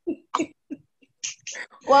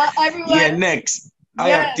 Well, everyone. Yeah, next.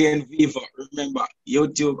 Yes. I-Octane Viva. Remember,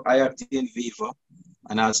 YouTube, I-Octane Viva,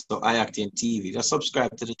 and also I-Octane TV. Just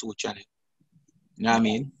subscribe to the two channels. You know what I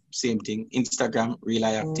mean? Same thing. Instagram, Real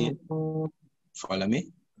I-Octane. Follow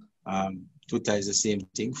me. Twitter is the same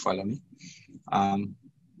thing. Follow me.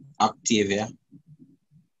 Octavia,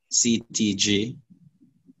 CTG,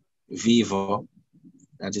 Vivo.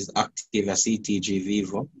 That is Octavia, CTG,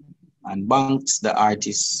 Vivo. And Banks, the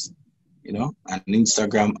artist, you know, and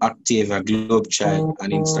Instagram, Octavia Globechild on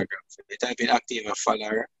Instagram. So you type in Octavia, follow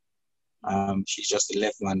her. She's just a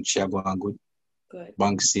left one, she going good. Good.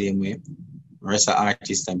 Banks, same way. Rest of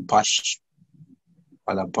artists and Posh.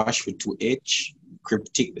 Follow Posh with 2H.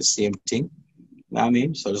 Cryptic, the same thing. You know what I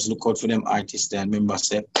mean? So just look out for them artists there. And remember,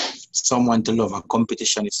 say, someone to love. A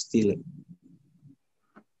competition is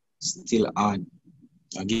still on.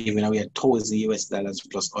 I'm giving away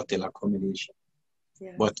 $1,000 plus hotel accommodation.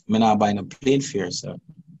 Yeah. But I'm not buying a plane fare, so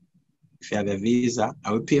if you have a visa,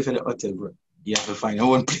 I will pay for the hotel, bro. You have to find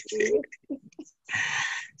your own plane.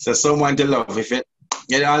 So someone to love. If you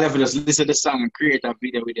all have to just listen to the song and create a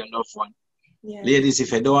video with your loved one. Yeah. Ladies,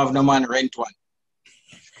 if you don't have no man, rent one.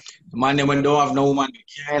 The man when don't have no woman, you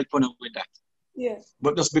can't help on with that. Yeah.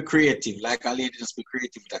 But just be creative. Like a lady, just be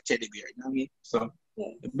creative with a teddy bear. You know what I mean? So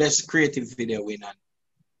the best creative video win, and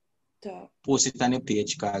post it on your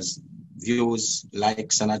page, because views,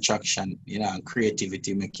 likes, and attraction, you know, and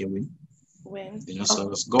creativity make you win. You know, so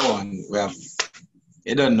let's go on. We have,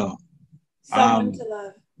 you don't know. Someone to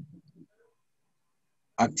love.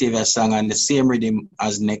 Octavia song on the same rhythm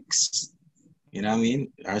as Next. You know what I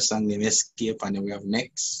mean? Our song name Escape, and then we have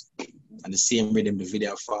Next. And the same rhythm, the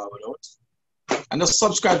video forward out. And just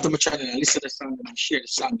subscribe to my channel and listen to the song and share the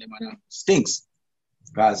song them and stinks.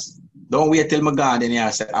 Because don't wait till my God and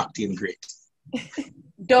you say Octane great.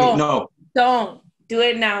 Don't. No. Don't. Do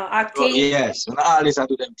it now. Octane. Oh, yes. When I always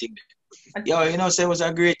do them things. Yo, you know, say it was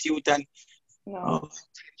a great youth and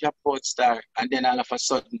Japan star. And then all of a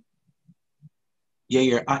sudden,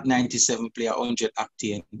 you're at 97 play 100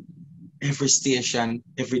 Octane. Every station,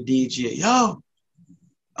 every DJ, yo,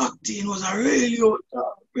 Octane was a real youth.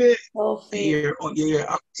 You're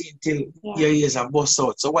Octane till your ears are bust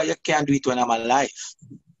out. So why you can't do it when I'm alive?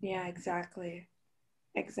 Yeah, exactly.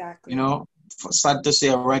 Exactly. You know, sad to say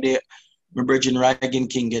already, my Virgin Ragging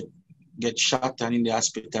King get shot and in the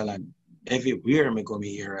hospital, and everywhere me go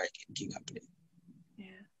me hear Ragging King a play. Yeah.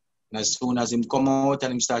 And as soon as him come out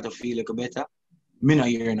and him start to feel like better, me not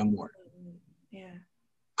hear no more. Yeah.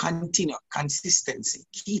 Continue, consistency,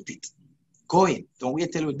 keep it going. Don't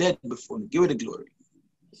wait till we're dead before you give it the glory.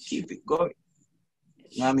 Keep it going.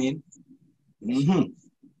 You know what I mean?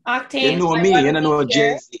 Octane, you know me, you don't know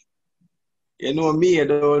Jay-Z. You know me, you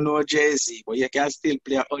don't know Jay-Z, but you can still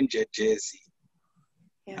play 100 Jay-Z.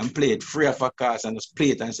 Yeah. And play it free of a cost and just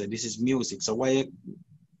play it and say, this is music. So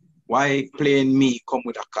why playing me come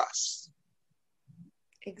with a cost?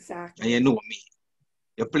 Exactly. And you know me.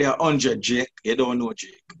 You play 100 Jake, you don't know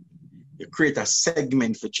Jake. You create a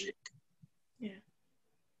segment for Jake. Yeah.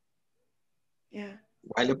 Yeah.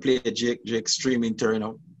 While you play Jake, Jake streaming turn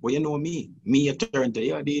up. Well, you know me. Me, you turn to,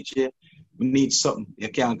 yeah, DJ, we need something. You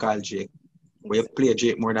can't call Jake. But you play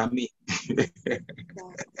Jake more than me.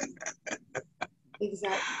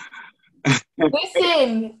 Exactly.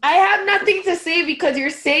 Listen, I have nothing to say because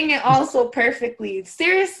you're saying it all so perfectly.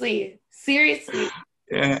 Seriously.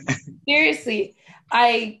 Yeah. Seriously.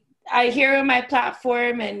 I hear on my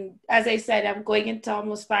platform, and as I said, I'm going into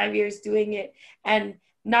almost 5 years doing it. And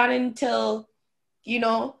not until, you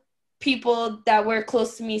know, people that were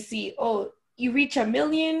close to me see, oh, you reach a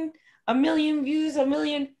million views, a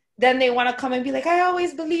million, then they want to come and be like, I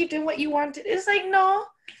always believed in what you wanted. It's like, no,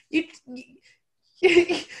 you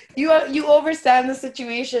you overstand the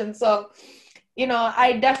situation. So, you know,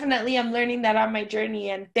 I definitely am learning that on my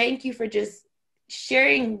journey. And thank you for just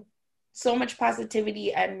sharing so much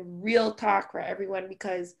positivity and real talk for everyone,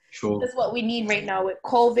 because that's what we need right now with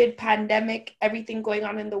COVID, pandemic, everything going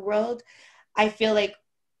on in the world. I feel like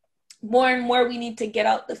more and more we need to get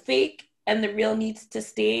out the fake, and the real needs to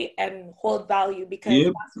stay and hold value, because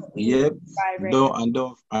that's what we need to survive right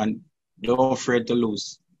now. Don't afraid to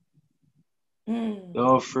lose.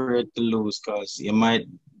 Don't afraid to lose, because you might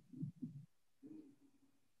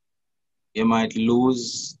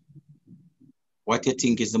lose what you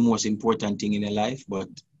think is the most important thing in your life, but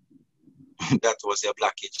that was your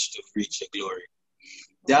blockage to reach your glory.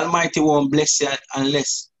 The Almighty won't bless you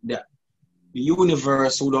unless the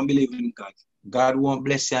universe who don't believe in God. God won't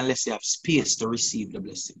bless you unless you have space to receive the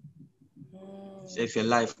blessing. So if your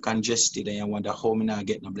life congested and you wonder how me not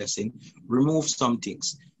get the blessing, remove some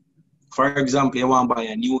things. For example, you want to buy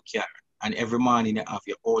a new car, and every morning you have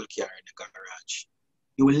your old car in the garage.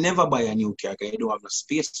 You will never buy a new car because you don't have no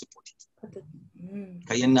space to put it.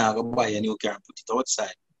 Because you're not going to buy a new car and put it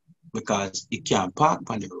outside because you can't park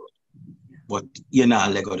on the road. But you're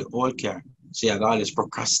not let go of the old car. So you're always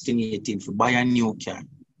procrastinating to buy a new car.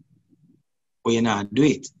 But you're not do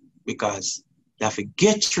it because you have to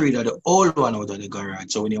get rid of the old one out of the garage.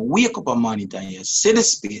 So when you wake up a morning and you see the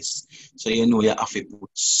space, so you know you have to put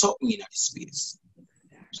something in the space.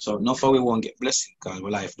 So not for we won't get blessing because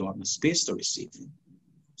our life don't have the space to receive it.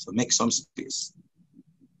 So make some space.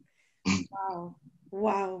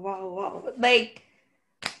 Wow. Like,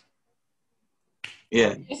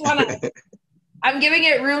 yeah. I'm giving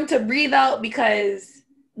it room to breathe out, because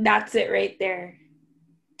that's it right there.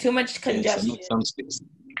 Too much congestion. Yeah, so make some space.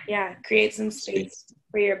 Yeah, create some space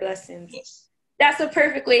for your blessings. Yes. That's a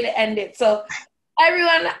perfect way to end it. So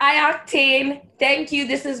everyone, I-Octane, thank you.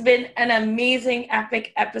 This has been an amazing,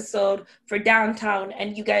 epic episode for Downtown.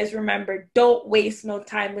 And you guys remember, don't waste no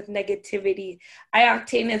time with negativity.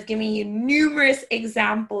 I-Octane is giving you numerous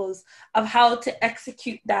examples of how to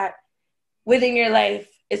execute that within your life.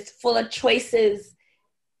 It's full of choices.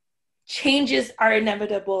 Changes are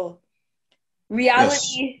inevitable.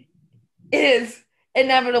 Reality is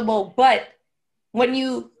inevitable. But when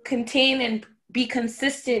you contain and be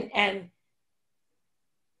consistent, and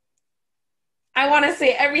I want to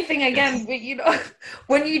say everything again, but you know,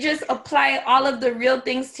 when you just apply all of the real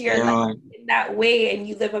things to your life in that way, and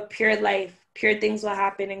you live a pure life, pure things will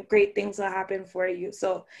happen and great things will happen for you.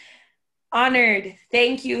 So honored.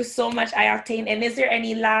 Thank you so much, I-Octane. And is there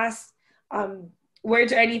any last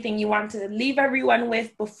words or anything you want to leave everyone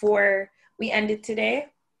with before we end it today?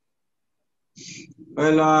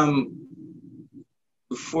 Well,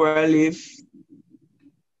 before I leave,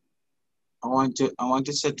 I want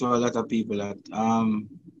to say to a lot of people that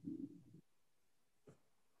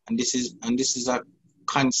and this is a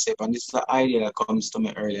concept, and this is an idea that comes to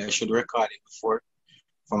me earlier. I should record it before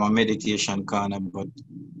from a meditation corner, but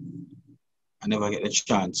I never get the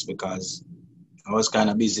chance because I was kind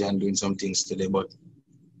of busy and doing some things today, but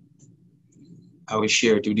I will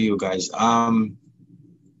share it with you guys.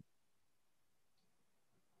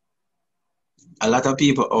 A lot of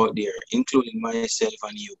people out there, including myself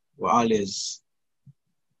and you, were always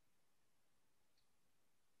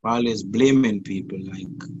blaming people,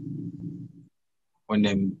 like when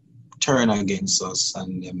them turn against us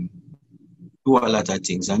and them do a lot of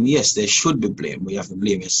things. And yes, they should be blamed, but you have to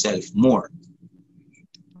blame yourself more,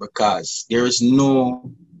 because there is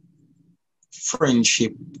no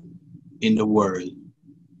friendship in the world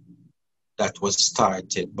that was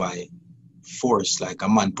started by force, like a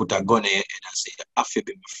man put a gun in your head and say, you have to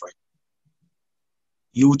be my friend.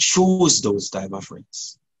 You choose those type of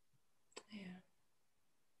friends. Yeah.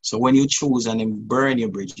 So when you choose and them burn your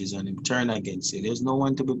bridges and them turn against you, there's no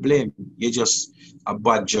one to be blamed. You're just a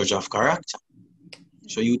bad judge of character.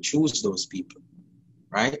 So you choose those people.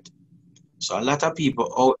 right? So a lot of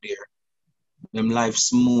people out there, them life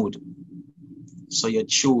smooth. So you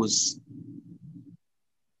choose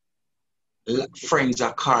friends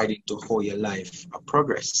according to how your life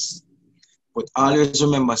progress. But always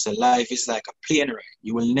remember, say life is like a plane ride.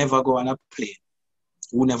 You will never go on a plane.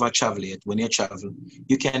 Who never travel yet? When you travel,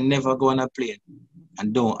 you can never go on a plane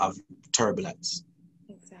and don't have turbulence.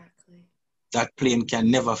 Exactly. That plane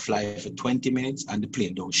can never fly for 20 minutes and the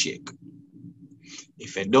plane don't shake.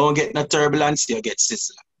 If you don't get no turbulence, you get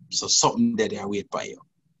sizzler. So something there they wait for you.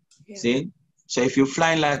 Yeah. See? So if you're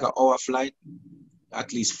flying like an hour flight,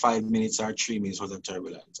 at least 5 minutes or 3 minutes was a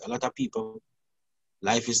turbulence. A lot of people,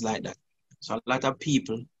 life is like that. So a lot of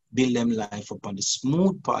people build them life upon the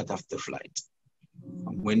smooth part of the flight.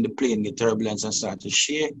 And when the plane get turbulence and start to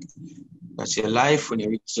shake, that's your life. When you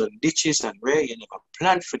reach certain ditches and where you never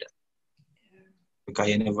plan for that. Because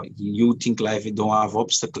you think life it don't have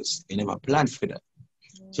obstacles. You never plan for that.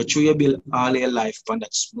 So through you build all your life on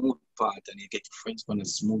that smooth part and you get your friends on the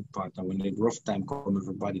smooth part. And when the rough time comes,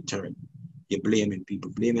 everybody turn. You're blaming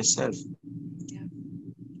people. Blame yourself. Yeah.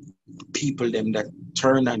 People them that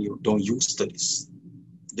turn on you don't used to this.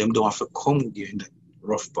 Them don't have to come with you in that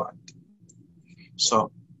rough part.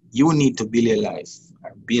 So you need to build your life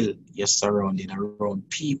and build your surrounding around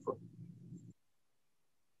people.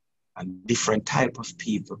 And different type of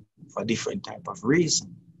people for different type of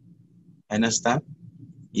reason. Understand?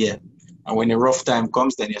 Yeah. And when the rough time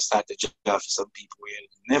comes, then you start to judge for some people where you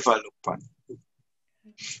never look upon.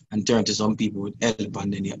 And turn to some people with help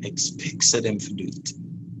and then you expect them to do it.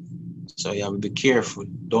 So you have to be careful.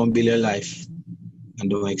 Don't build your life and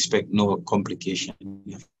don't expect no complication.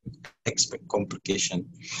 You expect complication.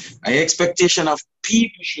 And your expectation of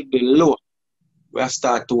people should be low. We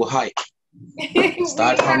start too high.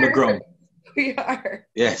 Start from the ground. We are.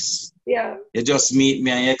 Yes. Yeah. You just meet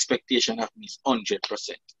me and your expectation of me is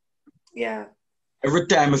 100%. Yeah. Every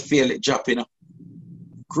time I feel it dropping,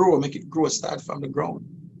 grow, make it grow, start from the ground.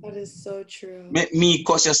 That is so true. Make me,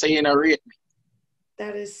 because you say you don't rate me.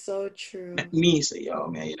 That is so true. Make me say, yo,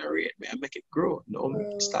 man, you don't rate me. I make it grow.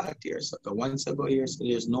 Don't start here. So once I go here, so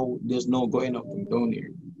there's no going up and down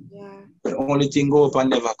here. Yeah. The only thing go up and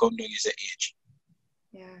never come down is the age.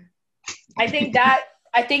 Yeah. I think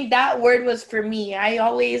that word was for me. I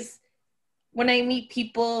always, when I meet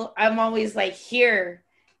people, I'm always like here,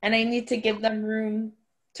 and I need to give them room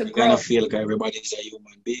to grow. You kind of feel like everybody's a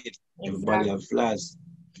human being. Exactly. Everybody have flaws.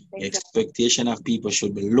 Exactly. The expectation of people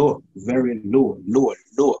should be low, very low,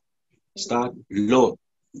 low. Start low,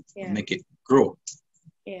 and make it grow.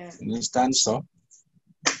 Yeah. Understand? So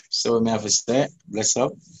we have to say, bless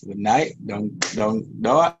up, good night, downtown.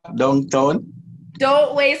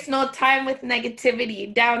 Don't waste no time with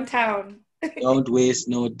negativity, downtown. Don't waste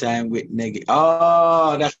no time with negative.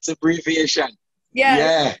 Oh, that's abbreviation.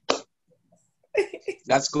 Yes. Yeah.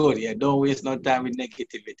 That's good. Yeah, don't waste no time with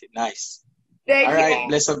negativity. Nice. Thank All you. right,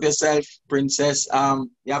 bless up yourself, princess.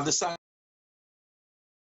 You have the song.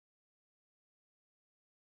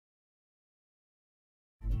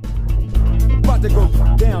 About to go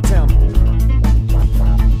downtown.